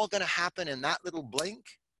mountains are all going to happen in that little blink.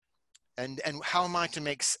 And how am I to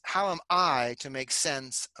make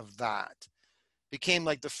sense of that? Became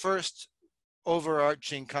like the first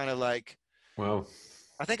overarching kind of like, Wow.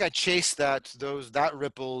 I think I chased that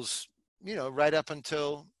ripples, you know, right up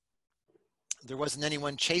until there wasn't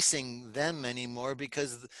anyone chasing them anymore,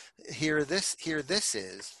 because here this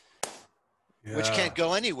is, which can't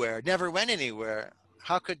go anywhere, never went anywhere.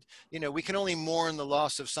 How could, you know, we can only mourn the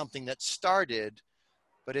loss of something that started,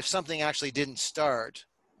 but if something actually didn't start,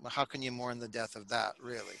 well, how can you mourn the death of that,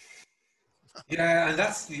 really? Yeah, and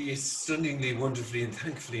that's the stunningly, wonderfully, and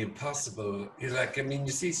thankfully impossible. You're like, I mean,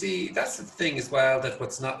 you see, that's the thing as well, that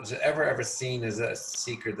what's not ever seen as a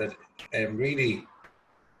secret, that really,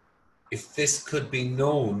 if this could be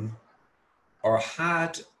known or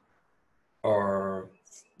had, or,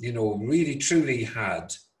 you know, really truly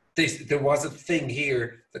had, there was a thing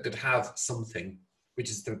here that could have something, which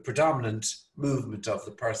is the predominant movement of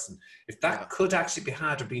the person. If that could actually be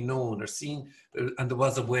had or be known or seen, and there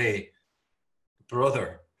was a way,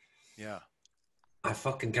 brother, yeah, I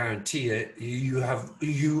fucking guarantee you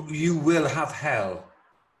will have hell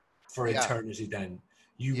for eternity. Then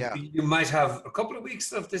you might have a couple of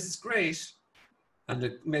weeks of this is great,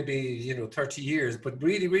 and maybe, you know, 30 years, but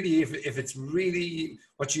really, if it's really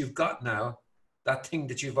what you've got now, that thing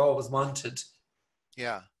that you've always wanted,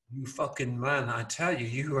 you fucking man, I tell you,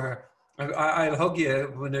 you are. I'll hug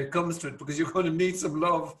you when it comes to it, because you're going to need some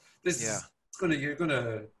love. You're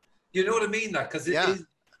gonna, you know what I mean? That, because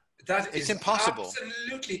it's impossible.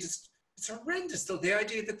 Absolutely, it's horrendous. Though the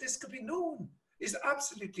idea that this could be known is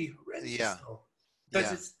absolutely horrendous.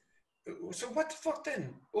 So what the fuck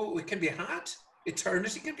then? Oh, it can be had.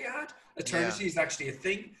 Eternity can be had. Eternity is actually a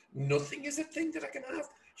thing. Nothing is a thing that I can have.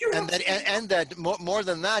 And that more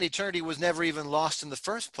than that, eternity was never even lost in the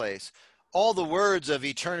first place. All the words of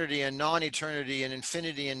eternity and non-eternity and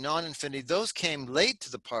infinity and non-infinity, those came late to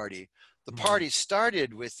the party. The party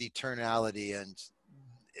started with eternality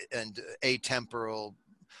and atemporal.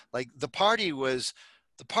 Like the party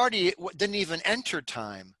didn't even enter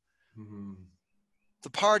time. The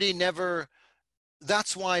party never.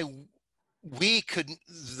 That's why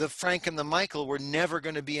the Frank and the Michael were never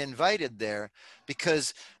going to be invited there,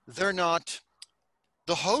 because they're not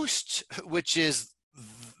the host, which is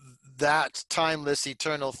that timeless,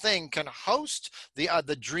 eternal thing, can host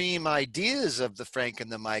the dream ideas of the Frank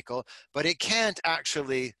and the Michael, but it can't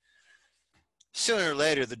actually. Sooner or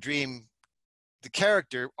later, the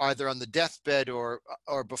character, either on the deathbed or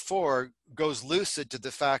before, goes lucid to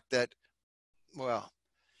the fact that, well,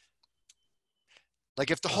 like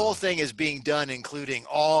if the whole thing is being done, including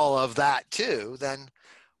all of that too, then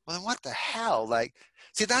what the hell? Like,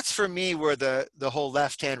 see, that's for me where the whole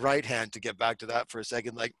left hand, right hand, to get back to that for a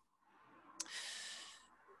second, like,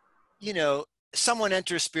 you know, someone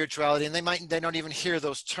enters spirituality and they don't even hear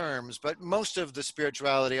those terms, but most of the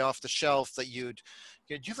spirituality off the shelf that do you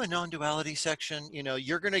have a non-duality section? You know,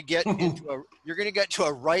 you're going to get to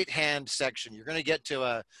a right hand section. You're going to get to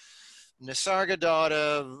a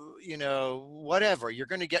Nisargadatta, you know, whatever. You're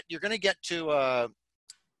going to get to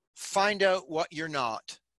find out what you're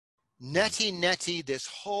not. Neti, this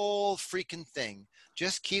whole freaking thing.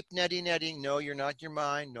 Just keep netting. No, you're not your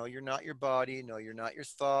mind. No, you're not your body. No, you're not your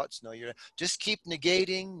thoughts. No, you're just keep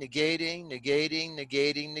negating.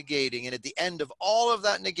 And at the end of all of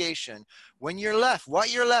that negation, when you're left,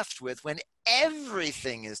 what you're left with, when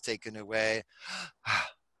everything is taken away,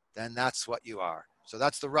 then that's what you are. So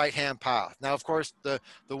that's the right-hand path. Now, of course, the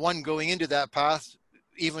one going into that path,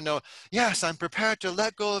 even though, yes, I'm prepared to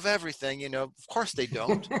let go of everything, of course they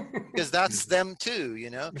don't, because that's them too,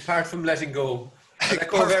 Apart from letting go. I let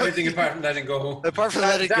go of everything apart from letting go. Apart from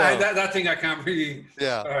letting go. That thing I can't really.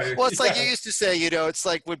 Yeah. Well, it's like you used to say, it's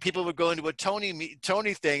like when people would go into a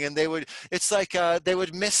Tony thing and it's like they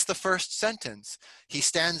would miss the first sentence. He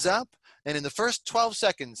stands up and in the first 12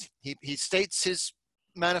 seconds, he states his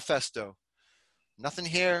manifesto. Nothing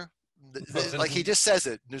here. Like he just says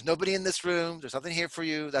it. There's nobody in this room. There's nothing here for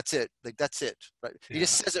you. That's it. Like that's it. Right? He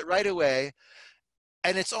just says it right away.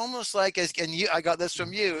 And it's almost like, I got this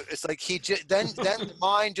from you. It's like then the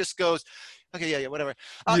mind just goes, okay, yeah, whatever.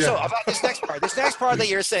 So about this next part that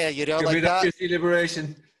you're saying, Give like me that juicy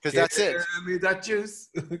liberation. Because that's it. Give me that juice.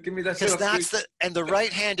 Give me that. Because and the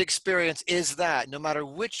right hand experience is that no matter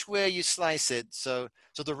which way you slice it. So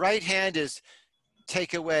the right hand is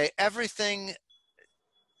take away everything.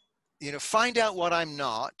 Find out what I'm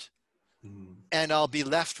not, and I'll be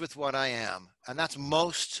left with what I am. And that's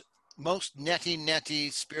most netty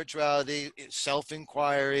spirituality,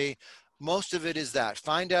 self-inquiry. Most of it is that.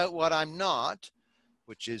 Find out what I'm not,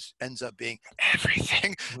 which ends up being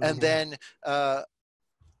everything, and then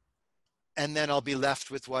I'll be left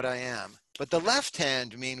with what I am. But the left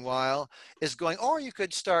hand, meanwhile, is going, or you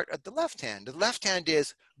could start at the left hand. The left hand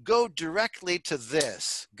is go directly to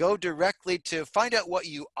this. Go directly to find out what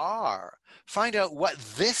you are. Find out what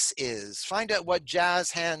this is. Find out what jazz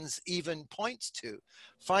hands even points to.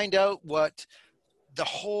 Find out what the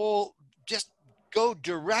whole, just go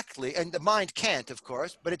directly. And the mind can't, of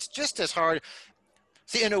course, but it's just as hard.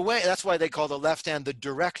 See, in a way, that's why they call the left hand the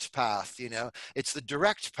direct path, It's the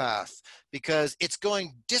direct path because it's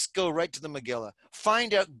just go right to the Megillah.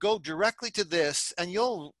 Find out, go directly to this, and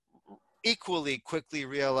you'll equally quickly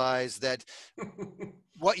realize that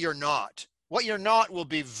what you're not will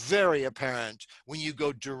be very apparent when you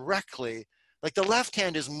go directly. Like the left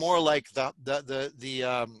hand is more like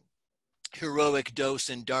the heroic dose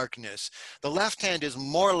in darkness. The left hand is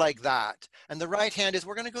more like that. And the right hand is,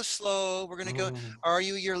 we're going to go slow. We're going to go, are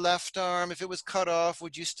you your left arm? If it was cut off,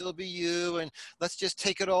 would you still be you? And let's just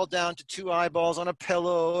take it all down to 2 eyeballs on a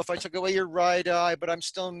pillow. If I took away your right eye, but I'm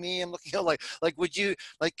still me, I'm looking like, would you,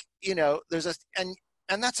 there's and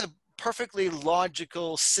that's a perfectly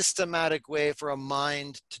logical, systematic way for a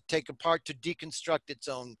mind to take apart, to deconstruct its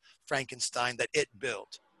own Frankenstein that it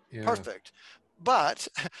built. Yeah. Perfect. But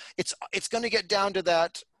it's going to get down to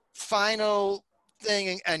that final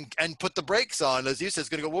thing and put the brakes on, as you said. It's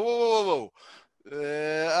going to go, whoa.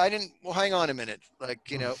 Well, hang on a minute.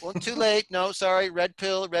 Well, too late. No, sorry. Red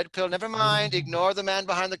pill. Never mind. Ignore the man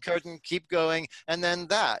behind the curtain. Keep going. And then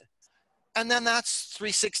that's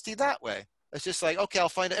 360 that way. It's just like, okay, I'll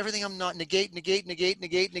find everything I'm not. Negate.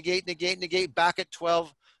 Back at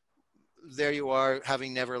 12. There you are,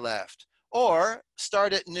 having never left. Or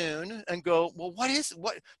start at noon and go, well, what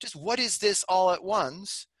is this all at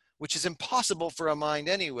once, which is impossible for a mind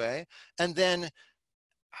anyway. And then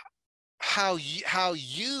how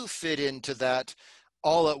you fit into that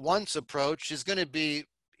all at once approach is going to be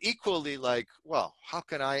equally like, well, how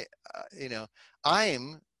can I,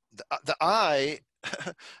 I'm the I,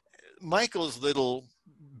 Michael's little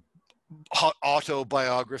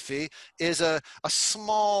autobiography is a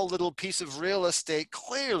small little piece of real estate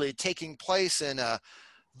clearly taking place in a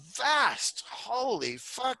vast, holy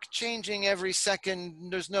fuck, changing every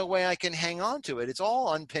second. There's no way I can hang on to it. It's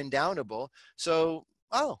all unpindownable. So,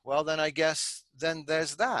 then I guess then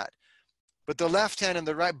there's that. But the left hand and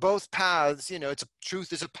the right, both paths,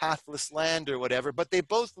 truth is a pathless land or whatever, but they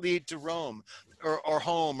both lead to Rome or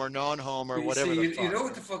home or non-home or whatever. See, you know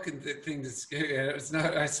what the fucking thing that's scary? It's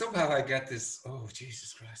not, somehow I get this, oh,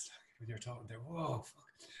 Jesus Christ, when you're talking there, whoa, fuck.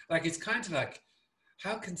 Like, it's kind of like,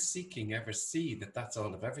 how can seeking ever see that that's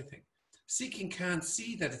all of everything? Seeking can't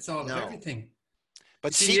see that it's all of everything.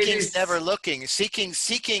 But seeking's never looking. Seeking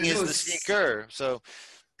is the seeker.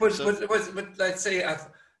 But let's say,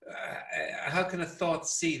 how can a thought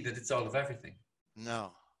see that it's all of everything?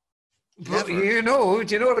 No. But do you know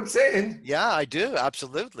what I'm saying? Yeah, I do.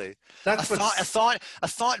 Absolutely. That's a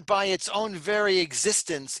thought by its own very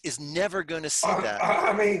existence is never going to see that.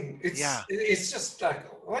 I mean, it's just like,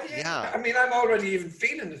 what do you? Yeah. I mean, I'm already even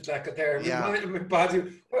feeling it like there. Yeah. My body.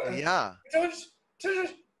 Yeah.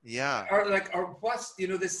 Yeah. Or what's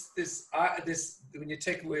this when you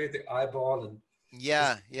take away the eyeball and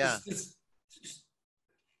Yeah, yeah.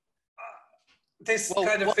 This Well,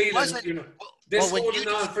 kind of what feeling, wasn't, you know, well, this when you holding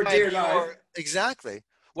on for described dear life, your, exactly.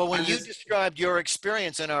 Well, when and you this, described your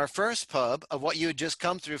experience in our first pub of what you had just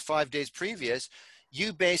come through 5 days previous,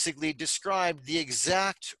 you basically described the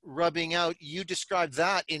exact rubbing out. You described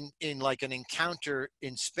that in like an encounter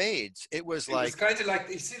in spades. It was it was like, kind of like,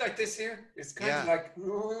 you see, like this here, it's kind of yeah, like,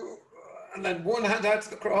 and then one hand out to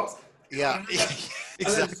the cross, the yeah, other hand out,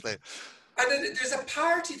 exactly. and then there's a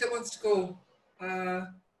party that wants to go.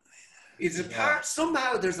 Is a Yeah, part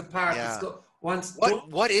somehow? There's a part that's yeah. go wants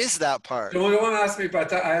What is that part? don't ask me about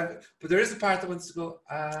that. But there is a part that wants to go.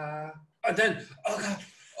 And then oh god,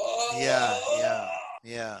 Yeah, oh, yeah,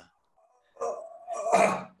 yeah,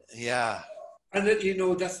 oh. yeah. And then you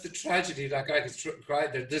know that's the tragedy. Like I could cry.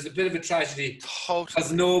 There's a bit of a tragedy because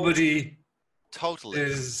Totally, nobody totally.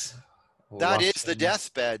 is That is the watching.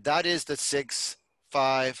 deathbed. That is the 6,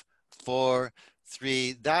 5, 4,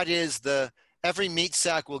 3. That is the, every meat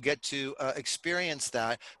sack will get to experience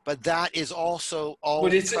that, but that is also But all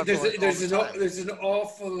it's prevalent all the time. there's an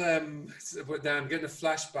awful but now I'm getting a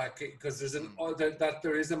flashback because there's an Mm. that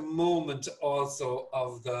there is a moment also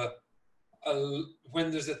of the when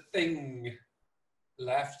there's a thing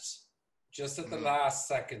left just at the Mm. last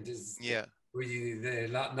second is Yeah. where you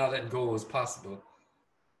not letting go is possible.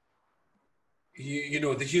 You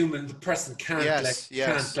know the person Yes. can't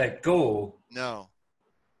Yes. let go. No.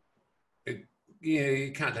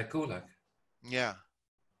 You can't let go like. Yeah.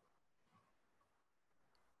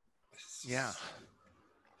 Yeah.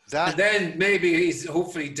 And That. then maybe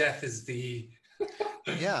hopefully death is the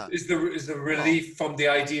Yeah. is the Well. relief from the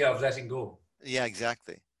idea of letting go. Yeah.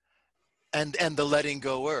 Exactly. And the letting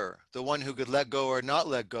goer, the one who could let go or not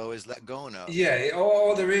let go, is let go of. Yeah,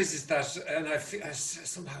 all there is that, and I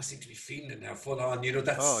somehow seem to be feeling it now, full on. You know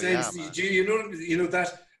that Oh yeah, sense. man. You know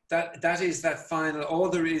that is that final. All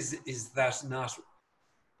there is that not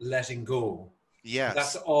letting go.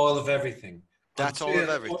 That's Yes. all of everything That's all of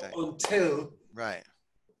everything. until Right.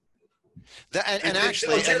 That, and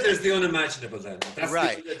actually, until there's the unimaginable. Then that's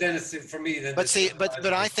right. then it's for me. Then But it's see, the but I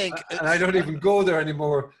unimaginable. think, And I don't even go there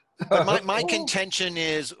anymore. but my contention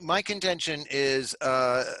is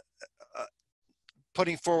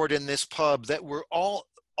putting forward in this pub that we're all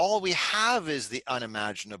we have is the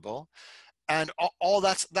unimaginable, and all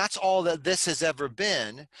that's all that this has ever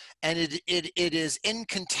been, and it is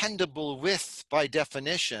incontendable with by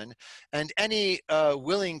definition, and any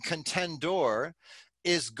willing contendor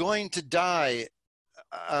is going to die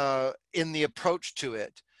in the approach to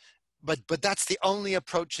it. But that's the only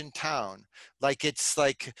approach in town. Like it's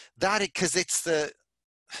like that because it's the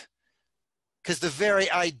very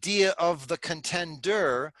idea of the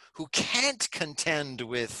contender who can't contend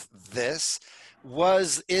with this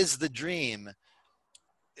is the dream.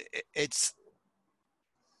 It's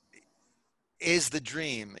is the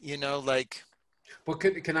dream, like. But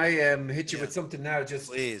can I hit you Yeah, with something now? Just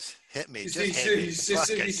please hit me. you Just see, hit me.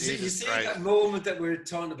 Fucking you Jesus see Christ. that moment that we're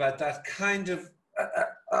talking about, that kind of,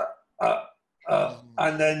 Mhm.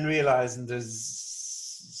 and then realizing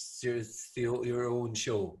there's your own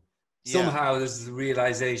show. Yeah. Somehow there's a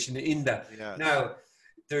realization in that. Yes. Now,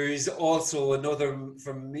 there is also another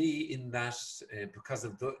for me in that because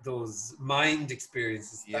of those mind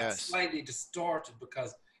experiences that's Yes. slightly distorted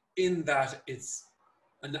because in that it's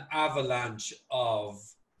an avalanche of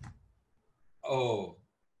oh,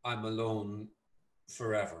 I'm alone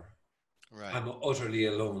forever. Right. I'm utterly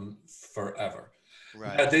alone forever.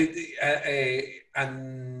 Right.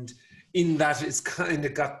 And in that, it's kind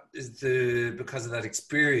of got because of that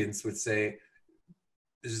experience, would say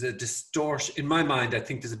there's a distortion in my mind. I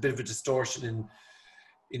think there's a bit of a distortion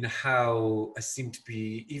in how I seem to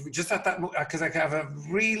be, even just at that because I have a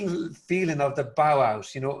real feeling of the bow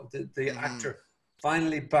out. You know, the actor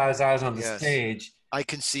finally bows out on the stage. I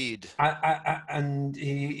concede. And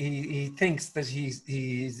he thinks that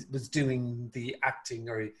he was doing the acting,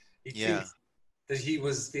 or he thinks that he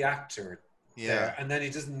was the actor there, and then he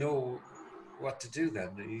doesn't know what to do.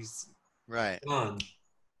 Then he's gone.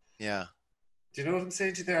 Yeah. Do you know what I'm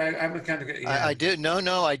saying to you there? I'm kind of. Yeah. I do.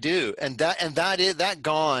 No, I do. And that is that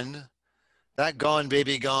gone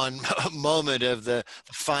baby gone moment of the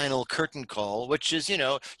final curtain call, which is,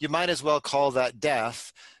 you might as well call that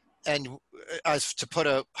death, and as to put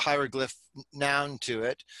a hieroglyph noun to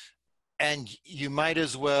it, and you might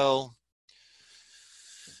as well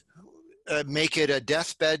make it a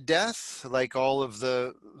deathbed death, like all of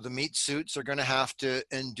the meat suits are going to have to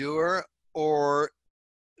endure, or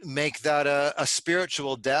make that a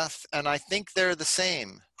spiritual death. And I think they're the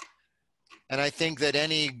same. And I think that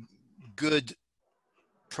any good,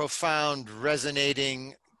 profound,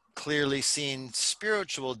 resonating clearly seen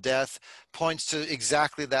spiritual death points to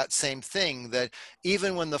exactly that same thing, that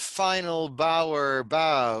even when the final bower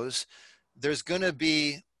bows, there's going to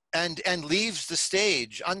be, and leaves the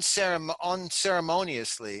stage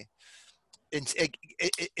unceremoniously.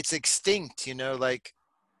 It's extinct, you know, like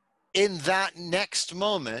in that next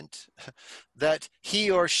moment that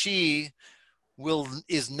he or she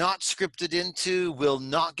is not scripted into, will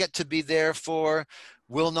not get to be there for,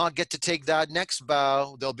 will not get to take that next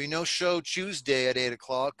bow. There'll be no show Tuesday at 8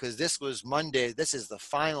 o'clock because this was Monday. This is the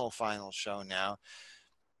final show now.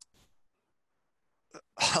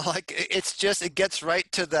 Like it's just, it gets right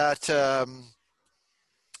to that.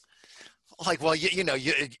 Like, well, you know,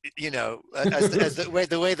 as the way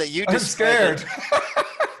that you I'm describe scared.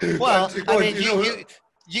 it. Well, I mean, you know,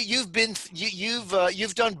 you've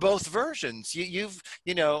done both versions. You've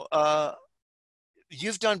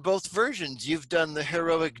done both versions. You've done the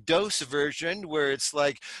heroic dose version where it's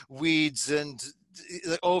like weeds and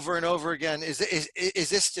over and over again. Is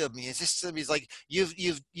this still me? Is this still me? It's like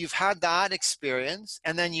you've had that experience,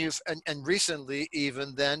 and then and recently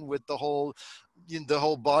even then with the whole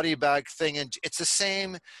body bag thing, and it's the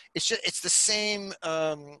same. It's the same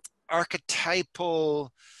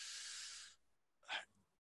archetypal.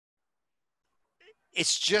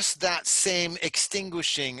 It's just that same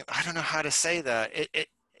extinguishing. I don't know how to say that.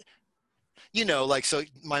 Like, so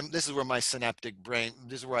this is where my synaptic brain,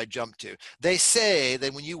 this is where I jump to. They say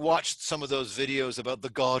that when you watch some of those videos about the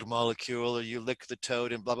God molecule, or you lick the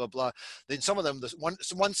toad and blah, blah, blah, then some of them,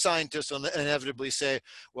 one scientist will inevitably say,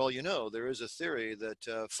 well, there is a theory that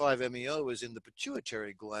 5-MeO is in the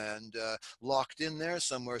pituitary gland, locked in there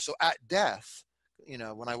somewhere. So at death,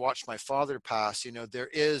 when I watched my father pass, there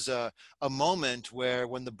is a moment where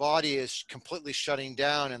when the body is completely shutting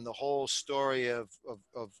down and the whole story of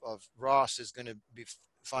Ross is going to be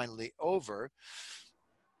finally over,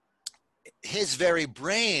 his very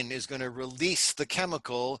brain is going to release the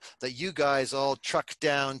chemical that you guys all truck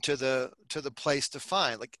down to the place to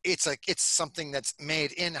find. Like it's something that's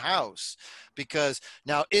made in-house. Because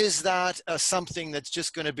now, is that something that's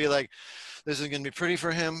just going to be like, this is going to be pretty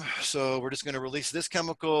for him, so we're just going to release this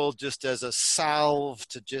chemical just as a salve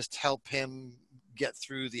to just help him get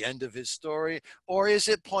through the end of his story? Or is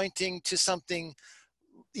it pointing to something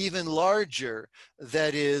even larger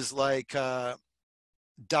that is like die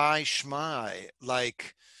schmai,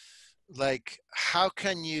 like how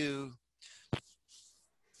can you,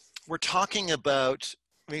 we're talking about,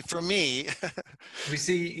 I mean, for me we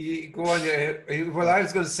see, go on. Well, I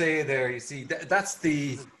was going to say there, you see, that's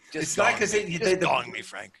the, just it's like I say, dong me,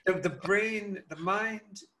 Frank. The brain, the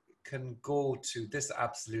mind can go to this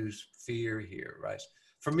absolute fear here, right?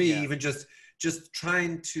 For me, even just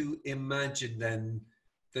trying to imagine then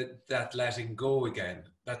that letting go again,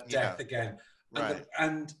 that death again. Right.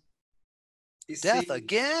 And you death see,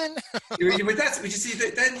 again. But that's, but you see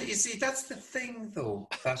that, then you see that's the thing though,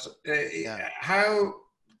 that how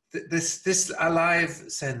this alive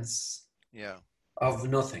sense of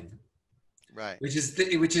nothing, right, which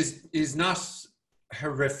is not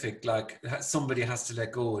horrific, like somebody has to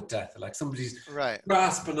let go of death, like somebody's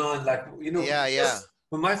grasping on, like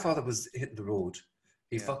when my father was hitting the road,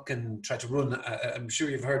 he fucking tried to run. I'm sure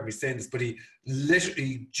you've heard me saying this, but he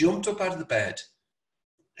literally jumped up out of the bed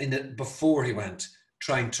before he went,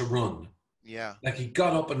 trying to run. Yeah. Like he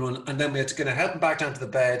got up and run, and then we had to kind of help him back down to the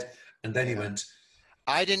bed, and then he went.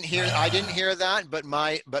 I didn't hear that, but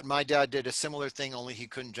my dad did a similar thing, only he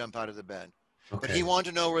couldn't jump out of the bed. Okay. But he wanted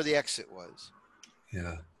to know where the exit was.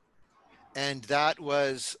 Yeah. And that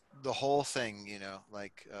was the whole thing,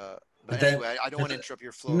 like but anyway, I don't want to interrupt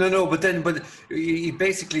your flow. No, but he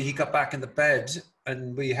basically, he got back in the bed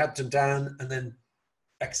and we helped him down, and then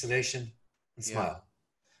exhalation and smile.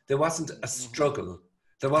 There wasn't a struggle.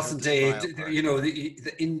 There wasn't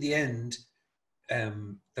in the end,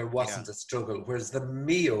 there wasn't a struggle. Whereas the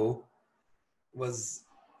MEO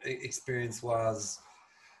experience was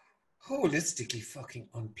holistically fucking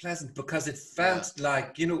unpleasant, because it felt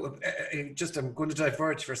like, I'm going to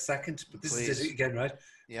diverge for a second, but this is it again, right?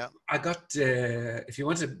 Yeah. I got, if you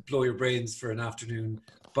want to blow your brains for an afternoon,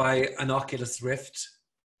 buy an Oculus Rift.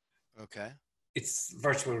 Okay. It's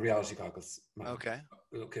virtual reality goggles. Okay.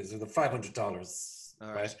 So they're $500.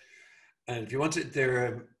 Right. And if you want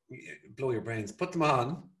to, blow your brains, put them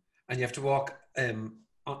on, and you have to walk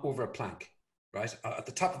over a plank, right, at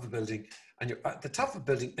the top of a building, and you're at the top of a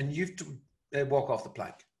building, and you have to walk off the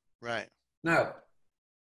plank. Right. Now,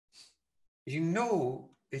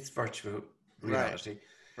 it's virtual reality.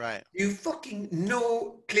 Right. You fucking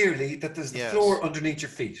know clearly that there's the floor underneath your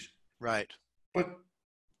feet. Right. But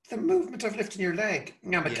the movement of lifting your leg,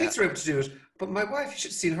 now my kids are able to do it, But my wife, you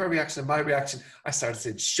should have seen her reaction and my reaction. I started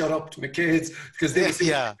saying, shut up to my kids because they were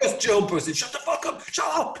saying, Yeah. just jump. I said, shut the fuck up, shut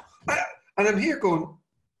up. And I'm here going,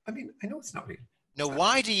 I mean, I know it's not real. Now,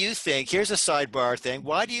 why do you think, here's a sidebar thing,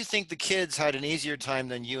 why do you think the kids had an easier time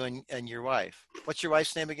than you and your wife? What's your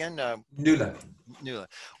wife's name again? Nula. Nuala.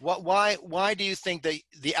 Why do you think that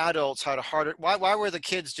the adults had a harder, why were the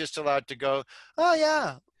kids just allowed to go, oh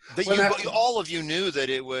yeah, that all of you knew that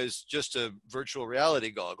it was just a virtual reality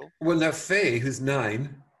goggle? Well, now Faye, who's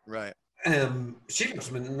 9, Right. She looked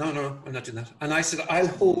at me, no, I'm not doing that. And I said, I'll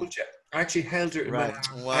hold you. I actually held her in my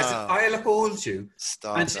arm. Wow. I said, I'll hold you.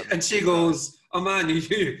 Stop. And she goes, oh man,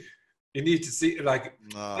 you need to see, like,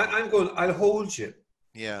 I'm going, I'll hold you.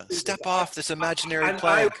 Yeah. Step off this imaginary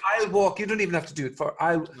plank. I'll walk. You don't even have to do it for,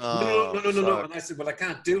 no. And I said, well, I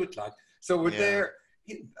can't do it, like. So we're there,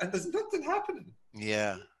 and there's nothing happening.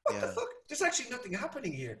 Yeah. What the fuck? There's actually nothing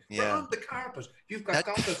happening here. Yeah. We're on the carpet. You've got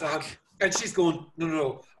goggles on. And she's going,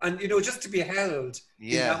 no. And, you know, just to be held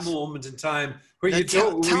in that moment in time where you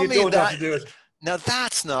don't have to do it. Now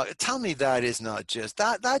that's not, tell me that is not just,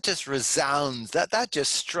 that just resounds, that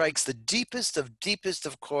just strikes the deepest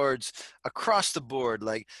of chords across the board.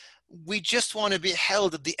 Like, we just want to be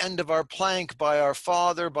held at the end of our plank by our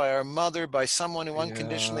father, by our mother, by someone who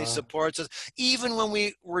unconditionally supports us, even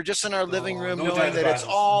when we're just in our living room knowing that it's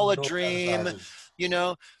all a dream, you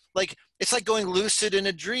know, like, it's like going lucid in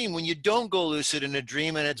a dream. When you don't go lucid in a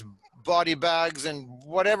dream and it's body bags and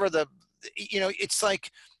whatever it's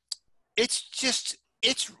like, it's just,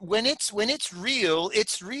 when it's real,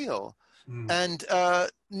 it's real. And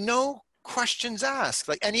no questions asked.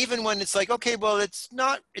 Like, and even when it's like, okay, well, it's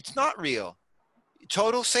not real.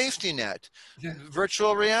 Total safety net,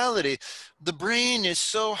 virtual reality. The brain is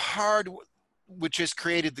so hard, which has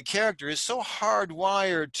created the character, is so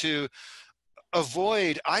hardwired to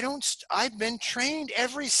avoid. I've been trained.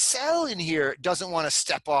 Every cell in here doesn't want to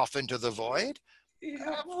step off into the void.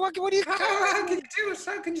 What do you? How can you do it?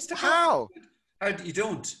 How can you step off? How you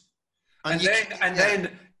don't?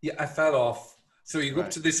 Then I fell off. So you go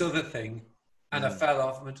up to this other thing, and I fell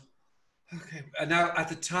off and went, okay. And now at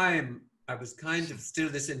the time, I was kind of still,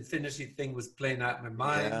 this infinity thing was playing out in my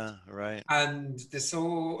mind. Yeah, right. And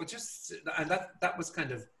that was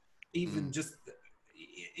kind of even just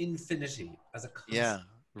infinity as a concept. Yeah,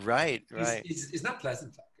 right. It's not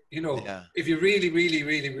pleasant, you know. If you really, really,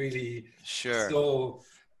 really, really sure. So,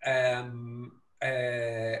 and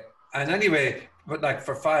anyway, but like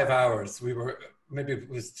for 5 hours, maybe it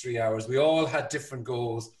was 3 hours. We all had different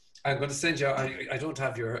goals. I'm going to send you. I don't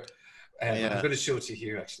have your. I'm going to show it to you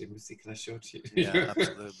here. Actually, let me see. Can I show it to you? Yeah,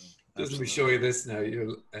 absolutely. Let me show you this now.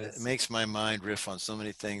 It makes my mind riff on so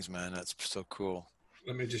many things, man. That's so cool.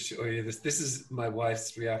 Let me just show you this. This is my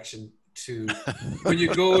wife's reaction to when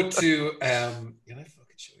you go to. Can I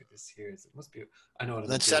fucking show you this here? It must be. I know.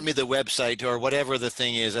 Then send me the website or whatever the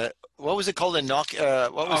thing is. What was it called?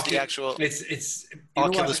 What was the actual? It's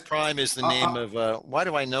Oculus Prime is the name of. Why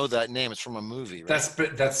do I know that name? It's from a movie, right?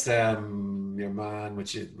 That's your man,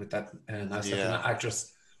 with that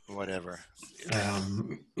actress. Whatever.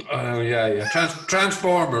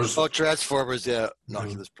 Transformers. Oh, Transformers. Yeah,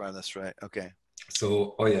 Oculus Prime. That's right. Okay.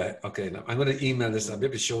 So, okay. Now I'm going to email this. I'll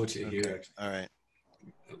maybe show it to you here. All right.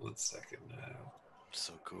 1 second now.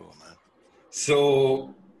 So cool, man.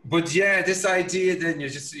 So, but yeah, this idea then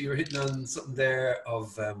you're hitting on something there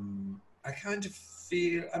of I kind of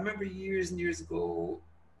feel. I remember years and years ago,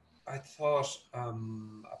 I thought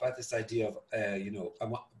about this idea of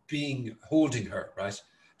holding her, right?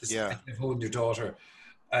 This idea of holding your daughter.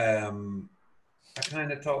 I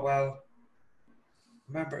kind of thought, well,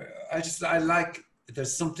 remember, I like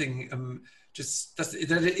there's something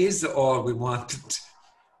that it is all we wanted.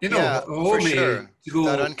 You know, for sure. To go,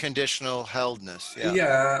 that unconditional heldness.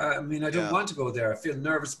 Yeah. I mean, I don't want to go there. I feel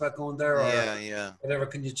nervous about going there or whatever.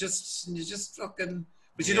 Can you just fucking?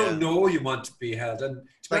 But you don't know you want to be held. And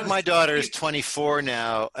like my daughter is 24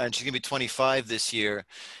 now, and she's gonna be 25 this year,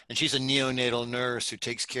 and she's a neonatal nurse who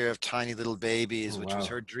takes care of tiny little babies, which was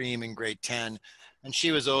her dream in grade 10. And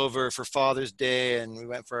she was over for Father's Day, and we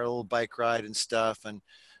went for a little bike ride and stuff, and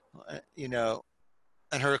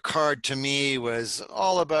and her card to me was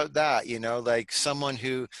all about that, like someone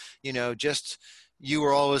who, just, you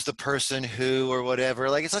were always the person who, or whatever,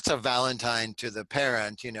 like it's such a Valentine to the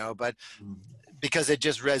parent, but because it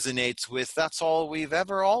just resonates with, that's all we've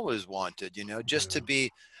ever always wanted, just to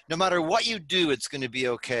be, no matter what you do, it's going to be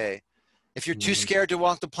okay. If you're too scared to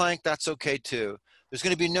walk the plank, that's okay too. There's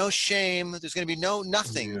going to be no shame. There's going to be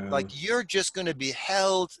nothing. Yeah. Like, you're just going to be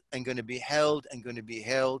held and going to be held and going to be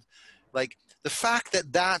held. Like, the fact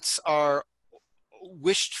that that's our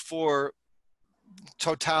wished for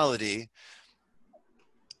totality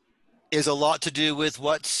is a lot to do with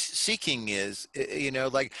what seeking is. You know,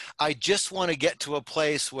 like I just want to get to a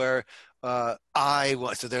place where I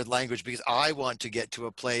want, so there's language, because I want to get to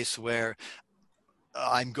a place where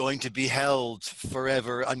I'm going to be held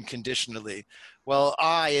forever unconditionally. Well,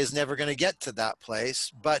 I is never going to get to that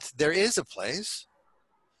place, but there is a place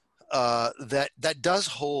that does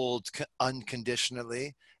hold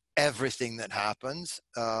unconditionally everything that happens,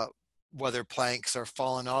 whether planks are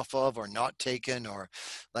fallen off of or not taken, or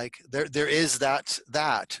like there is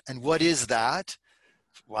that. And what is that?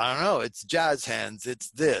 Well, I don't know. It's jazz hands.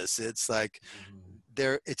 It's this. It's like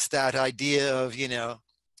there. It's that idea of, you know,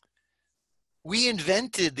 we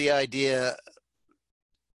invented the idea.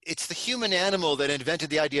 It's the human animal that invented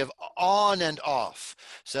the idea of on and off.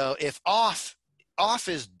 So if off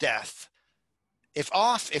is death. If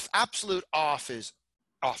absolute off is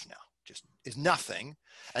off now, just is nothing,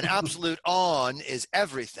 and absolute on is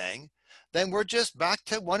everything, then we're just back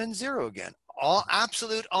to 1 and 0 again. All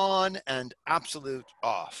absolute on and absolute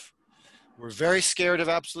off. We're very scared of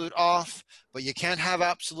absolute off, but you can't have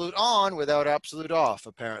absolute on without absolute off,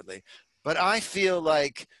 apparently. But I feel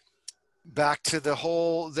like back to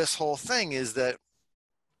this whole thing is that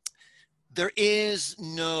there is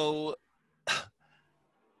no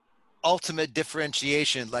ultimate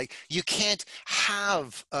differentiation. Like you can't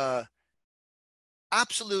have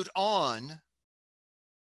absolute on,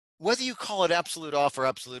 whether you call it absolute off or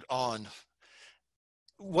absolute on,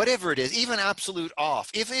 whatever it is, even absolute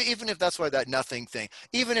off, even if that's why that nothing thing,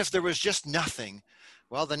 even if there was just nothing,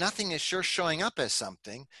 well, the nothing is sure showing up as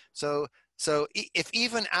something. So if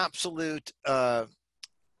even absolute on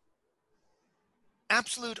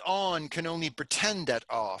can only pretend at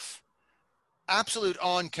off, absolute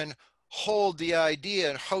on can hold the idea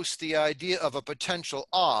and host the idea of a potential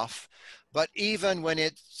off, but even when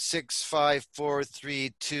it's 6, 5, 4,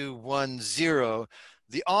 3, 2, 1, 0,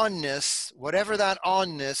 the onness, whatever that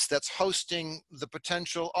onness that's hosting the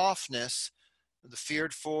potential offness, the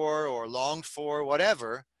feared for or longed for,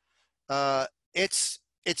 whatever, it's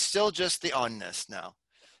still just the onness now.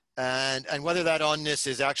 And whether that onness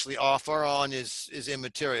is actually off or on is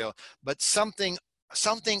immaterial, but something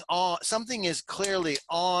is clearly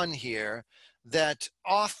on here. That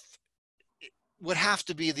off would have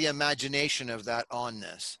to be the imagination of that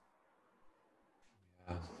onness.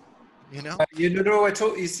 Yeah. You know? I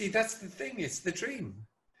told you, see, that's the thing. It's the dream.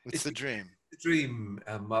 It's the dream. The dream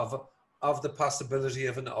of the possibility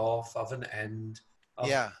of an off, of an end, of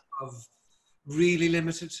really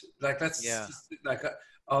limited. Like that's just like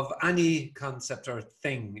of any concept or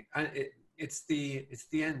thing. And it's the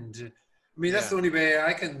end. I mean, that's the only way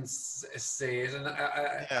I can say it, and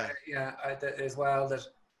as well, that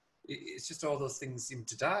it's just all those things seem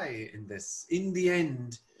to die in this. In the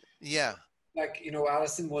end, like, you know,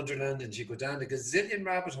 Alice in Wonderland, and you go down a gazillion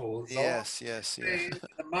rabbit holes. Yes. The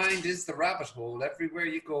mind is the rabbit hole. Everywhere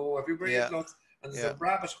you go, everywhere you look, and there's a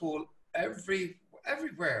rabbit hole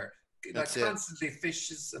everywhere. That's like constantly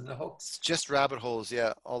fishes and the hooks. It's just rabbit holes,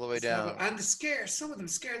 all the way down. And the scare, some of them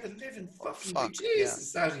scare the living fucking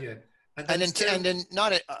Jesus out of you. And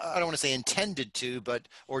not, I don't want to say intended to, but,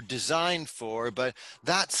 or designed for, but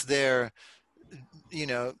that's their, you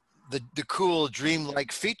know, the cool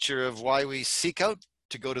dreamlike feature of why we seek out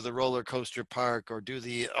to go to the roller coaster park or do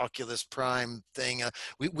the Oculus Prime thing.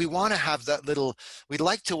 We want to have that little, we'd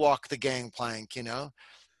like to walk the gangplank, you know.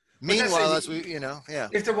 Meanwhile, as we, you know,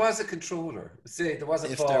 if there was a controller, say there was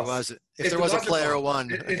a boss, if there was a player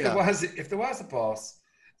one, if there was a boss,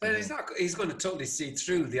 then he's going to totally see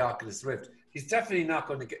through the Oculus Rift. He's definitely not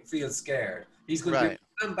going to feel scared. He's going to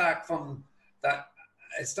stand back from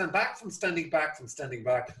standing back to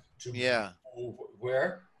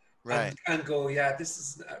where, and go, this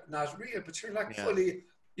is not real. But you're like fully,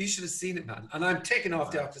 you should have seen it, man. And I'm taking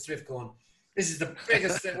off the Oculus Rift, going, this is the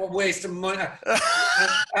biggest waste of money,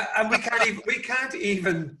 and we can't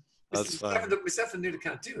even. That's fine. We definitely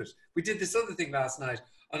can't do it. We did this other thing last night,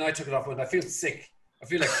 and I took it off when I feel sick. I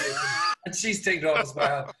feel like, and she's taken it off as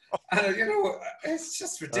well. And you know, it's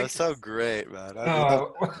just ridiculous. That's so great, man.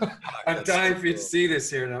 I'm dying for you to see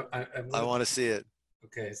this here now. I want to see it.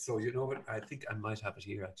 Okay, so you know what? I think I might have it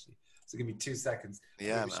here actually. So give me 2 seconds.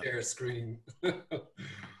 Yeah, man. Share a screen.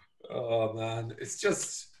 Oh man, it's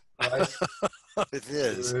just. Right. It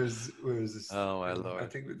is. Where is this? Oh my Lord! I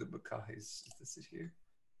think with the Maccays. Is this it here?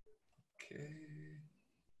 Okay.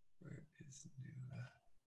 Where is new?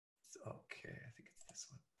 Okay, I think it's this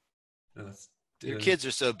one. No, that's. Your kids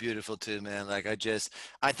are so beautiful too, man. Like I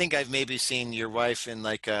think I've maybe seen your wife in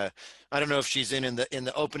like I don't know if she's in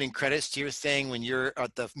the opening credits to your thing when you're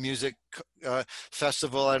at the music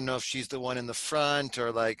festival. I don't know if she's the one in the front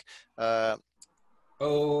or like.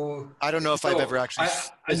 Oh, I don't know if I've ever actually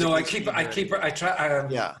I know. I physically keep. seen I her. keep. I try.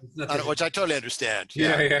 Yeah, Nothing. which I totally understand.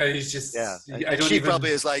 Yeah, Yeah, yeah. He's yeah. just. And, I and don't she even. probably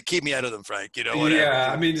is like, keep me out of them, Frank. You know, whatever. Yeah,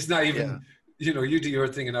 You I know. mean, it's not Yeah, even. You do your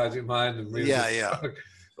thing and I do mine, and we'll yeah, just. yeah.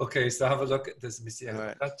 Okay, so have a look at this. Let me see. All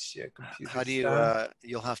right. Gotcha. Computer How do you? stand.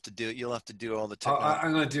 You'll have to do. You'll have to do all the technology.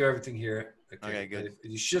 I'm going to do everything here. Okay, Okay, good.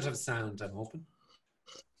 you should have sound. I'm hoping.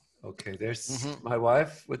 Okay, there's Mm-hmm. my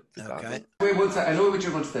wife with the Okay. goggle. Wait, one second. I know what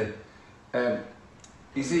you're going to say.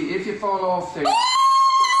 You see, if you fall off there.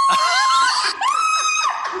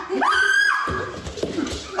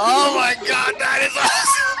 Oh my God, that is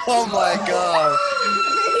awesome! Oh my God!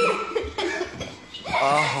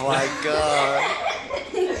 Oh my God!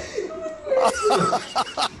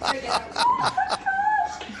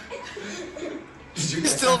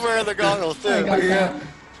 Still wearing the goggles too. Yeah.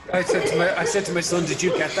 I said to my son, did you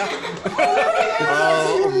get that?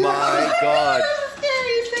 Oh my God!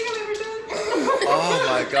 Oh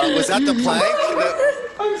my God! Was that the plank?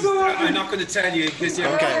 I'm not going to tell you because you're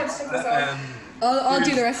Okay. I'll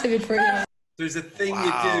do the rest of it for you. There's a thing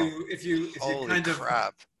Wow. you do if you Holy kind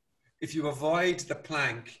crap! if you avoid the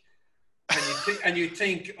plank and you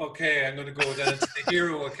think okay, I'm going to go down to the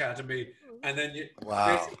Hero Academy, and then you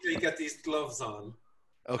basically get these gloves on.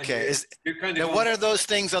 Okay. You're kind Now, of what are those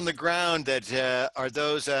things on the ground that are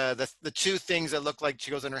those the two things that look like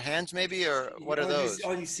she goes in her hands, maybe, or what are those?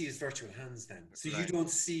 All you see is virtual hands then. So you don't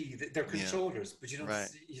see that they're controllers, but you don't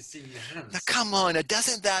see, you see your hands. Now, come on, it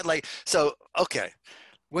doesn't that like so? Okay,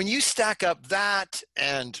 when you stack up that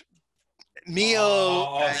and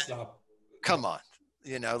Mio, Stop. come on,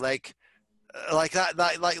 like that,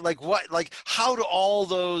 like what, like how do all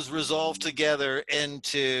those resolve together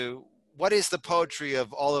into? What is the poetry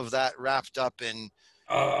of all of that wrapped up in?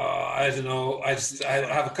 I don't know. I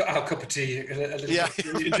have a cup of tea. Yeah,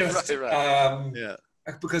 right. Yeah.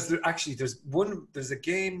 Because there's a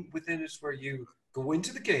game within it where you go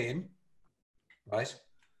into the game, right,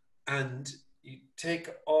 and you take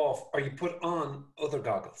off or you put on other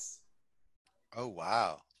goggles. Oh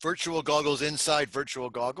wow! Virtual goggles inside virtual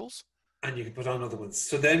goggles. And you can put on other ones.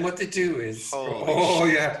 So then what they do is,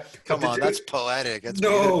 yeah. Come on, that's poetic. That's yeah.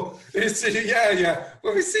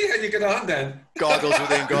 Well, we see how you get on then. Goggles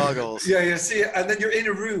within goggles. Yeah. See, and then you're in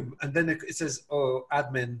a room, and then it says,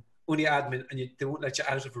 admin, only admin, and they won't let you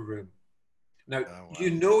out of a room. Now,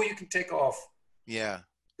 you can take off the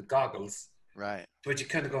goggles. Right. But you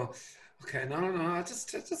kind of go, okay, no,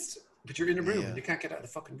 just, but you're in a room, and you can't get out of the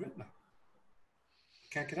fucking room now. You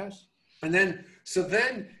can't get out. And then,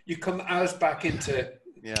 you come out back into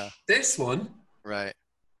this one. Right.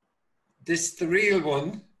 The real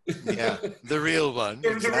one. Yeah, the real one.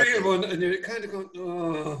 The real one. And you're kind of going,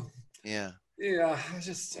 oh. Yeah. Yeah, can I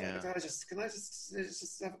just have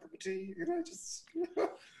a cup of tea? Can I just...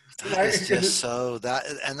 That is just so, that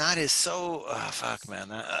is so, fuck, man.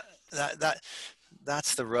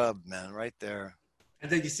 That's the rub, man, right there. And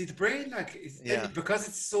then you see the brain, because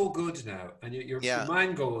it's so good now, and your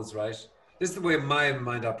mind goes, right? This is the way my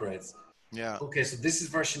mind operates. Yeah. Okay, so this is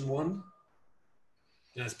version 1.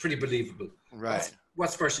 And it's pretty believable. Right.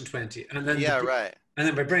 What's version 20? And then right. And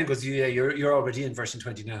then my brain goes, you're already in version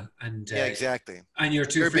 20 now. And exactly. And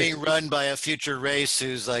you're being run by a future race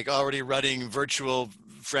who's like already running virtual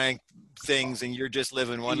Frank things, and you're just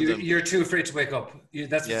living one of them. You're too afraid to wake up. You're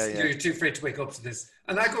too afraid to wake up to this.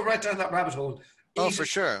 And I go right down that rabbit hole. For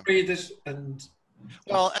sure. Breathe it and...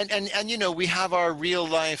 Well, and we have our real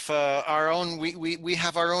life, our own, we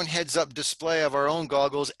have our own heads up display of our own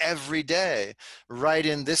goggles every day, right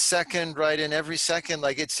in this second, right in every second.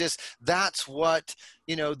 Like, it's just, that's what,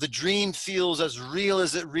 the dream feels as real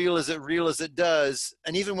as it does.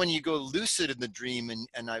 And even when you go lucid in the dream when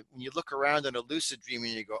you look around in a lucid dream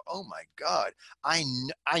and you go, oh my God, I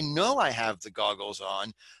know I have the goggles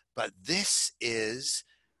on, but this is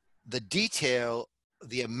the detail,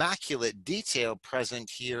 the immaculate detail present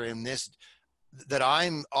here in this, that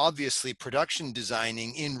I'm obviously production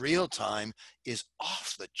designing in real time, is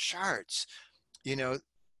off the charts,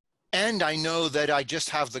 and I know that I just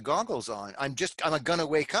have the goggles on. I'm gonna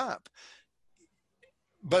wake up.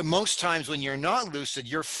 But most times when you're not lucid,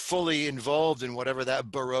 you're fully involved in whatever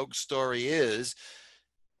that Baroque story is.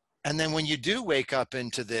 And then when you do wake up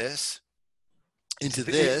into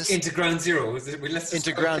ground zero,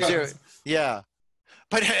 into ground zero. Yeah.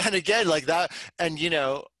 But, and again, like that, and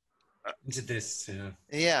into this,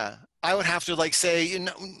 I would have to say,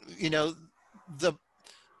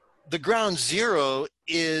 the ground zero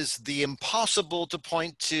is the impossible to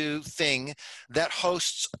point to thing that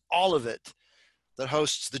hosts all of it, that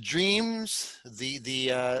hosts the dreams,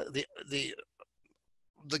 the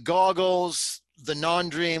goggles, the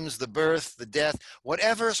non-dreams, the birth, the death,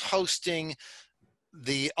 whatever's hosting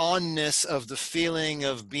the onness of the feeling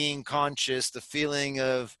of being conscious, the feeling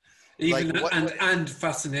of even and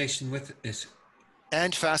fascination with it.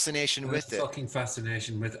 And fascination with it. Fucking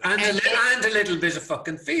fascination with it. And a little bit of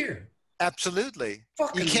fucking fear. Absolutely.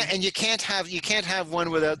 You can't have one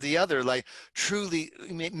without the other. Like truly,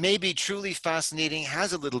 maybe truly fascinating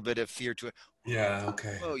has a little bit of fear to it. Yeah.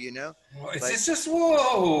 Okay. Oh, you know, it's just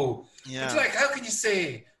whoa. Yeah. It's like, how can you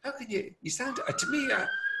sound to me?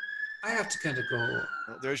 I have to kind of go.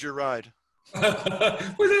 Well, there's your ride. Well,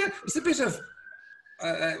 it's a bit of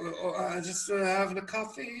just having a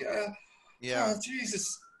coffee. Yeah. Oh,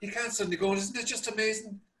 Jesus. You can't suddenly go, isn't it just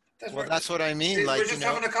amazing? That's what I mean. We're just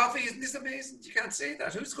having a coffee. Isn't this amazing? You can't say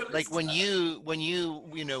that. Who's going to like when you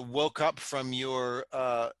woke up from your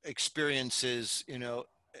experiences,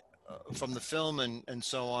 from the film and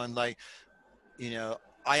so on, like,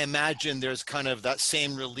 I imagine there's kind of that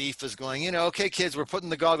same relief as going, okay, kids, we're putting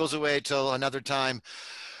the goggles away till another time.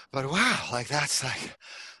 But wow, like that's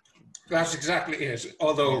exactly it.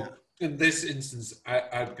 Although in this instance,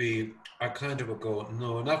 I kind of would go,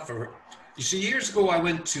 no, not for. You see, years ago I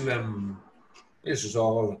went to this is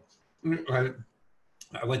all. I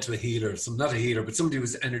went to a healer, not a healer, but somebody who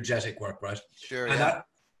was energetic work, right? Sure. And yeah.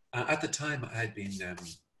 At the time, I'd been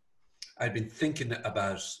thinking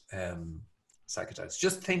about psychedelics,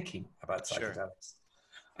 just thinking about psychedelics. Sure.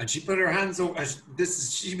 And she put her hands over.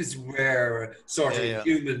 She was rare, sort of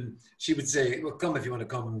human. She would say, "Well, come if you want to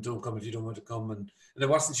come, and don't come if you don't want to come." And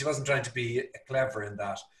she wasn't trying to be clever in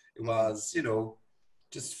that. It was,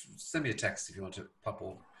 just send me a text if you want to pop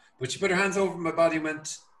over. But she put her hands over my body and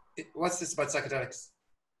went, "What's this about psychedelics?"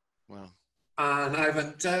 Wow. And I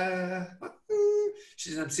went, she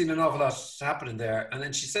said, "I'm seeing an awful lot happening there." And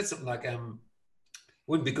then she said something like,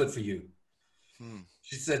 "Wouldn't be good for you."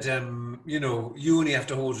 She said, you only have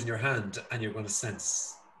to hold it in your hand and you're going to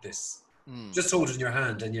sense this. Just hold it in your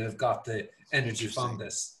hand and you'll have got the energy from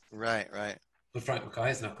this. Right. But Frank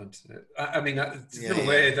Mackay is not going to. I mean, there's no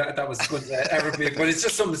way that was going to ever be. But it's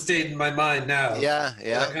just something stayed in my mind now. Yeah.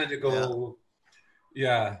 I kind of go,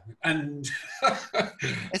 and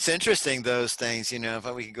it's interesting, those things.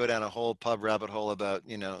 If we could go down a whole pub rabbit hole about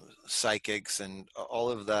psychics and all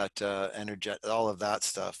of that all of that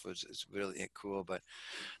stuff is really cool. But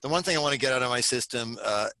the one thing I want to get out of my system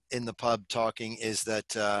in the pub talking is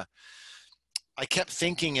that. I kept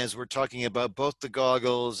thinking as we're talking about both the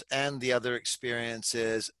goggles and the other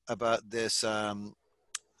experiences about this, my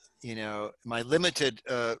limited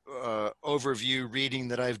overview reading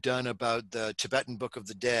that I've done about the Tibetan Book of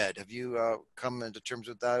the Dead. Have you come into terms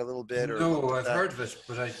with that a little bit? No, I've heard of it,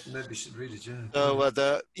 but I maybe should read it. Yeah. So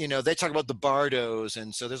they talk about the bardos,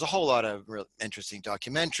 and so there's a whole lot of real interesting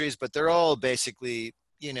documentaries, but they're all basically,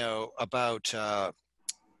 about.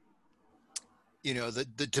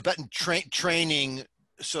 The Tibetan training,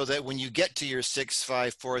 so that when you get to your 6,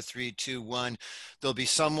 5, 4, 3, 2, 1, there'll be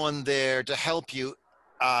someone there to help you,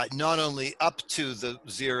 not only up to the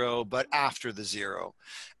 0, but after the 0.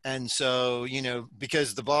 And so,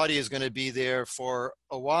 because the body is going to be there for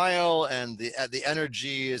a while, and the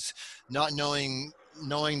energy is not knowing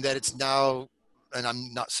that it's now, and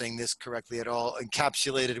I'm not saying this correctly at all,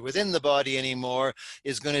 encapsulated within the body anymore,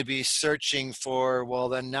 is going to be searching for, well,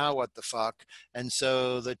 then now what the fuck? And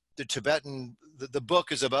so the Tibetan, the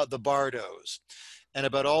book is about the bardos and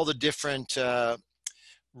about all the different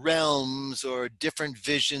realms or different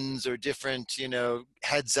visions or different,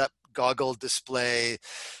 heads up goggle display,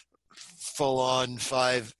 full on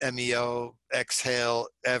 5 MEO, exhale,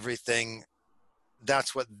 everything.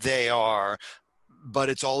 That's what they are. But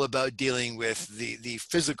it's all about dealing with the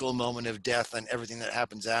physical moment of death and everything that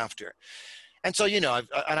happens after. And so,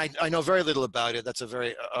 I know very little about it. That's a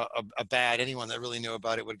very bad. Anyone that really knew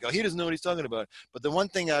about it would go, he doesn't know what he's talking about. But the one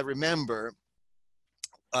thing I remember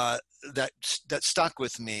that stuck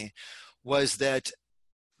with me was that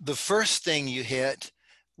the first thing you hit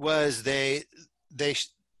was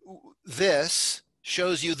this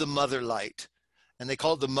shows you the mother light, and they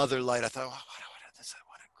call it the mother light. I thought, oh,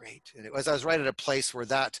 great. And I was right at a place where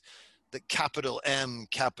the capital M,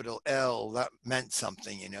 capital L, that meant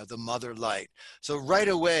something, the mother light. So right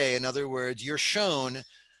away, in other words, you're shown,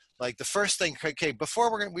 like, the first thing, okay,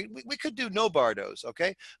 before we could do no bardos,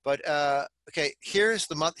 okay? But, okay, here's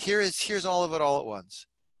all of it all at once.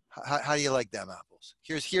 How do you like them apples?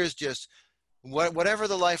 Here's just whatever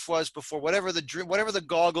the life was before, whatever the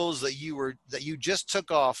goggles that you just took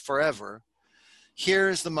off forever.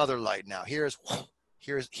 Here's the mother light now. Here's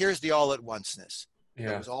the all at onceness.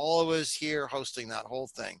 Yeah. It was always here hosting that whole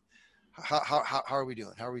thing. how are we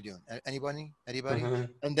doing? How are we doing? Anybody? Uh-huh.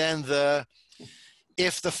 And then the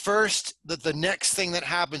next thing that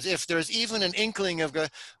happens, if there's even an inkling of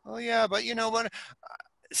oh yeah, but you know what,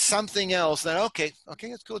 something else, then okay,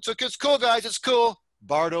 it's cool. It's cool, guys. It's cool.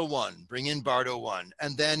 Bardo 1, bring in Bardo 1.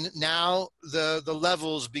 And then now the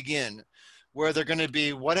levels begin where they're going to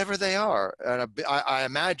be whatever they are. And I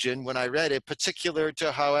imagine when I read it, particular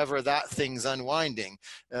to however that thing's unwinding,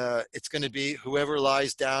 it's going to be whoever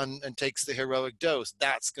lies down and takes the heroic dose.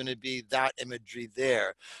 That's going to be that imagery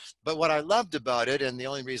there. But what I loved about it, and the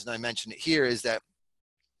only reason I mention it here, is that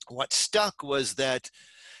what stuck was that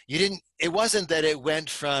it wasn't that it went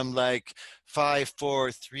from like 5,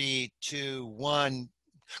 4, 3, 2, 1,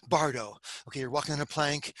 Bardo. Okay, you're walking on a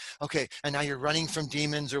plank. Okay, and now you're running from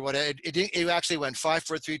demons or whatever. It actually went 5,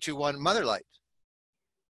 4, 3, 2, 1, Motherlight.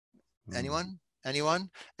 Anyone? And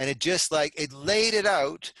it just like, it laid it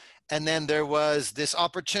out. And then there was this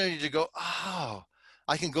opportunity to go, oh,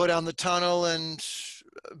 I can go down the tunnel and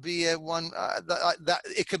be at one, that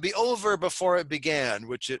it could be over before it began,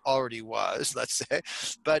 which it already was, let's say.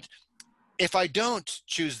 But if I don't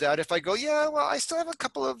choose that, if I go, yeah, well, I still have a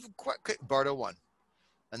couple of Bardo 1.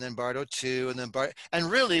 And then Bardo 2, and then and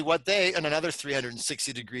really and another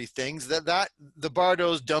 360-degree things that the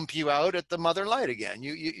Bardos dump you out at the Mother Light again.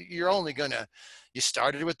 You're only gonna, you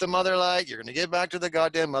started with the Mother Light, you're gonna get back to the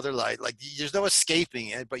goddamn Mother Light. Like there's no escaping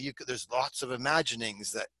it, but there's lots of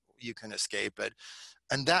imaginings that you can escape it.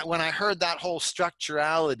 And that, when I heard that whole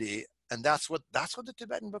structurality, and that's what the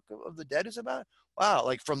Tibetan Book of the Dead is about. Wow,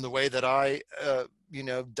 like from the way that I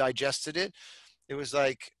digested it, it was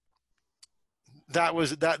like,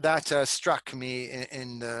 that struck me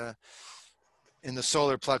in the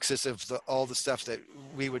solar plexus of all the stuff that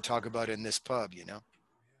we would talk about in this pub,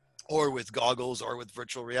 or with goggles, or with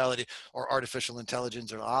virtual reality, or artificial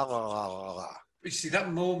intelligence, or You see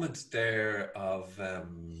that moment there of the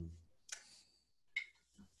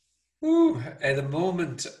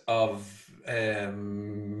moment of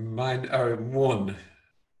mine or one,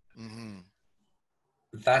 mm-hmm.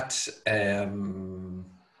 that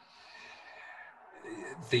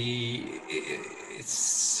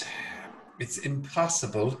it's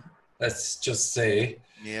impossible. Let's just say,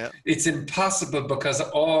 yeah, it's impossible because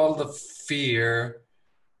all the fear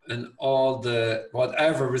and all the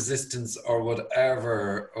whatever resistance or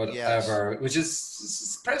whatever, yes. which is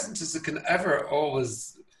as present as it can ever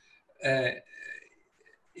always. That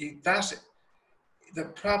the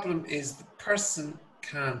problem is the person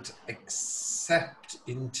can't accept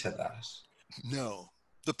into that. No,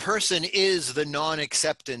 the person is the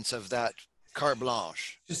non-acceptance of that carte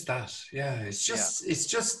blanche. Just that, yeah. It's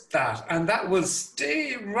just that, and that will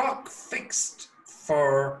stay rock fixed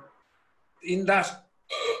in that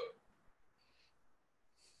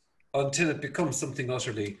until it becomes something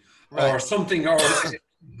utterly, right. or something, or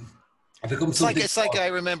it becomes something. It's like I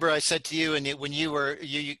remember I said to you, and when you were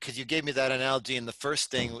because you gave me that analogy in the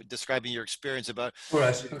first thing describing your experience about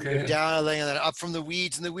Okay. down and then up from the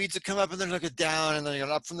weeds, and the weeds would come up, and then look down, and then you're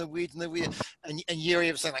up from the weeds, and and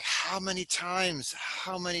Yuri was saying, like, how many times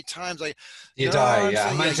like you die, yeah.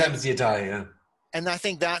 How many times you die, yeah. And I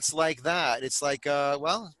think that's like that. It's like,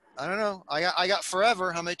 well, I don't know. I got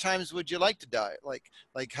forever. How many times would you like to die? Like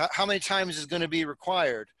how many times is going to be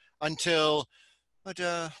required until, but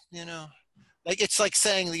like, it's like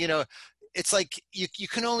saying, it's like you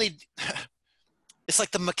can only, it's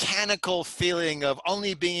like the mechanical feeling of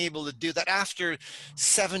only being able to do that after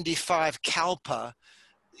 75 kalpa.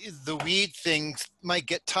 The weed things might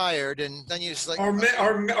get tired, and then you just like, or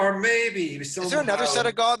maybe somehow. Is there another set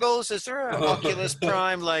of goggles? Is there an Oculus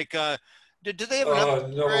Prime? Like, do they have another?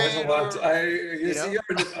 No, I don't want.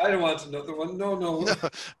 I don't want another one. No.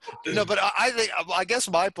 No, but I guess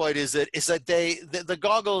my point is that the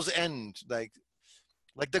goggles end like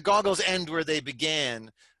the goggles end where they began.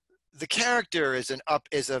 The character is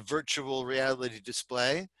a virtual reality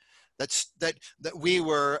display. That we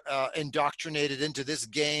were indoctrinated into this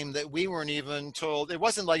game that we weren't even told. It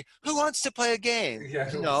wasn't like, who wants to play a game? Yeah,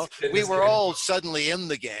 we were all suddenly in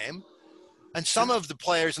the game, and some of the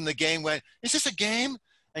players in the game went, "Is this a game?"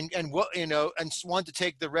 And what and want to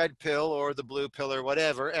take the red pill or the blue pill or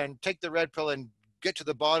whatever, and take the red pill and get to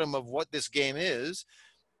the bottom of what this game is.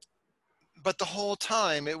 But the whole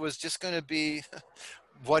time it was just going to be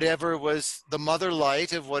whatever was the Mother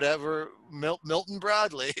Light of whatever Milton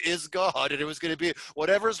Bradley is God, and it was going to be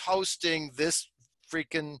whatever's hosting this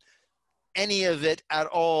freaking any of it at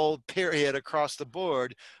all, period, across the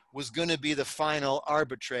board, was going to be the final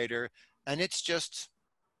arbitrator, and it's just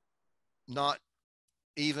not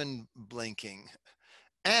even blinking.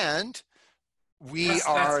 And we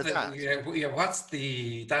are the, that. yeah, what's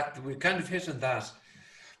the, that, we kind of hit on that,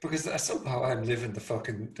 because somehow I'm living the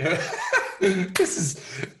fucking, this is,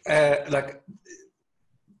 like,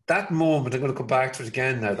 that moment, I'm going to come back to it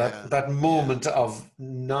again now, that moment of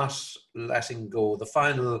not letting go, the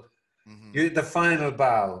final, the final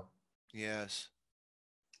bow. Yes.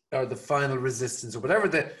 Or the final resistance, or whatever,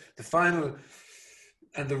 the final,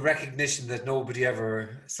 and the recognition that nobody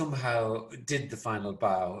ever somehow did the final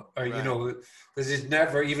bow, or you know, because it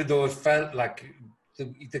never, even though it felt like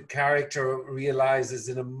the character realizes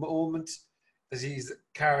in a moment that he's a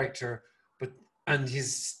character, and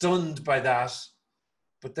he's stunned by that,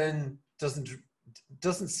 but then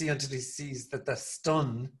doesn't see until he sees that the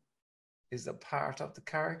stun is a part of the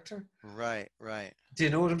character. Right. Do you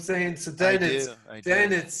know what I'm saying? So then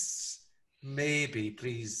it's maybe,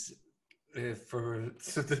 please,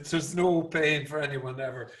 so that there's no pain for anyone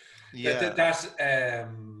ever. Yeah. That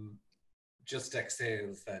just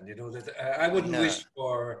exhales. Then, you know, that I wouldn't wish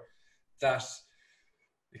for that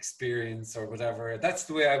experience or whatever. That's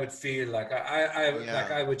the way I would feel. Like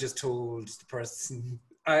I would just told the person.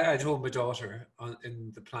 I told my daughter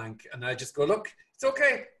in the plank, and I just go, look, it's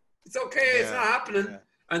okay. It's okay. It's not happening. Yeah.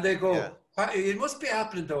 And they go, it must be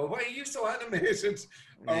happening though. Why are you so animated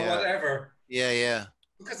or whatever? Yeah.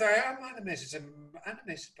 Because I am animated. I'm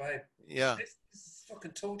animated by this is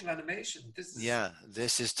fucking total animation.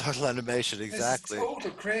 This is total animation. Exactly. This is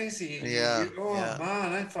total crazy. Yeah.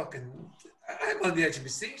 Man, I'm on the edge of my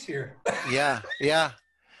seat here. Yeah.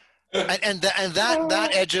 And that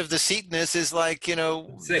edge of the seatness is like, you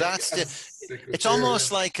know, it's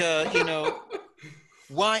almost like you know,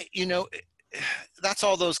 why, you know, that's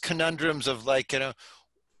all those conundrums of like, you know,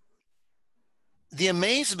 the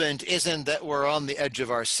amazement isn't that we're on the edge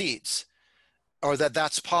of our seats or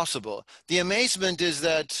that's possible. The amazement is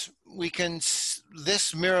that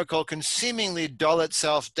this miracle can seemingly dull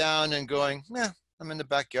itself down and going, I'm in the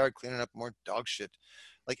backyard cleaning up more dog shit.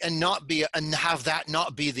 Like, and have that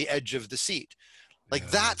not be the edge of the seat.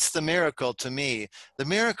 Like, that's the miracle to me. The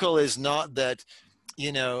miracle is not that,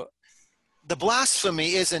 you know, the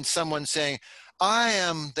blasphemy isn't someone saying, I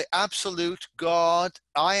am the absolute God.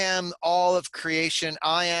 I am all of creation.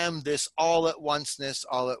 I am this all at onceness,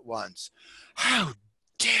 all at once. How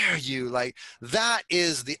dare you? Like, that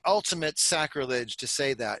is the ultimate sacrilege to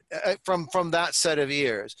say that from that set of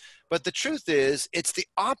ears. But the truth is, it's the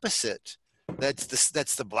opposite.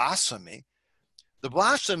 That's the blasphemy. The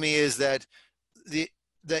blasphemy is that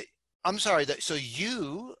so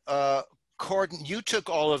you took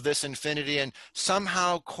all of this infinity and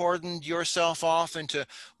somehow cordoned yourself off into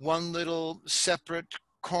one little separate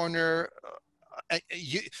corner.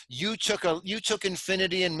 You took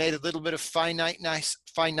infinity and made a little bit of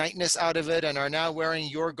finiteness out of it, and are now wearing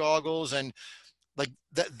your goggles, and like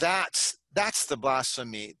that's the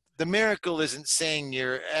blasphemy. The miracle isn't saying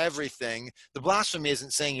you're everything. The blasphemy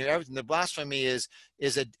isn't saying you're everything. The blasphemy is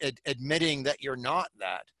admitting that you're not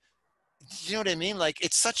that. You know what I mean? Like,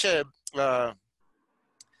 it's such a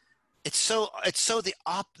it's so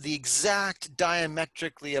the exact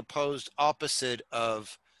diametrically opposed opposite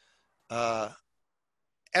of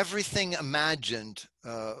everything imagined.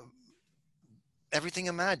 Everything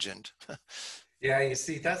imagined. Yeah, you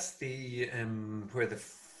see, that's the where the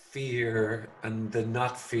fear and the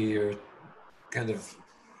not fear kind of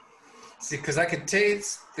see, because I could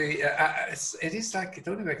taste the it is like,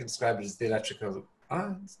 the only way I can describe it is the electrical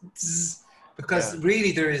because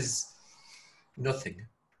really there is nothing,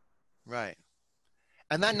 right?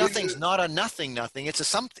 And that nothing's not a nothing. It's a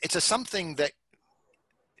something that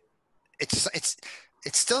it's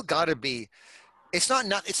still got to be. It's not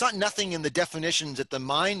nothing in the definitions that the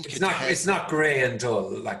mind could have. It's not gray and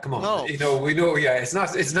dull. Like, come on, no. You know, we know. Yeah, it's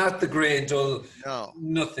not the gray and dull. No.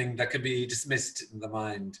 Nothing that can be dismissed in the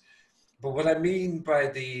mind. But what I mean by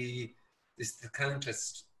the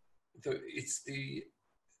countless, it's the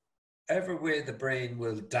ever way the brain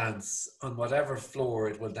will dance on whatever floor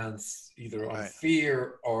it will dance, either on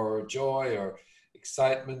fear or joy or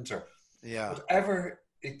excitement or whatever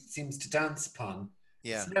it seems to dance upon.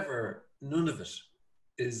 It's never. None of it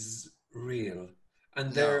is real,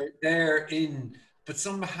 and they're in. But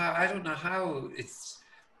somehow, I don't know how it's.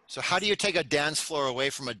 So how do you take a dance floor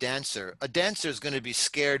away from a dancer? A dancer is going to be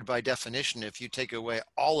scared by definition if you take away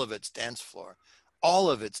all of its dance floor.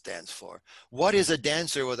 All of its dance floor. What is a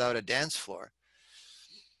dancer without a dance floor?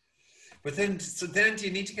 But then do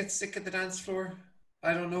you need to get sick at the dance floor?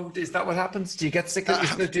 I don't know. Is that what happens? Do you get sick?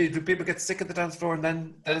 Do people get sick at the dance floor and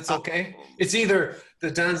then it's okay? It's either the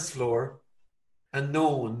dance floor and no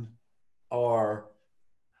one, or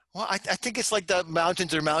Well, I think it's like the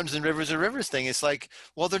mountains are mountains and rivers are rivers thing. It's like,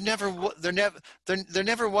 well, there never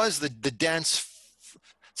was the dance.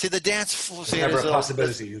 See, the dance floor. It's See, never there's a a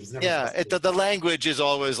possibility. It was never a yeah. possibility. The language is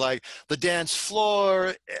always like the dance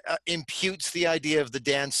floor imputes the idea of the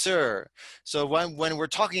dancer. So when we're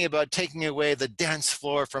talking about taking away the dance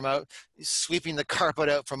floor from out, sweeping the carpet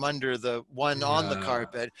out from under the one on the Yeah,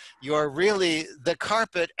 carpet, you're really the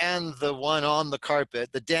carpet and the one on the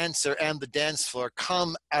carpet, the dancer and the dance floor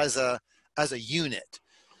come as a unit.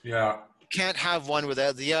 yeah, You can't have one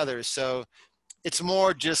without the other. So it's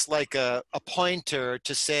more just like a pointer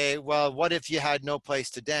to say, well, what if you had no place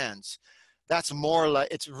to dance? That's more like,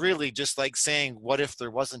 it's really just like saying, what if there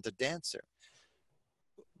wasn't a dancer?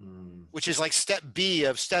 Which is like step B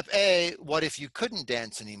of step A, what if you couldn't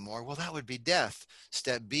dance anymore? Well, that would be death.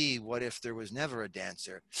 Step B, what if there was never a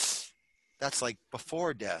dancer? That's like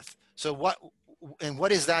before death. So what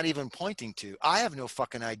is that even pointing to? I have no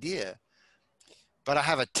fucking idea, but I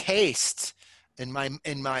have a taste in my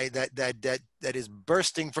that is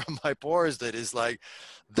bursting from my pores, that is like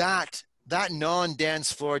that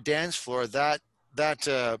non-dance floor dance floor, that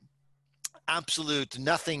absolute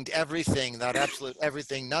nothing to everything, that absolute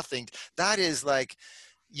everything nothing, that is like,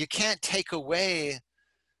 you can't take away.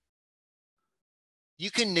 You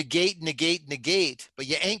can negate, but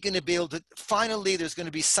you ain't going to be able to. Finally, there's going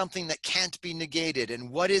to be something that can't be negated. And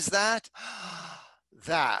what is that?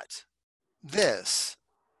 This.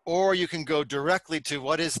 Or you can go directly to,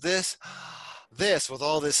 what is this? This, with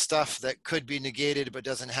all this stuff that could be negated but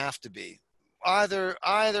doesn't have to be. Either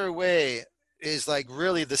way is like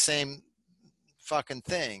really the same fucking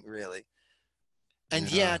thing, really.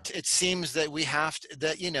 And yet it seems that we have to,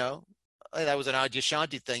 that, that was an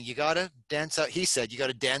Adyashanti thing. You got to dance out. He said, you got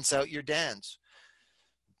to dance out your dance.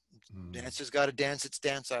 Dancer's got to dance its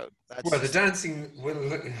dance out. Well, the dancing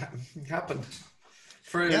will happen.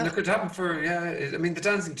 It could happen for, I mean, the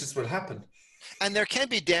dancing just will happen. And there can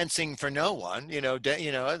be dancing for no one,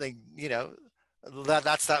 I think,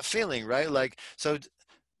 that's that feeling, right? Like, so,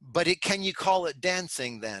 but can you call it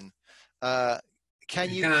dancing then? Can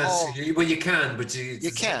you call? Well, you can, but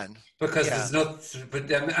you can. Because there's not,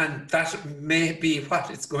 but and that may be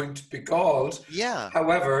what it's going to be called. Yeah.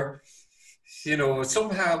 However,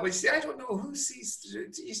 somehow, I don't know who sees through.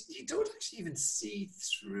 You don't actually even see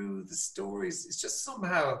through the stories. It's just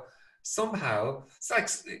somehow, it's like,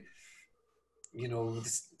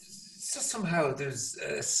 it's just somehow there's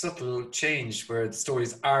a subtle change where the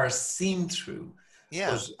stories are seen through.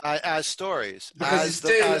 Yeah, as stories. Because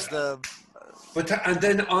and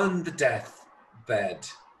then on the death bed,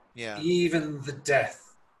 even death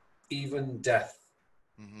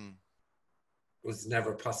was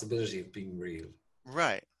never a possibility of being real.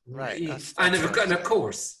 Right. And of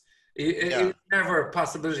course, it's never a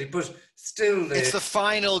possibility, but still, it's the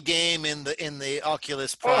final game in the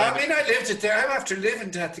Oculus Prime. Oh, I mean, I lived it there. I'm after living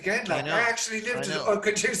death again. Like, I actually lived it. I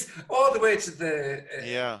could use all the way to the.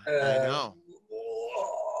 I know.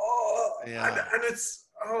 And it's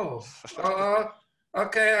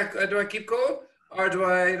okay. Do I keep going, or do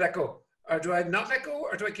I let go, or do I not let go,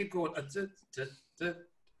 or do I keep going?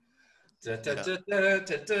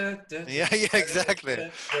 Yeah,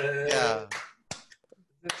 exactly. Yeah.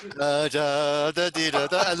 And then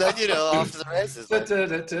off to the races.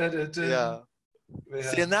 Yeah.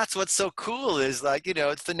 See, and that's what's so cool is like,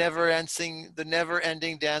 it's the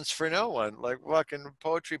never-ending dance for no one. Like fucking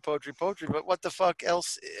poetry. But what the fuck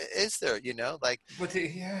else is there? Like. But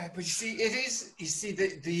you see, it is. You see,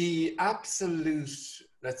 the absolute.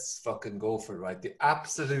 Let's fucking go for it, right? The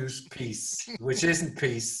absolute peace, which isn't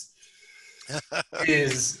peace.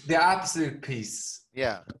 Is the absolute peace.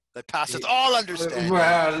 Yeah, that passes all understanding.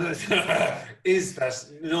 Well, is that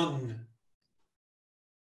none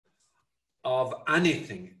of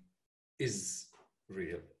anything is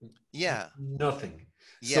real. Yeah. Nothing.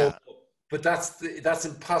 Yeah. So, but that's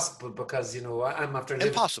impossible because I'm after living.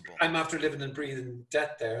 Impossible. I'm after living and breathing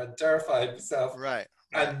death there and terrified myself. Right.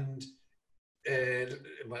 And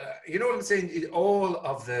you know what I'm saying? All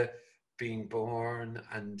of the being born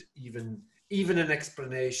and even an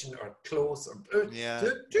explanation or close or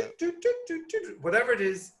whatever it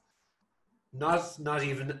is, not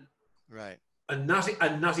even right, and not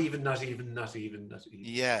even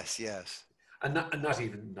yes, and not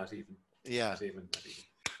even yeah,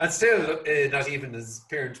 and still not even as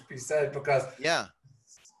parent to be said because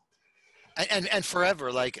and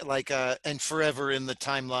forever like and forever in the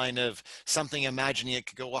timeline of something imagining it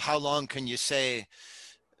could go, well, how long can you say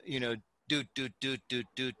do.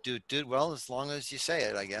 Well, as long as you say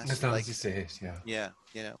it, I guess. As long as you say it, yeah.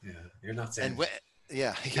 Yeah, You're not saying.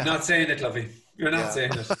 Yeah. You're not saying it, lovey. You're not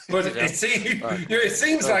saying it. But it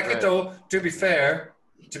seems So like great. it, though. To be fair,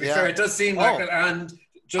 it does seem like it. And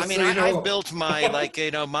just I mean, so you know, I built my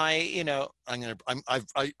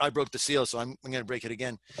I broke the seal, so I'm gonna break it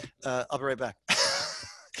again. I'll be right back.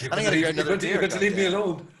 you're I'm going gonna to get leave, another beer. you're going to leave me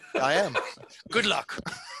alone. I am. Good luck.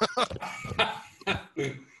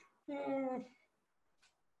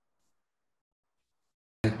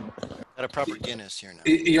 Got a proper Guinness here now.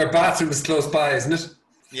 Your bathroom is close by, isn't it?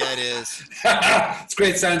 Yeah, it is. It's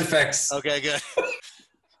great sound effects. Okay, good.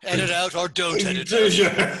 Edit out or don't edit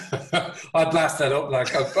out. I'll blast that up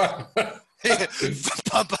like I'll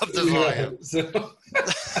Pump up the volume. Yeah,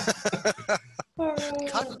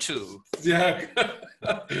 Cut to. yeah.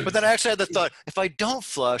 But then I actually had the thought, if I don't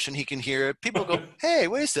flush and he can hear it, people go, hey,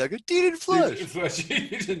 wait a second, he didn't flush.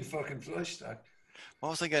 You didn't fucking flush that. What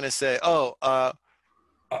was I going to say? Sorry.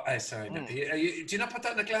 No. Do you not put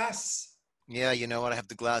that in a glass? Yeah, you know what? I have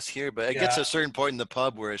the glass here, but it gets to a certain point in the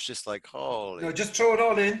pub where it's just like, holy. No, just throw it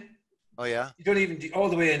all in. Oh, yeah? You don't even, all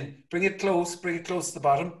the way in. Bring it close to the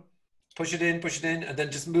bottom. Push it in, and then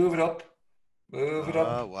just move it up. Move it up.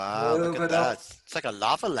 Oh, wow. Look at that. It's like a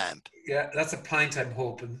lava lamp. Yeah, that's a pint, I'm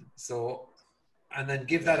hoping. So, and then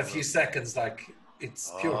give that a few seconds, like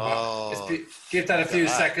it's pure. Give that a few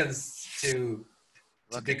seconds to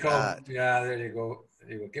become. Yeah, there you go.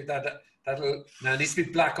 Give that'll now it needs to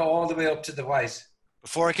be black all the way up to the white.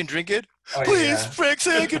 Before I can drink it? Please, Frank,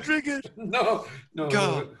 say I can drink it. No.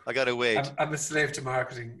 Go. I gotta wait. I'm a slave to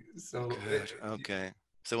marketing. So good. Okay.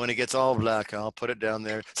 So when it gets all black, I'll put it down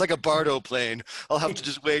there. It's like a Bardo plane. I'll have to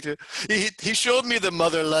just wait. He showed me the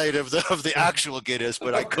mother light of the actual Guinness,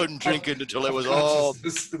 but I couldn't drink it until it was all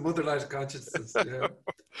the mother light of consciousness. Yeah.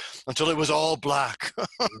 Until it was all black.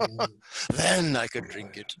 Then I could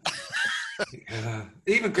drink it. Yeah.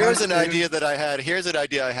 Even here's an idea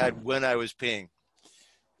I had when I was peeing.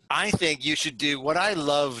 I think you should do what I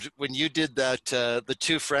loved when you did that. The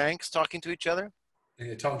two Franks talking to each other.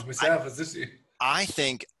 Yeah, talking to myself. Is this you? I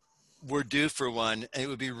think we're due for one, and it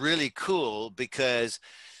would be really cool because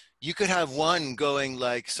you could have one going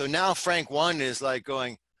like, so now Frank 1 is like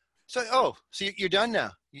going, so you're done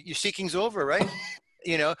now. Your seeking's over, right?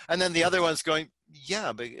 And then the other one's going,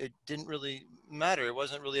 yeah, but it didn't really matter. It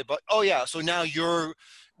wasn't really about, so now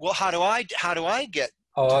how do I get?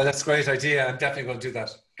 Oh, that's a great idea. I'm definitely going to do that.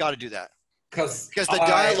 Got to do that. Because the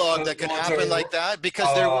dialogue that can happen like that,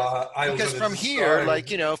 because from here, like,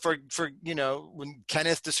 for when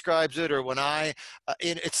Kenneth describes it, or when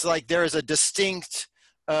it's like there is a distinct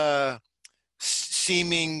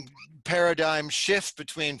seeming paradigm shift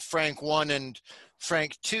between Frank 1 and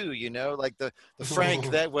Frank 2, like the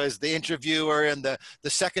Frank that was the interviewer, and the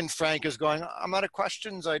second Frank is going, I'm out of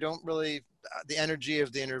questions. I don't really, the energy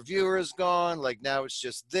of the interviewer is gone. Like now it's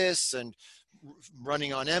just this and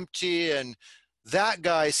running on empty, and that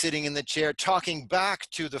guy sitting in the chair talking back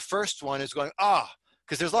to the first one is going,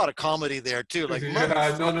 because there's a lot of comedy there too. Like,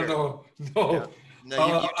 no. Yeah.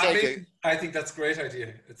 No, I think that's a great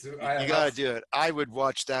idea. You got to do it. I would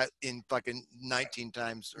watch that in fucking 19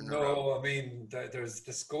 times in a row. No, I mean, there's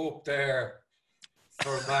the scope there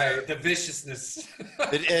for the viciousness.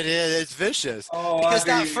 It is. It's vicious.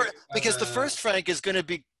 Because the first Frank is going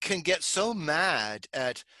to can get so mad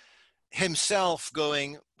at himself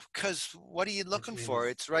going, because what are you looking for?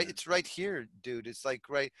 It's right. It's right here, dude. It's like,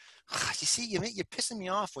 right. You see, you're pissing me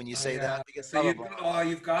off when you say that. So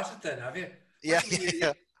you've got it then, have you? Yeah.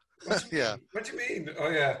 What do you mean? Oh,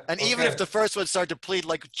 yeah. And even if the first one started to plead,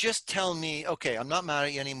 like, just tell me, okay, I'm not mad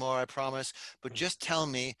at you anymore, I promise, but just tell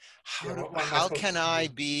me, how can I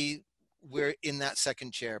be in that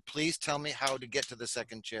second chair? Please tell me how to get to the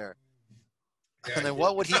second chair. Yeah, and then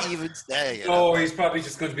what would he even say? He's probably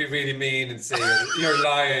just going to be really mean and say, you're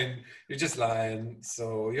lying. You're just lying.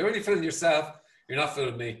 So you're only fooling yourself. You're not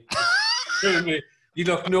fooling me. You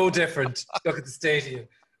look no different. Look at the state of you.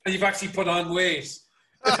 And you've actually put on weight.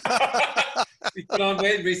 You've put on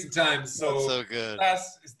weight in recent times. So that's so good.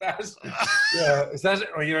 Is that,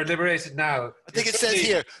 or you're liberated now? I think it says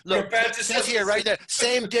here. Look, it says here right there.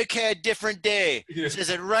 Same dickhead, different day. Yeah. It says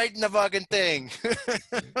it right in the fucking thing.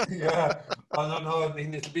 Yeah. Oh, no. I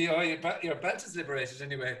mean, it'll be, your belt is liberated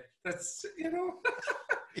anyway. That's,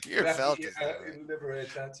 Your belt is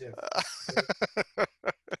liberate that, yeah.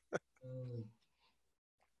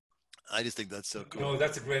 I just think that's so cool. No,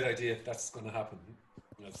 that's a great idea. That's going to happen.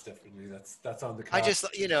 That's definitely, that's on the card. I just,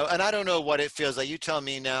 and I don't know what it feels like. You tell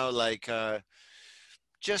me now, like,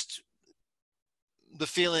 just the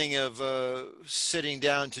feeling of sitting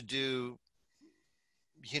down to do,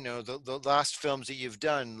 the last films that you've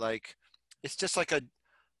done, like, it's just like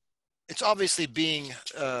it's obviously being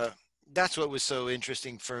that's what was so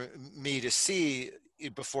interesting for me to see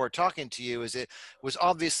before talking to you, is it was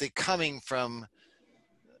obviously coming from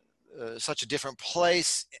such a different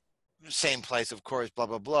place, same place, of course, blah,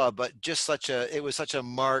 blah, blah, but just it was such a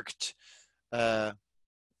marked uh,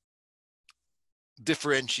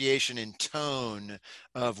 differentiation in tone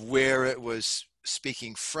of where it was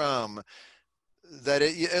speaking from, that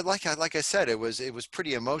like I said, it was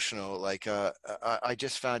pretty emotional. Like I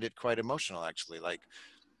just found it quite emotional, actually. Like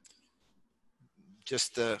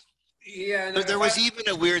just Yeah, no, there was even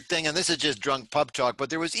a weird thing, and this is just drunk pub talk, but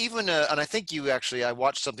there was even and I think I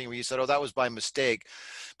watched something where you said, oh, that was by mistake,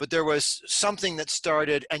 but there was something that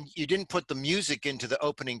started and you didn't put the music into the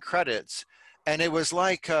opening credits, and it was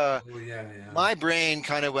like oh, yeah, yeah. my brain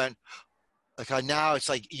kind of went, like, now it's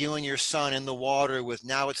like you and your son in the water with,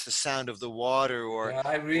 now it's the sound of the water, or Yeah,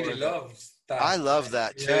 I really loved that. I love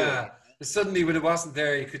that too. Yeah. Suddenly when it wasn't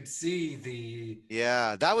there, you could see the...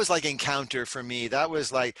 Yeah, that was like Encounter for me. That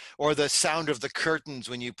was like, or the sound of the curtains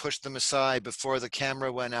when you pushed them aside before the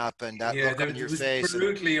camera went up, and that look on your face.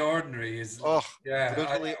 Brutally ordinary. Oh, yeah,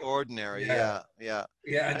 brutally ordinary. Yeah, yeah.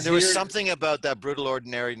 Yeah, and there was something about that brutal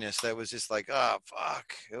ordinariness that was just like, oh,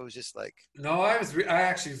 fuck. It was just like... No, I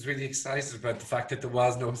actually was really excited about the fact that there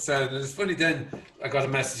was no sound. And it's funny, then I got a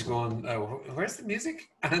message going, where's the music?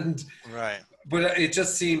 And... Right. But it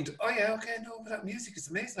just seemed, oh yeah, okay, no, but that music is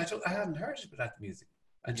amazing. I hadn't heard it without the music.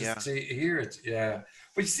 And just to hear it, yeah.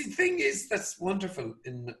 But you see, the thing is, that's wonderful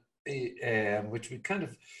in which we kind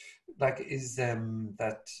of like is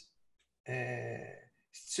that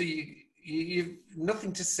so you've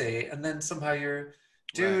nothing to say, and then somehow you're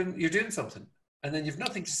doing something, and then you've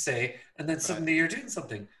nothing to say, and then suddenly you're doing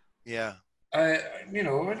something. Yeah. I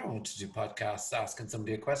don't want to do podcasts asking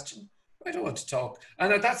somebody a question. I don't want to talk.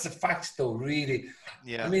 And that's a fact, though, really.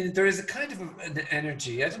 Yeah. I mean, there is a kind of an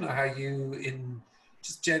energy. I don't know how you, in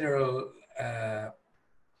just general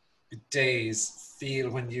days,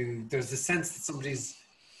 feel when there's a sense that somebody's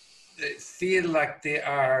feel like they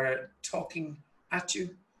are talking at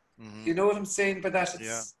you. Mm-hmm. You know what I'm saying by that?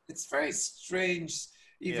 It's very strange.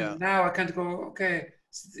 Even now, I kind of go, okay,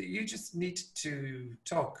 so you just need to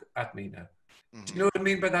talk at me now. Mm-hmm. Do you know what I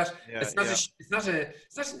mean by that? Yeah, it's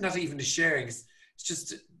not even a sharing. It's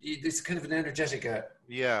just it's kind of an energetic.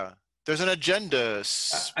 There's an agenda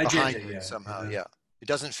behind it somehow. Yeah, it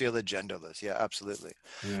doesn't feel agendaless. Yeah, absolutely.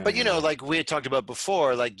 Yeah, but like we had talked about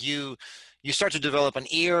before, like you start to develop an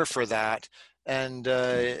ear for that, and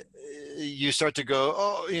you start to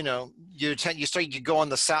go, you go on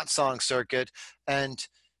the satsang circuit, and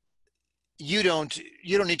you don't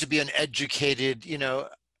need to be an educated,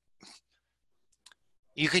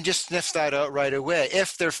 you can just sniff that out right away.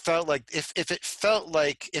 If it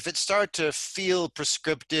started to feel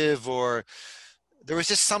prescriptive, or there was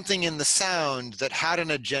just something in the sound that had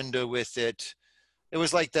an agenda with it. It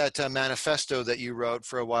was like that manifesto that you wrote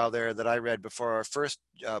for a while there that I read before our first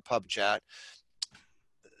pub chat.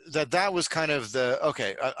 That was kind of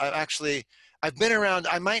I've been around.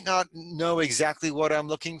 I might not know exactly what I'm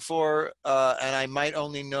looking for, and I might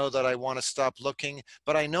only know that I want to stop looking,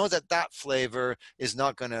 but I know that flavor is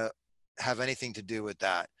not going to have anything to do with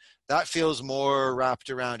that. That feels more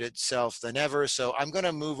wrapped around itself than ever, so I'm going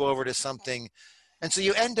to move over to something. And so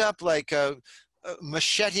you end up like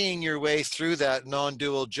macheting your way through that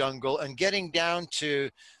non-dual jungle and getting down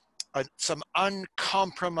to some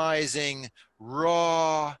uncompromising,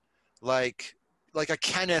 raw, like a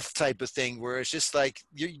Kenneth type of thing, where it's just like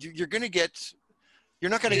you're not going to get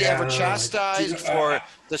ever chastised for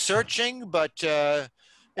the searching, but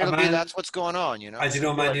it'll be that's what's going on, And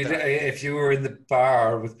man, if you were in the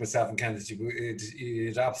bar with myself and Kenneth,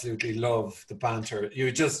 you'd absolutely love the banter.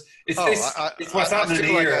 It's what's happening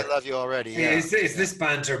here. Like I love you already. Yeah. It's this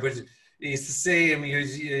banter, but it's the same.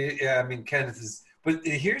 I mean, Kenneth is. But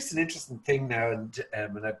here's an interesting thing now, and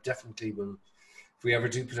I definitely will. If we ever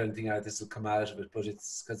do put anything out, this will come out of it. But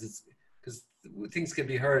it's because things can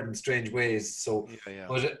be heard in strange ways. So,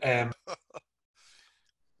 But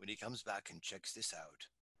when he comes back and checks this out,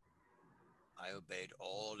 I obeyed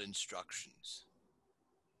all instructions,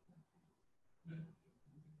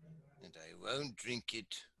 and I won't drink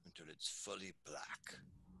it until it's fully black.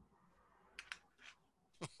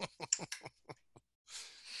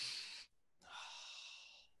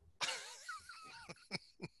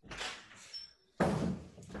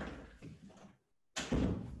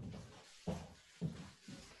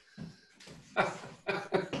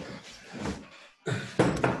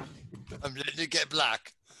 I'm letting it get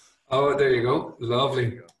black. Oh, there you go.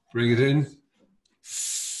 Lovely. Bring it in.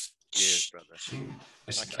 Cheers, brother.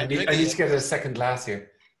 I need to get a second glass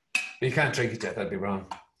here. You can't drink it yet. That'd be wrong.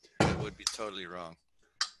 That would be totally wrong.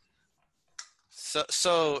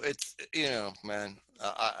 So it's, you know, man,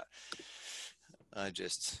 I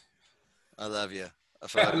just, I love you.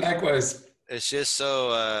 Likewise. It's just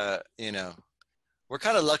so, you know, we're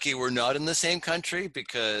kind of lucky we're not in the same country,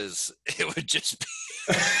 because it would just be,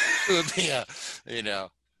 it would be a, you know,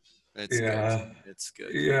 it's Yeah. good. It's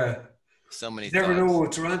good. Yeah. So many You never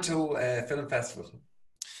thoughts. know. Toronto Film Festival.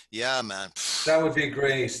 Yeah, man. That would be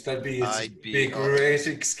great. That'd be I'd be be, a great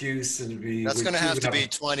excuse, and that's going to we have would to have. be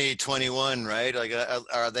 2021, right? Like,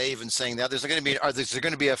 are they even saying that? There's going to be, are there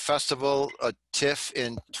going to be a festival, a TIFF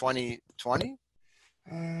in 2020?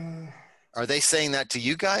 Uh, Are they saying that to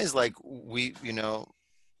you guys? Like, we, you know,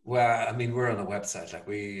 well, I mean, we're on a website, like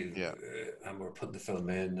yeah. and we're putting the film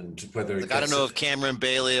in, and whether it Like, I don't gets know if Cameron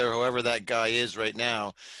Bailey or whoever that guy is right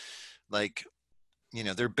now, like, you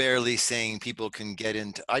know, they're barely saying people can get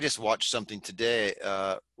into. I just watched something today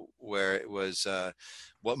where it was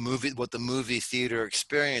what the movie theater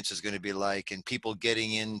experience is going to be like, and people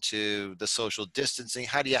getting into the social distancing.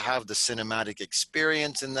 How do you have the cinematic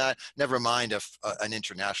experience in that? Never mind an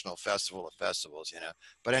international festival of festivals, you know.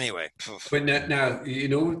 But anyway, But now you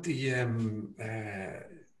know the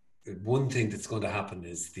one thing that's going to happen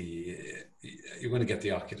is you're going to get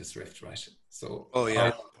the Oculus Rift, right? So, oh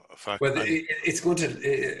yeah, fuck. well, it's going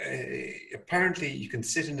to apparently you can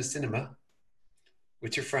sit in the cinema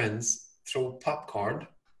with your friends, throw popcorn,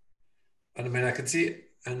 and I mean I can see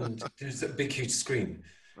it, and there's a big huge screen,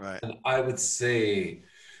 Right. and I would say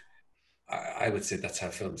that's how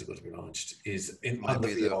films are going to be launched is on the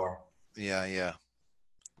VR. Yeah.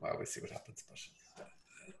 Well, we'll see what happens, but.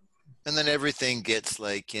 And then everything gets,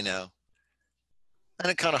 like, you know,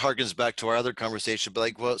 and it kind of harkens back to our other conversation, but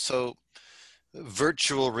like, well, so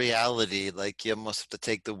virtual reality, like, you almost have to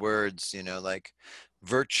take the words, you know, like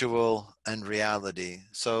virtual and reality.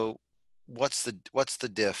 So what's the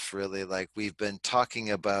diff really? Like, we've been talking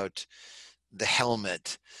about the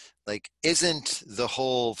helmet. Like, isn't the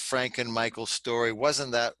whole Frank and Michael story,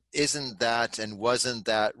 isn't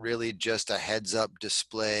that really just a heads up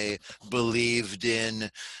display, believed in,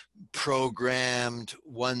 programmed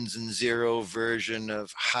ones and zero version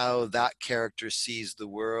of how that character sees the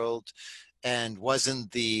world? And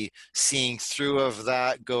wasn't the seeing through of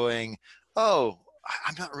that going, oh,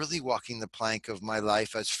 I'm not really walking the plank of my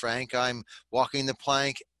life as Frank, I'm walking the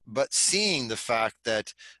plank but seeing the fact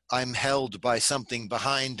that I'm held by something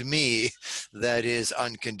behind me that is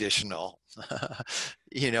unconditional.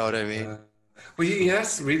 You know what I mean? Well,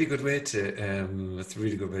 yes, really good way to. That's a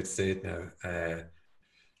really good way to say it now.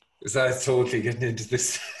 Because I was totally getting into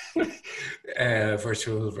this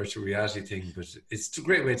virtual reality thing, but it's a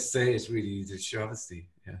great way to say it. Really, it's obviously,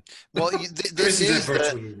 yeah. Well, this is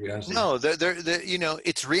virtual reality. No, you know,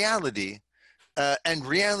 it's reality. And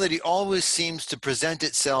reality always seems to present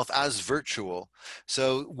itself as virtual.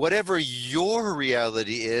 So whatever your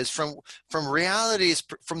reality is, from realities,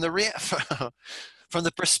 from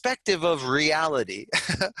the perspective of reality,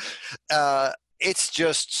 it's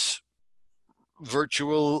just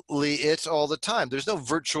virtually it all the time. There's no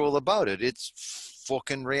virtual about it. It's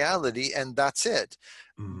fucking reality, and that's it.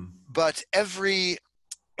 But every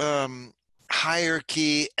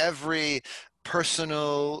hierarchy, every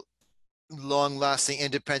personal, long-lasting,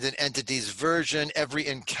 independent entities version, every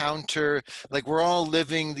encounter, like, we're all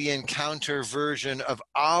living the encounter version of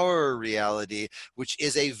our reality, which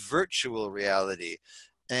is a virtual reality.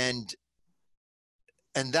 And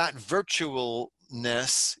that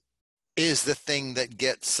virtualness is the thing that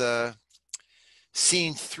gets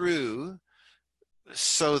seen through,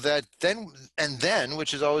 so that then,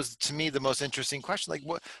 which is always to me the most interesting question, like,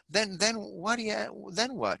 what then what do you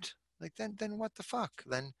then what like then what the fuck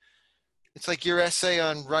then? It's like your essay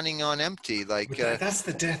on running on empty. Like, that's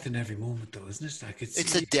the death in every moment, though, isn't it? Like,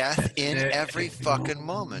 it's a death in every fucking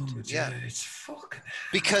moment. Yeah, it's fucking.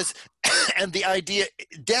 Because, and the idea,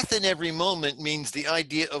 death in every moment means the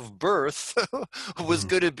idea of birth was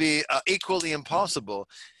going to be equally impossible.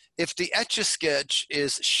 If the Etch-a-Sketch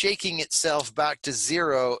is shaking itself back to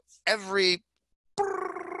zero every,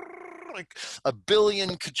 like, a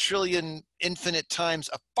billion, quadrillion, infinite times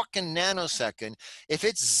a fucking nanosecond, if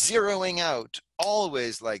it's zeroing out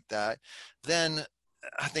always like that, then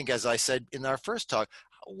I think, as I said in our first talk,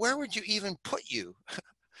 where would you even put you?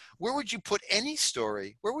 Where would you put any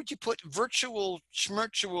story? Where would you put virtual,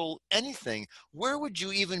 schmirtual, anything? Where would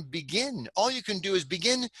you even begin? All you can do is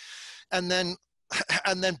begin, and then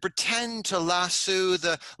pretend to lasso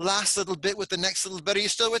the last little bit with the next little bit. Are you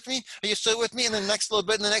still with me? Are you still with me? And then the next little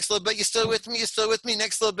bit, and the next little bit. You still with me? You still with me?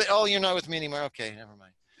 Next little bit. Oh, you're not with me anymore. Okay, never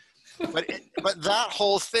mind. But that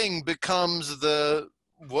whole thing becomes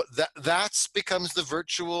becomes the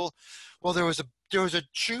virtual. Well, there was a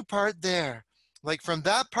true part there. Like from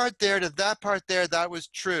that part there to that part there, that was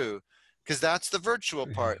true, because that's the virtual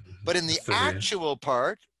part. But in the That's the real. actual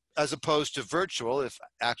part, as opposed to virtual, if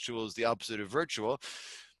actual is the opposite of virtual,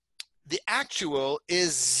 the actual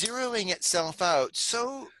is zeroing itself out.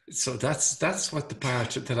 So So that's what the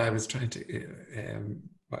part that I was trying to.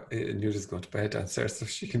 Nuta's going to bed downstairs, so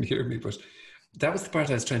she can hear me. But that was the part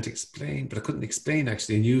I was trying to explain, but I couldn't explain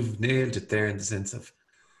actually. And you've nailed it there in the sense of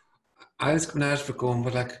I was coming out of it going,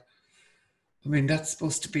 but like, I mean, that's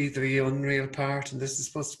supposed to be the unreal part, and this is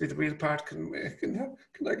supposed to be the real part. Can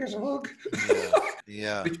I get a hug? yeah,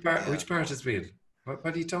 yeah, Which part? yeah, Which part is real? What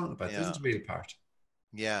are you talking about? This yeah, isn't the real part.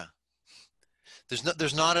 yeah.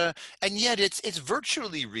 There's not a, and yet it's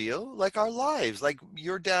virtually real, like our lives, like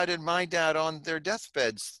your dad and my dad on their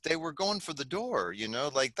deathbeds, they were going for the door, you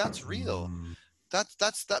know, like that's real. Mm.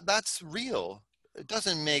 That's real. It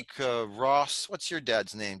doesn't make Ross. What's your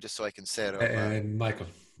dad's name? Just so I can say it out loud. Michael.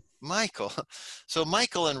 Michael. So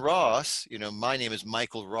Michael and Ross. You know, my name is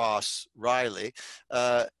Michael Ross Riley.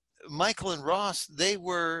 Uh, Michael and Ross. They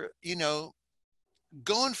were, you know,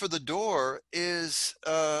 going for the door is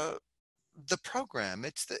the program.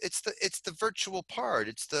 It's the virtual part.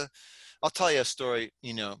 It's the. I'll tell you a story.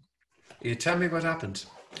 You know. You tell me what happened.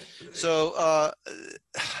 So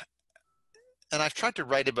and I've tried to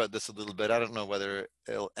write about this a little bit. I don't know whether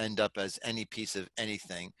it'll end up as any piece of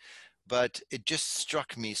anything, but it just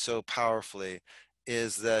struck me so powerfully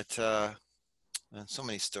is that and so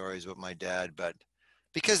many stories with my dad, but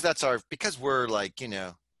because we're like, you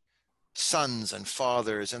know, sons and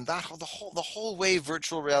fathers, and that the whole way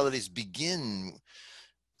virtual realities begin,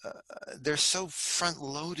 uh, they're so front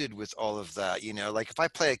loaded with all of that, you know. Like if I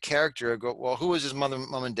play a character, I go, well, who was his mom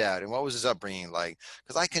and dad, and what was his upbringing like?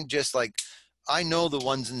 Because I can just like, I know the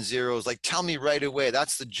ones and zeros. Like, tell me right away.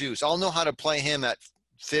 That's the juice. I'll know how to play him at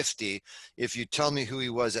 50 if you tell me who he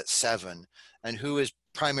was at 7 and who his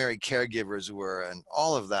primary caregivers were and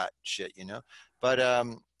all of that shit, you know. But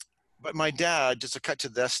my dad, just to cut to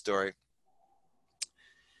this story.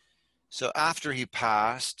 So after he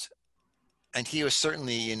passed, and he was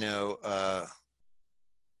certainly, you know, I'm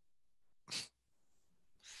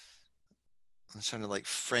trying to like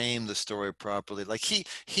frame the story properly. Like he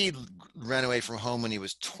ran away from home when he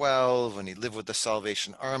was 12, and he lived with the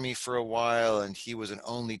Salvation Army for a while, and he was an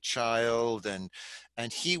only child, and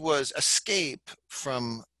he was escape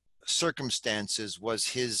from circumstances was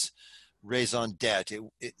his raison d'etre.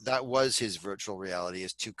 That was his virtual reality,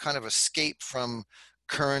 is to kind of escape from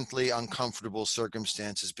currently uncomfortable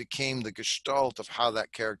circumstances became the gestalt of how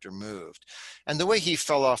that character moved. And the way he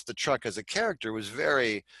fell off the truck as a character was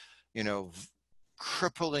very, you know,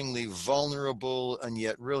 cripplingly vulnerable and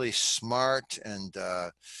yet really smart, and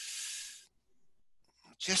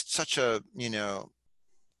just such a, you know,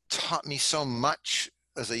 taught me so much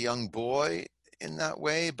as a young boy in that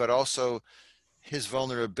way, but also his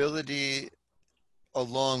vulnerability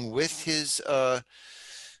along with his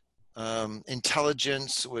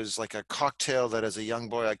intelligence was like a cocktail that as a young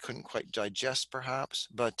boy I couldn't quite digest perhaps.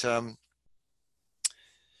 But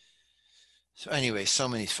so anyway, so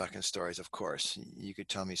many fucking stories, of course. You could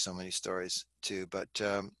tell me so many stories too, but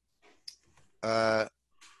uh,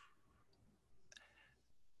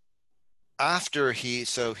 after he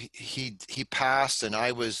passed, and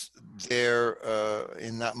I was there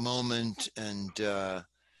in that moment, and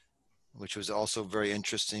which was also very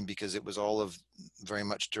interesting because it was all of very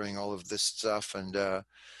much during all of this stuff, and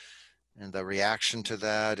the reaction to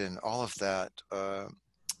that and all of that.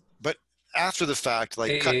 But after the fact,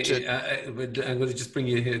 like cut to I'm going to just bring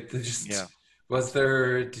you here. yeah. Was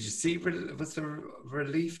there? Did you see? Was there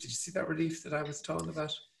relief? Did you see that relief that I was talking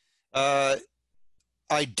about?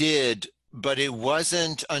 I did, but it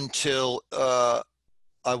wasn't until there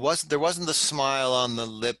wasn't the smile on the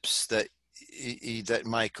lips that that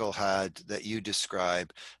Michael had that you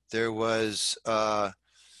describe. There was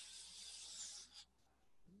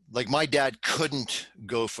like my dad couldn't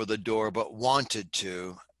go for the door but wanted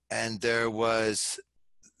to, and there was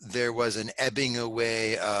an ebbing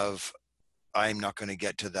away of I'm not going to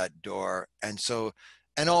get to that door. And so,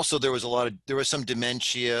 and also there was some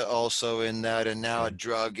dementia also in that, and now a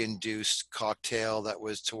drug induced cocktail that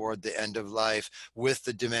was toward the end of life with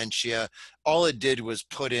the dementia. All it did was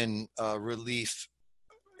put in relief,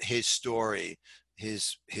 his story,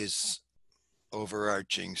 his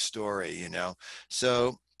overarching story, you know?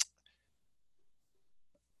 So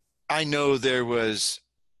I know there was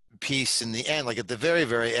piece in the end, like at the very,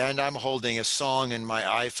 very end. I'm holding a song in my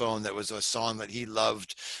iPhone that was a song that he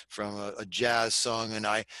loved from a jazz song, and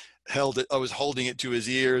I was holding it to his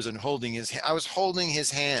ears and I was holding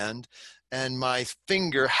his hand, and my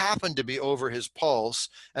finger happened to be over his pulse,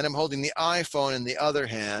 and I'm holding the iPhone in the other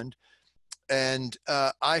hand, and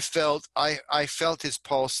I felt his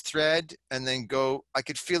pulse thread and then go. I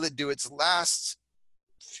could feel it do its last.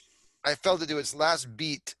 I felt it do its last